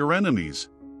is for your enemies.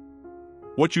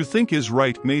 What you think is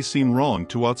right may seem wrong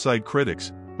to outside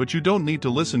critics, but you don't need to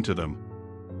listen to them.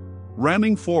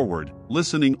 Ramming forward,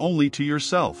 listening only to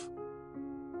yourself.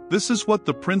 This is what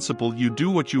the principle "you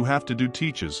do what you have to do"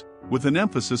 teaches, with an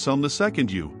emphasis on the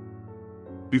second you.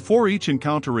 Before each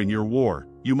encounter in your war,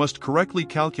 you must correctly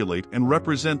calculate and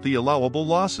represent the allowable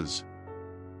losses.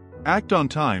 Act on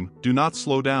time, do not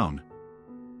slow down.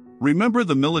 Remember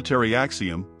the military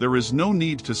axiom, there is no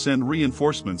need to send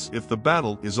reinforcements if the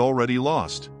battle is already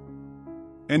lost.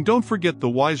 And don't forget the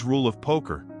wise rule of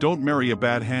poker, don't marry a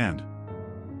bad hand.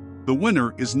 The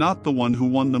winner is not the one who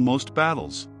won the most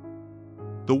battles.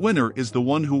 The winner is the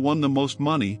one who won the most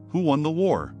money, who won the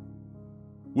war.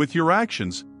 With your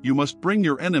actions, you must bring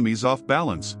your enemies off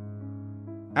balance.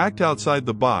 Act outside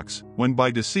the box, when by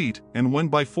deceit and when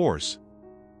by force.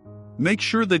 Make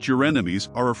sure that your enemies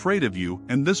are afraid of you,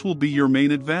 and this will be your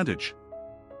main advantage.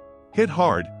 Hit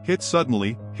hard, hit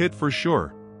suddenly, hit for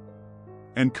sure.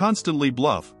 And constantly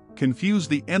bluff, confuse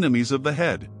the enemies of the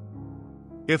head.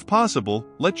 If possible,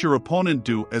 let your opponent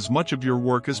do as much of your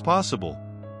work as possible.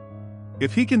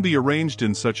 If he can be arranged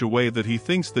in such a way that he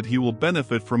thinks that he will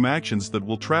benefit from actions that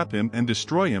will trap him and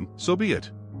destroy him, so be it.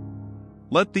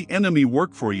 Let the enemy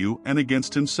work for you and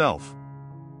against himself.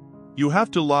 You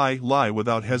have to lie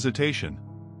without hesitation.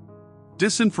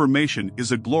 Disinformation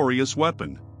is a glorious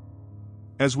weapon.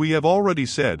 As we have already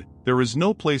said, there is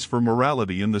no place for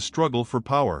morality in the struggle for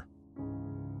power.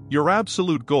 Your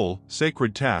absolute goal,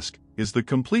 sacred task, is the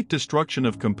complete destruction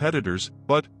of competitors,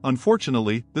 but,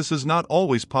 unfortunately, this is not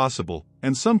always possible,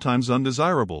 and sometimes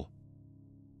undesirable.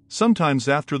 Sometimes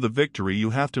after the victory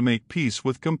you have to make peace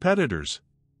with competitors.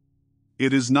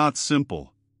 It is not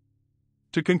simple.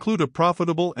 To conclude a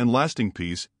profitable and lasting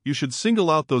peace, you should single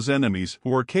out those enemies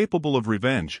who are capable of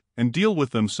revenge, and deal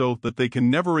with them so that they can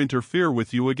never interfere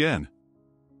with you again.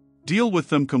 Deal with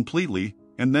them completely,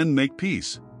 and then make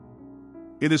peace.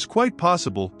 It is quite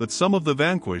possible that some of the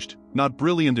vanquished, not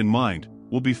brilliant in mind,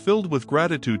 will be filled with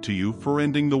gratitude to you for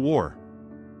ending the war.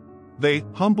 They,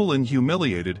 humble and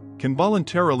humiliated, can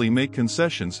voluntarily make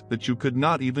concessions that you could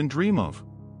not even dream of.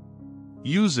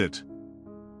 Use it.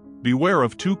 Beware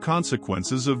of two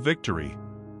consequences of victory.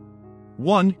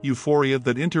 1. Euphoria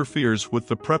that interferes with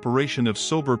the preparation of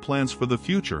sober plans for the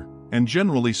future, and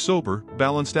generally sober,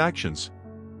 balanced actions.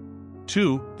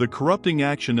 2. The corrupting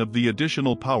action of the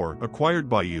additional power acquired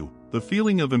by you, the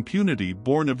feeling of impunity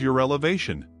born of your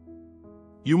elevation.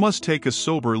 You must take a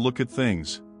sober look at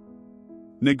things.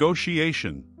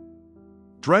 Negotiation.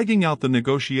 Dragging out the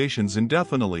negotiations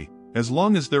indefinitely, as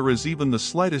long as there is even the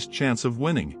slightest chance of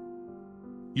winning.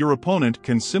 Your opponent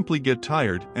can simply get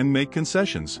tired and make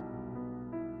concessions.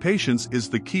 Patience is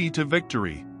the key to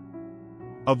victory.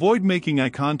 Avoid making eye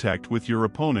contact with your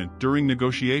opponent during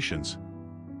negotiations.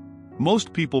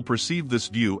 Most people perceive this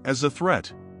view as a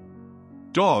threat.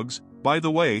 Dogs, by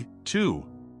the way, too.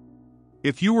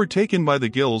 If you were taken by the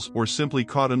gills or simply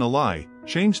caught in a lie,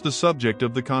 change the subject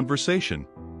of the conversation.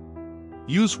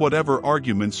 Use whatever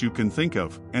arguments you can think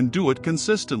of, and do it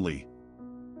consistently.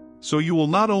 So you will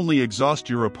not only exhaust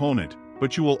your opponent,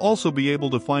 but you will also be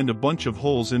able to find a bunch of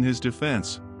holes in his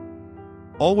defense.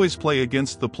 Always play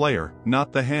against the player,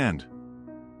 not the hand.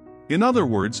 In other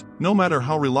words, no matter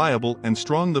how reliable and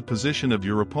strong the position of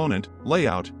your opponent,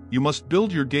 layout, you must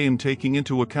build your game taking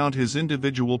into account his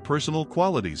individual personal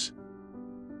qualities.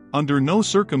 Under no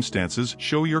circumstances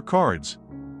show your cards.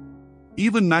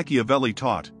 Even Machiavelli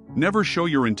taught, never show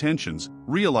your intentions,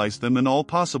 realize them in all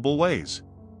possible ways.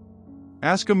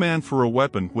 Ask a man for a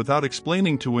weapon without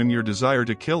explaining to him your desire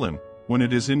to kill him. When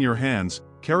it is in your hands,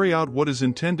 carry out what is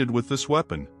intended with this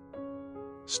weapon.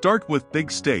 Start with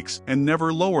big stakes and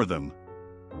never lower them.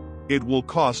 It will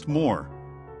cost more.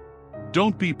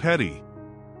 Don't be petty.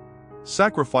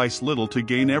 Sacrifice little to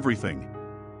gain everything.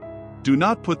 Do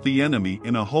not put the enemy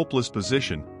in a hopeless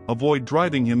position, avoid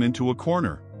driving him into a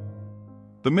corner.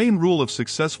 The main rule of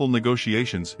successful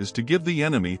negotiations is to give the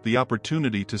enemy the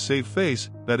opportunity to save face,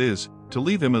 that is, to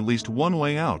leave him at least one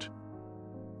way out.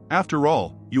 After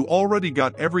all, you already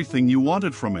got everything you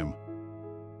wanted from him.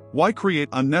 Why create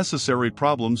unnecessary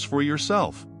problems for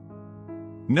yourself?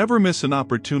 Never miss an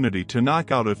opportunity to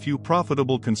knock out a few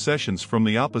profitable concessions from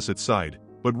the opposite side,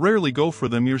 but rarely go for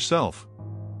them yourself.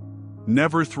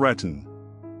 Never threaten.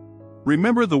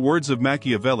 Remember the words of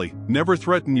Machiavelli, never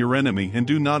threaten your enemy and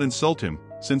do not insult him,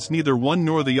 since neither one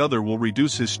nor the other will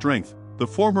reduce his strength. The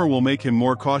former will make him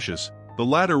more cautious, the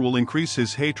latter will increase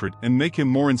his hatred and make him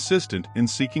more insistent in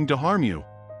seeking to harm you.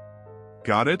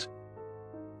 Got it?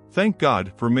 Thank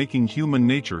God for making human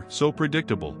nature so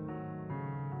predictable.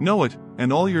 Know it,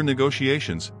 and all your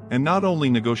negotiations, and not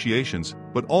only negotiations,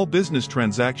 but all business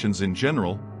transactions in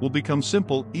general, will become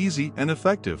simple, easy, and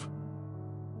effective.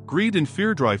 Greed and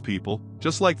fear drive people,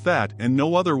 just like that and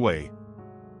no other way.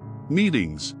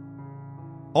 Meetings.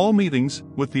 All meetings,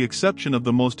 with the exception of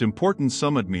the most important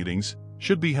summit meetings,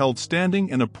 should be held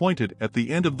standing and appointed at the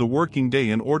end of the working day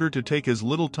in order to take as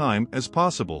little time as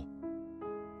possible.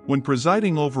 When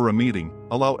presiding over a meeting,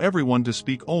 allow everyone to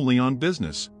speak only on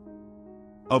business.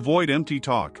 Avoid empty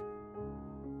talk.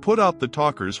 Put out the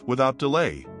talkers without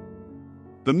delay.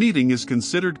 The meeting is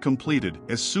considered completed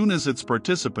as soon as its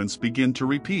participants begin to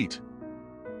repeat.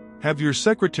 Have your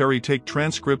secretary take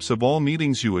transcripts of all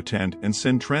meetings you attend and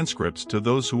send transcripts to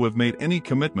those who have made any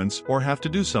commitments or have to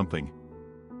do something.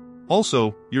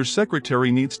 Also, your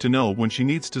secretary needs to know when she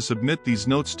needs to submit these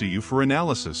notes to you for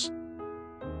analysis.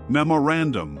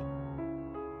 Memorandum.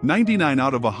 99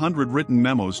 out of 100 written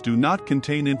memos do not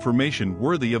contain information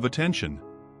worthy of attention.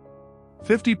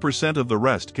 50% of the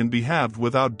rest can be halved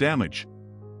without damage.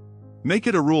 Make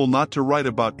it a rule not to write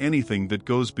about anything that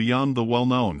goes beyond the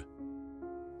well-known.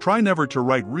 Try never to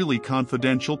write really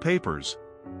confidential papers.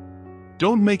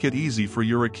 Don't make it easy for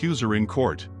your accuser in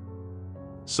court.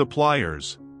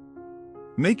 Suppliers.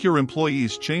 Make your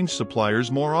employees change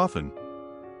suppliers more often.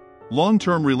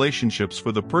 Long-term relationships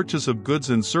for the purchase of goods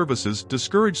and services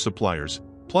discourage suppliers,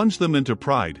 plunge them into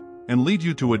pride, and lead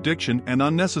you to addiction and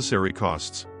unnecessary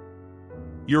costs.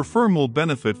 Your firm will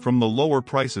benefit from the lower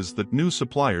prices that new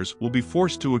suppliers will be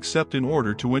forced to accept in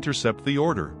order to intercept the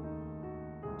order.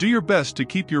 Do your best to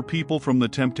keep your people from the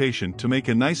temptation to make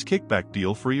a nice kickback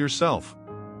deal for yourself.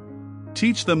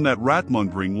 Teach them that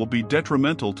rat-mongering will be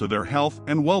detrimental to their health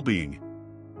and well-being.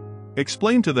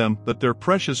 Explain to them that their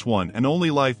precious one and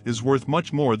only life is worth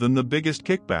much more than the biggest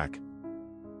kickback.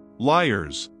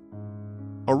 Liars.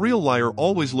 A real liar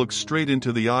always looks straight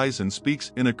into the eyes and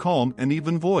speaks in a calm and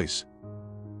even voice.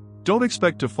 Don't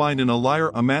expect to find in a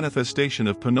liar a manifestation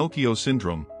of Pinocchio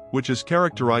syndrome, which is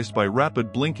characterized by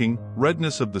rapid blinking,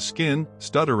 redness of the skin,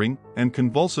 stuttering, and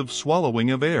convulsive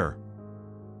swallowing of air.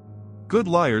 Good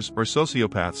liars are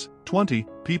sociopaths, 20,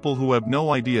 people who have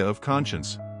no idea of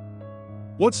conscience.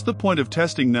 What's the point of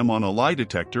testing them on a lie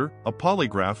detector, a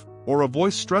polygraph, or a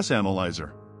voice stress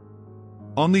analyzer?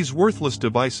 On these worthless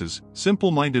devices,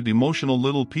 simple-minded emotional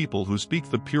little people who speak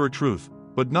the pure truth,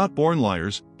 but not born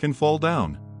liars, can fall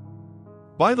down.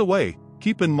 By the way,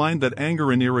 keep in mind that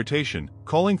anger and irritation,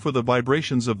 calling for the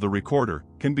vibrations of the recorder,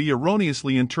 can be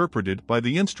erroneously interpreted by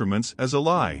the instruments as a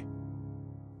lie.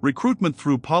 Recruitment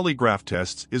through polygraph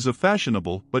tests is a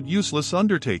fashionable but useless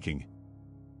undertaking.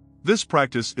 This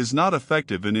practice is not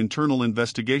effective in internal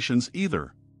investigations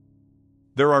either.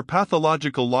 There are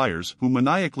pathological liars who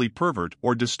maniacally pervert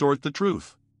or distort the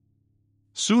truth.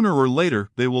 Sooner or later,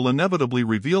 they will inevitably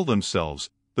reveal themselves.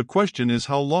 The question is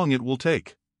how long it will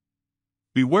take.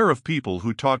 Beware of people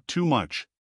who talk too much.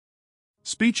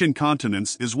 Speech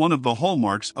incontinence is one of the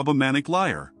hallmarks of a manic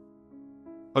liar.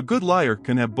 A good liar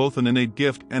can have both an innate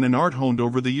gift and an art honed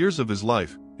over the years of his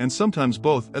life, and sometimes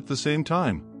both at the same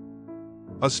time.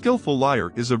 A skillful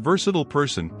liar is a versatile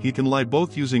person. He can lie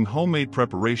both using homemade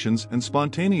preparations and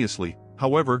spontaneously.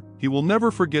 However, he will never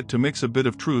forget to mix a bit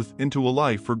of truth into a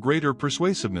lie for greater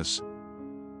persuasiveness.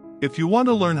 If you want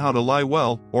to learn how to lie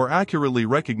well or accurately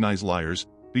recognize liars,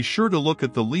 be sure to look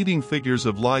at the leading figures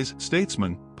of lies: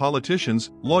 statesmen, politicians,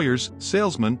 lawyers,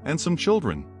 salesmen, and some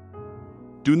children.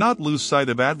 Do not lose sight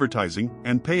of advertising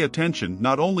and pay attention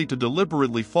not only to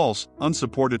deliberately false,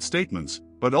 unsupported statements,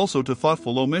 but also to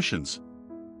thoughtful omissions.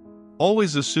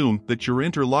 Always assume that your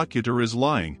interlocutor is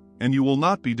lying, and you will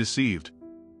not be deceived.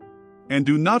 And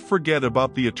do not forget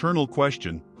about the eternal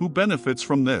question, who benefits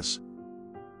from this?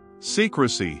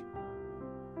 Secrecy.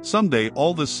 Someday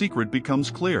all the secret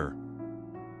becomes clear.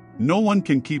 No one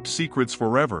can keep secrets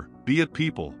forever, be it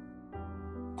people,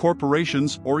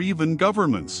 corporations, or even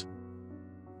governments.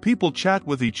 People chat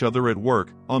with each other at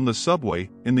work, on the subway,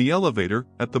 in the elevator,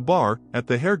 at the bar, at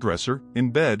the hairdresser, in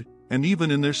bed, and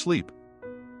even in their sleep.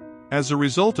 As a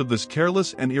result of this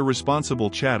careless and irresponsible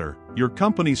chatter, your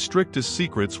company's strictest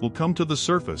secrets will come to the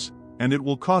surface, and it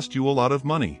will cost you a lot of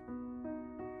money.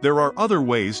 There are other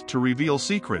ways to reveal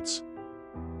secrets.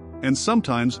 And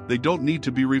sometimes they don't need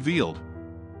to be revealed.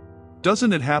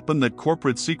 Doesn't it happen that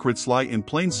corporate secrets lie in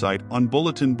plain sight on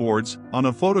bulletin boards, on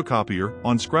a photocopier,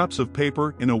 on scraps of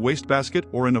paper, in a wastebasket,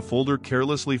 or in a folder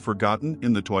carelessly forgotten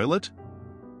in the toilet?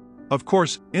 Of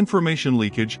course, information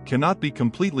leakage cannot be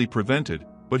completely prevented,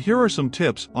 but here are some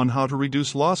tips on how to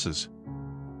reduce losses.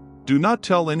 Do not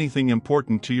tell anything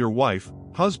important to your wife,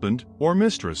 husband, or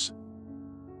mistress.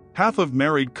 Half of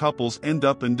married couples end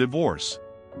up in divorce.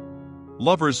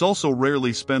 Lovers also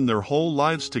rarely spend their whole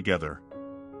lives together.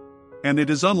 And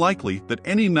it is unlikely that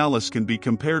any malice can be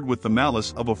compared with the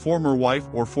malice of a former wife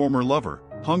or former lover,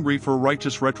 hungry for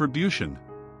righteous retribution.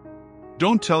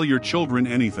 Don't tell your children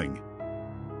anything.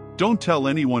 Don't tell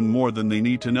anyone more than they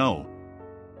need to know.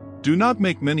 Do not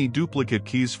make many duplicate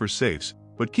keys for safes,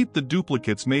 but keep the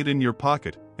duplicates made in your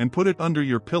pocket and put it under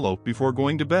your pillow before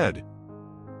going to bed.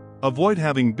 Avoid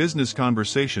having business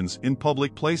conversations in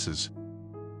public places.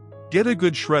 Get a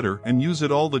good shredder and use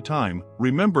it all the time.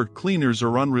 Remember, cleaners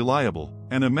are unreliable,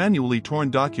 and a manually torn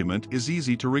document is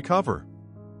easy to recover.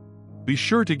 Be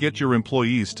sure to get your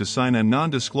employees to sign a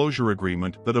non-disclosure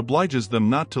agreement that obliges them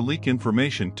not to leak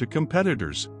information to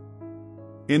competitors.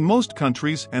 In most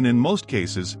countries and in most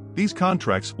cases, these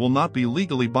contracts will not be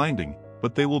legally binding,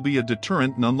 but they will be a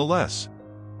deterrent nonetheless.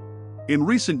 In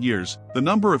recent years, the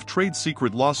number of trade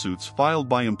secret lawsuits filed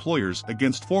by employers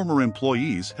against former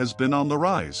employees has been on the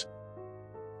rise.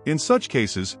 In such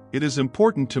cases, it is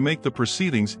important to make the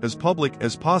proceedings as public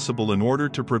as possible in order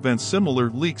to prevent similar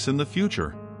leaks in the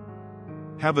future.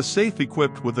 Have a safe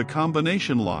equipped with a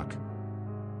combination lock.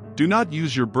 Do not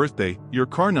use your birthday, your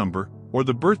car number, or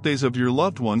the birthdays of your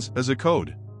loved ones as a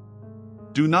code.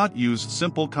 Do not use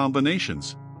simple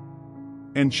combinations.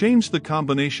 And change the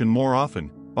combination more often,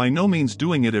 by no means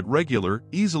doing it at regular,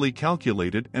 easily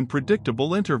calculated and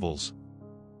predictable intervals.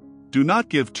 Do not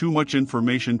give too much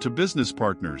information to business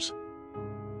partners.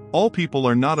 All people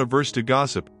are not averse to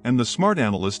gossip, and the smart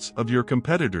analysts of your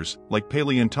competitors, like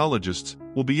paleontologists,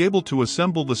 will be able to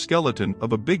assemble the skeleton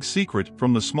of a big secret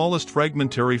from the smallest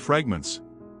fragmentary fragments.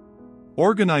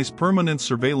 Organize permanent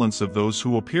surveillance of those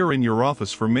who appear in your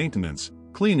office for maintenance,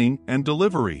 cleaning, and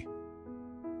delivery.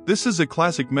 This is a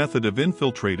classic method of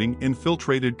infiltrating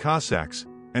infiltrated Cossacks,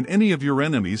 and any of your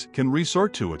enemies can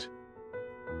resort to it.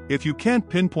 If you can't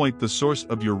pinpoint the source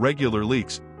of your regular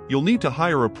leaks, you'll need to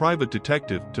hire a private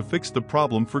detective to fix the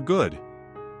problem for good.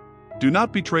 Do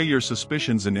not betray your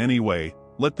suspicions in any way.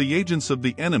 Let the agents of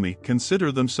the enemy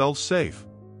consider themselves safe.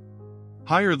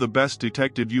 Hire the best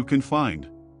detective you can find.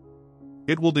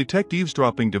 It will detect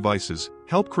eavesdropping devices,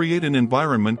 help create an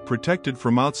environment protected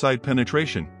from outside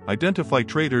penetration, identify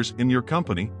traitors in your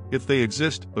company, if they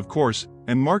exist, of course,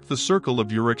 and mark the circle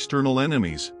of your external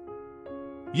enemies.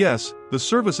 Yes, the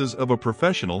services of a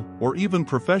professional, or even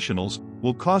professionals,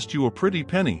 will cost you a pretty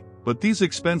penny, but these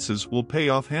expenses will pay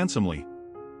off handsomely.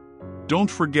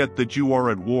 Don't forget that you are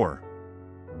at war.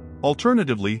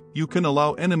 Alternatively, you can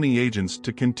allow enemy agents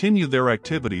to continue their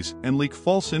activities and leak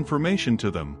false information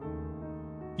to them.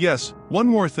 Yes, one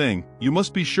more thing, you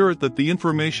must be sure that the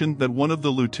information that one of the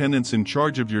lieutenants in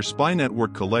charge of your spy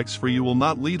network collects for you will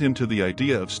not lead him to the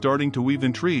idea of starting to weave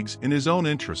intrigues in his own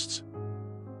interests.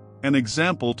 An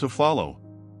example to follow.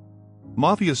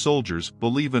 Mafia soldiers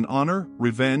believe in honor,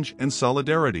 revenge, and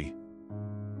solidarity.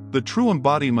 The true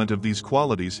embodiment of these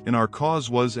qualities in our cause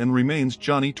was and remains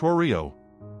Johnny Torrio.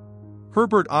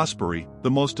 Herbert Osbury,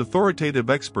 the most authoritative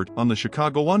expert on the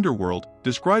Chicago underworld,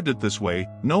 described it this way: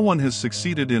 no one has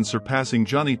succeeded in surpassing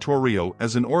Johnny Torrio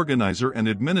as an organizer and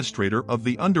administrator of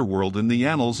the underworld in the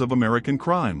annals of American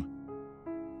crime.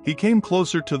 He came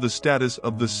closer to the status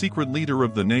of the secret leader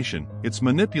of the nation, its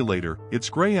manipulator, its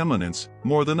gray eminence,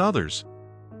 more than others.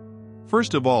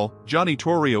 First of all, Johnny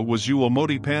Torrio was uomo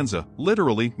di panza,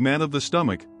 literally, man of the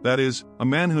stomach, that is, a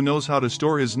man who knows how to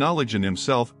store his knowledge in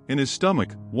himself, in his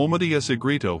stomach, uomo di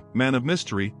segreto, man of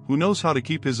mystery, who knows how to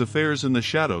keep his affairs in the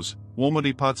shadows, uomo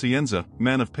di pazienza,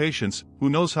 man of patience, who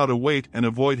knows how to wait and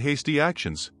avoid hasty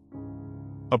actions.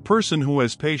 A person who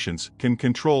has patience can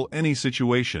control any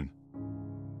situation.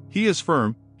 He is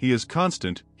firm, he is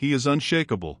constant, he is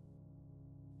unshakable.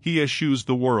 He eschews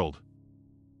the world.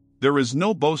 There is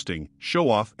no boasting,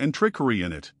 show-off, and trickery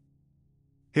in it.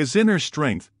 His inner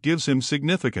strength gives him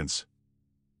significance.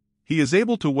 He is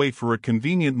able to wait for a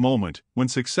convenient moment when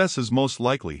success is most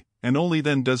likely, and only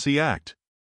then does he act.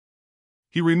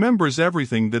 He remembers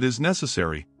everything that is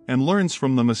necessary, and learns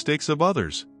from the mistakes of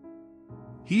others.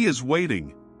 He is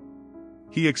waiting.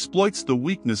 He exploits the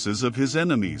weaknesses of his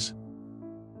enemies.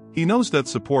 He knows that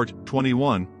support,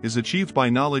 21, is achieved by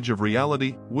knowledge of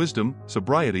reality, wisdom,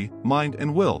 sobriety, mind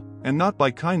and will, and not by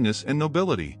kindness and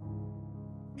nobility.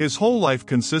 His whole life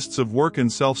consists of work and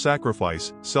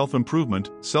self-sacrifice,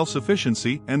 self-improvement,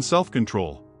 self-sufficiency, and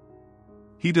self-control.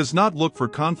 He does not look for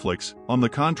conflicts, on the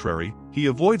contrary, he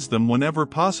avoids them whenever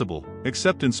possible,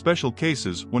 except in special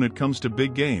cases when it comes to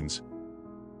big gains.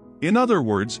 In other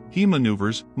words, he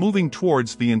maneuvers, moving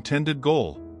towards the intended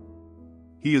goal.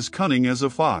 He is cunning as a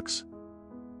fox.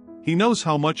 He knows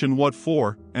how much and what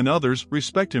for, and others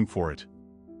respect him for it.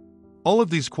 All of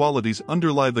these qualities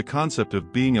underlie the concept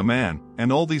of being a man,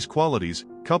 and all these qualities,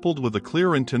 coupled with a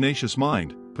clear and tenacious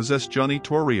mind, possess Johnny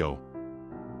Torrio.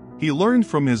 He learned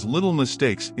from his little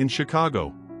mistakes in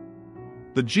Chicago.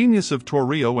 The genius of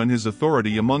Torrio and his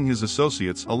authority among his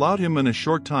associates allowed him in a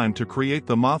short time to create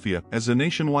the Mafia as a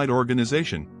nationwide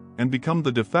organization, and become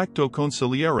the de facto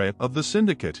consigliere of the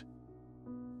syndicate.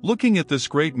 Looking at this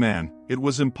great man, it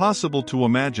was impossible to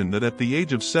imagine that at the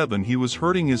age of 7 he was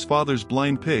herding his father's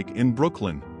blind pig in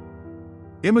Brooklyn.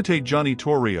 Imitate Johnny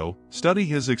Torrio, study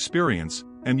his experience,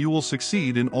 and you will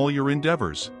succeed in all your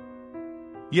endeavors.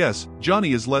 Yes,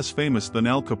 Johnny is less famous than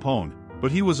Al Capone,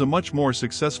 but he was a much more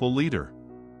successful leader.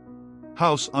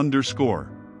 House _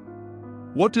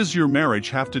 What does your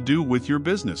marriage have to do with your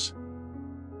business?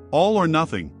 All or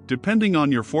nothing, depending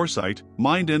on your foresight,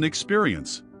 mind and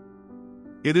experience.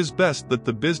 It is best that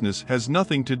the business has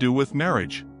nothing to do with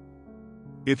marriage.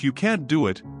 If you can't do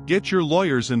it, get your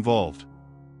lawyers involved.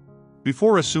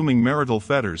 Before assuming marital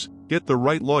fetters, get the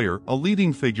right lawyer, a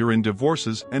leading figure in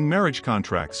divorces and marriage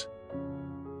contracts.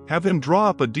 Have him draw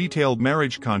up a detailed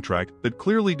marriage contract that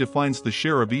clearly defines the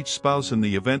share of each spouse in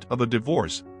the event of a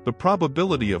divorce, the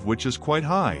probability of which is quite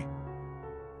high.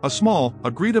 A small,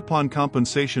 agreed-upon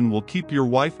compensation will keep your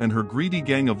wife and her greedy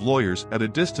gang of lawyers at a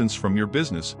distance from your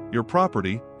business, your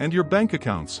property, and your bank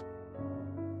accounts.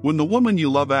 When the woman you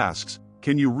love asks,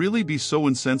 "Can you really be so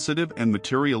insensitive and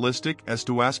materialistic as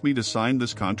to ask me to sign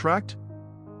this contract?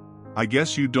 I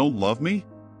guess you don't love me?"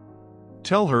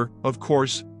 Tell her, "Of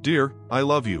course, dear, I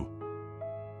love you.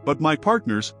 But my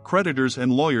partners, creditors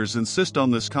and lawyers insist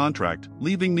on this contract,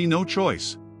 leaving me no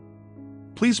choice.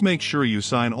 Please make sure you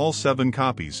sign all 7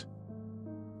 copies."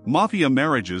 Mafia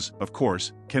marriages, of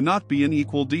course, cannot be an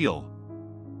equal deal.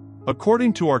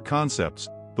 According to our concepts,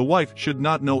 the wife should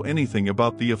not know anything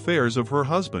about the affairs of her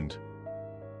husband.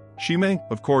 She may,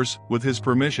 of course, with his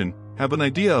permission, have an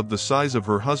idea of the size of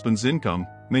her husband's income,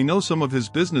 may know some of his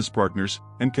business partners,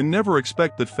 and can never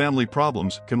expect that family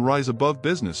problems can rise above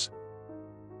business.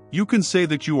 You can say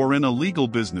that you are in a legal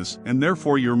business and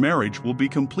therefore your marriage will be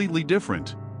completely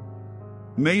different.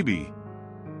 Maybe.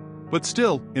 But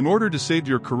still, in order to save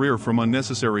your career from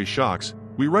unnecessary shocks,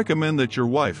 we recommend that your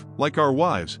wife, like our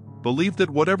wives, believe that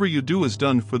whatever you do is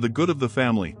done for the good of the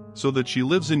family, so that she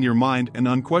lives in your mind and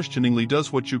unquestioningly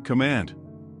does what you command.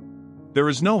 There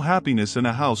is no happiness in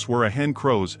a house where a hen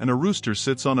crows and a rooster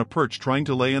sits on a perch trying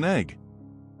to lay an egg.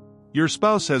 Your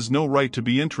spouse has no right to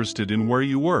be interested in where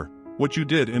you were, what you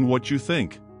did and what you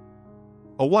think.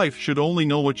 A wife should only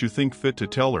know what you think fit to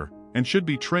tell her, and should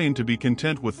be trained to be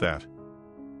content with that.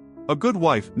 A good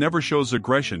wife never shows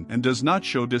aggression and does not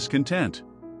show discontent.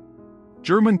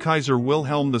 German Kaiser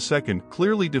Wilhelm II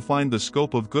clearly defined the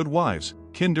scope of good wives: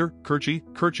 Kinder, Kirche,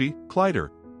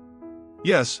 Kleider.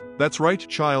 Yes, that's right,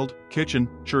 child, kitchen,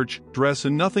 church, dress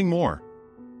and nothing more.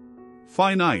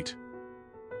 Finite.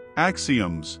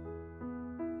 Axioms.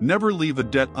 Never leave a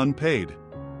debt unpaid.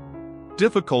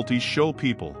 Difficulties show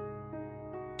people.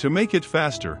 To make it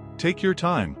faster, take your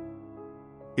time.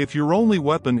 If your only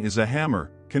weapon is a hammer,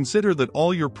 consider that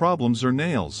all your problems are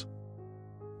nails.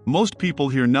 Most people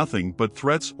hear nothing but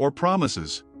threats or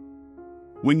promises.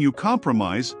 When you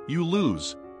compromise, you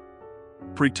lose.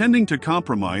 Pretending to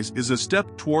compromise is a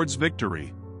step towards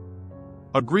victory.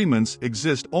 Agreements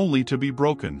exist only to be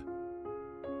broken.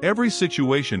 Every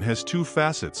situation has 2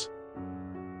 facets.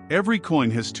 Every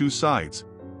coin has 2 sides.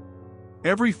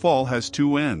 Every fall has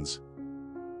 2 ends.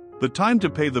 The time to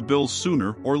pay the bills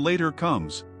sooner or later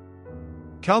comes.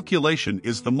 Calculation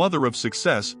is the mother of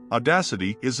success,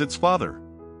 audacity is its father.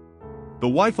 The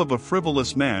wife of a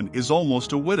frivolous man is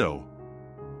almost a widow.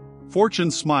 Fortune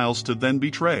smiles to then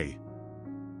betray.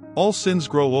 All sins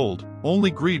grow old,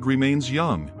 only greed remains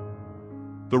young.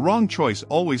 The wrong choice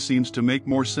always seems to make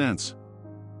more sense.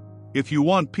 If you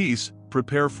want peace,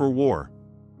 prepare for war.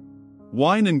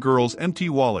 Wine and girls empty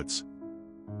wallets.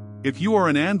 If you are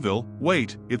an anvil,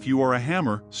 wait. If you are a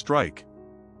hammer, strike.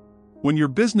 When your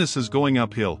business is going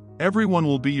uphill, everyone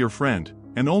will be your friend,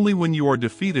 and only when you are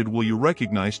defeated will you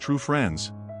recognize true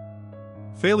friends.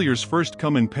 Failures first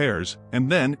come in pairs, and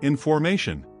then in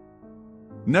formation.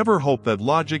 Never hope that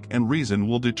logic and reason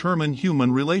will determine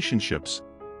human relationships.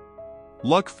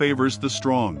 Luck favors the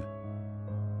strong.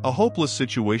 A hopeless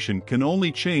situation can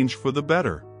only change for the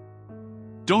better.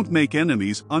 Don't make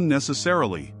enemies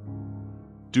unnecessarily.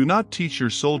 Do not teach your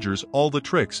soldiers all the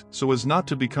tricks so as not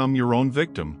to become your own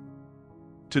victim.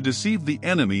 To deceive the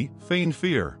enemy, feign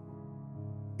fear.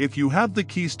 If you have the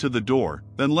keys to the door,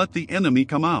 then let the enemy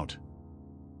come out.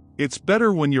 It's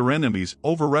better when your enemies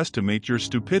overestimate your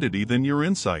stupidity than your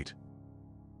insight.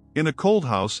 In a cold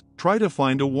house, try to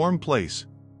find a warm place.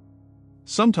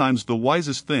 Sometimes the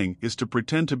wisest thing is to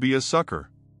pretend to be a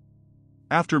sucker.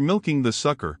 After milking the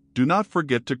sucker, do not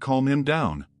forget to calm him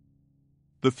down.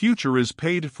 The future is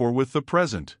paid for with the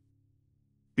present.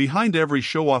 Behind every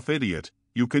show-off idiot,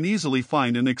 you can easily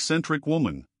find an eccentric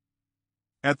woman.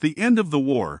 At the end of the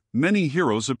war, many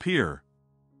heroes appear.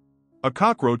 A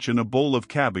cockroach in a bowl of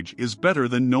cabbage is better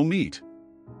than no meat.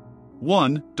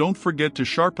 1. Don't forget to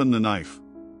sharpen the knife.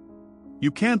 You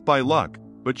can't buy luck,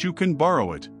 but you can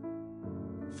borrow it.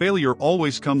 Failure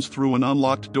always comes through an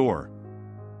unlocked door.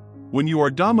 When you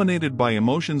are dominated by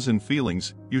emotions and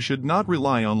feelings, you should not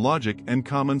rely on logic and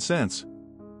common sense.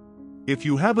 If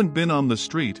you haven't been on the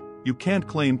street, you can't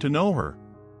claim to know her.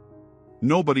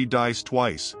 Nobody dies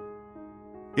twice.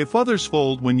 If others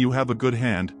fold when you have a good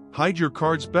hand, hide your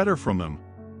cards better from them.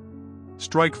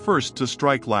 Strike first to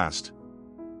strike last.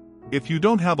 If you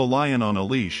don't have a lion on a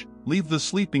leash, leave the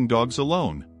sleeping dogs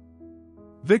alone.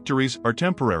 Victories are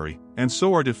temporary, and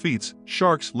so are defeats.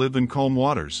 Sharks live in calm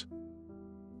waters.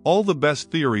 All the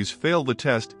best theories fail the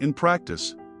test in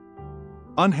practice.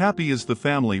 Unhappy is the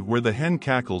family where the hen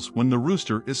cackles when the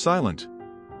rooster is silent.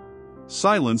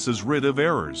 Silence is rid of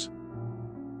errors.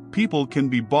 People can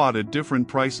be bought at different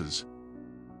prices.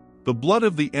 The blood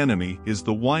of the enemy is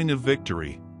the wine of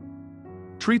victory.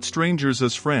 Treat strangers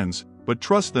as friends, but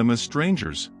trust them as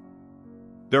strangers.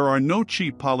 There are no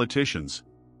cheap politicians.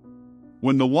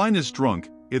 When the wine is drunk,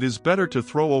 it is better to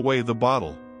throw away the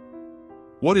bottle.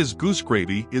 What is goose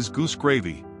gravy is goose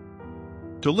gravy.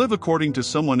 To live according to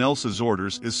someone else's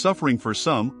orders is suffering for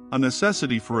some, a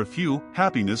necessity for a few,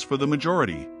 happiness for the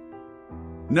majority.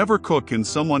 Never cook in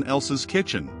someone else's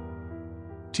kitchen.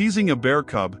 Teasing a bear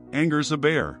cub angers a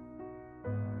bear.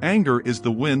 Anger is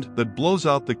the wind that blows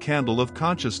out the candle of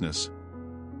consciousness.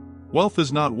 Wealth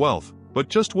is not wealth, but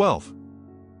just wealth.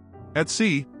 At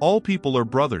sea, all people are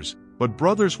brothers, but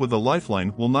brothers with a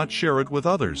lifeline will not share it with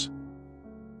others.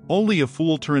 Only a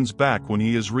fool turns back when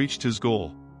he has reached his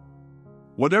goal.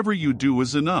 Whatever you do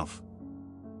is enough.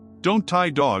 Don't tie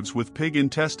dogs with pig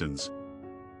intestines.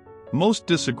 Most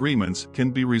disagreements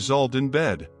can be resolved in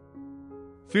bed.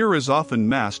 Fear is often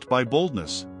masked by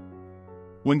boldness.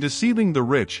 When deceiving the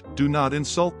rich, do not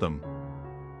insult them.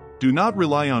 Do not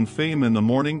rely on fame in the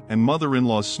morning and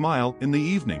mother-in-law's smile in the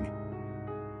evening.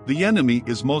 The enemy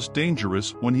is most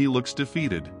dangerous when he looks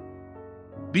defeated.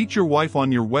 Beat your wife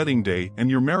on your wedding day and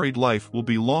your married life will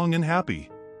be long and happy.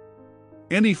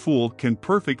 Any fool can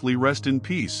perfectly rest in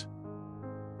peace.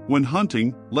 When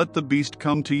hunting, let the beast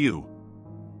come to you.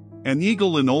 An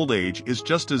eagle in old age is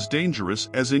just as dangerous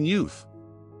as in youth.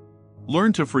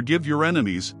 Learn to forgive your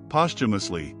enemies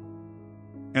posthumously.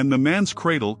 And the man's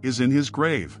cradle is in his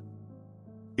grave.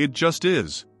 It just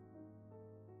is.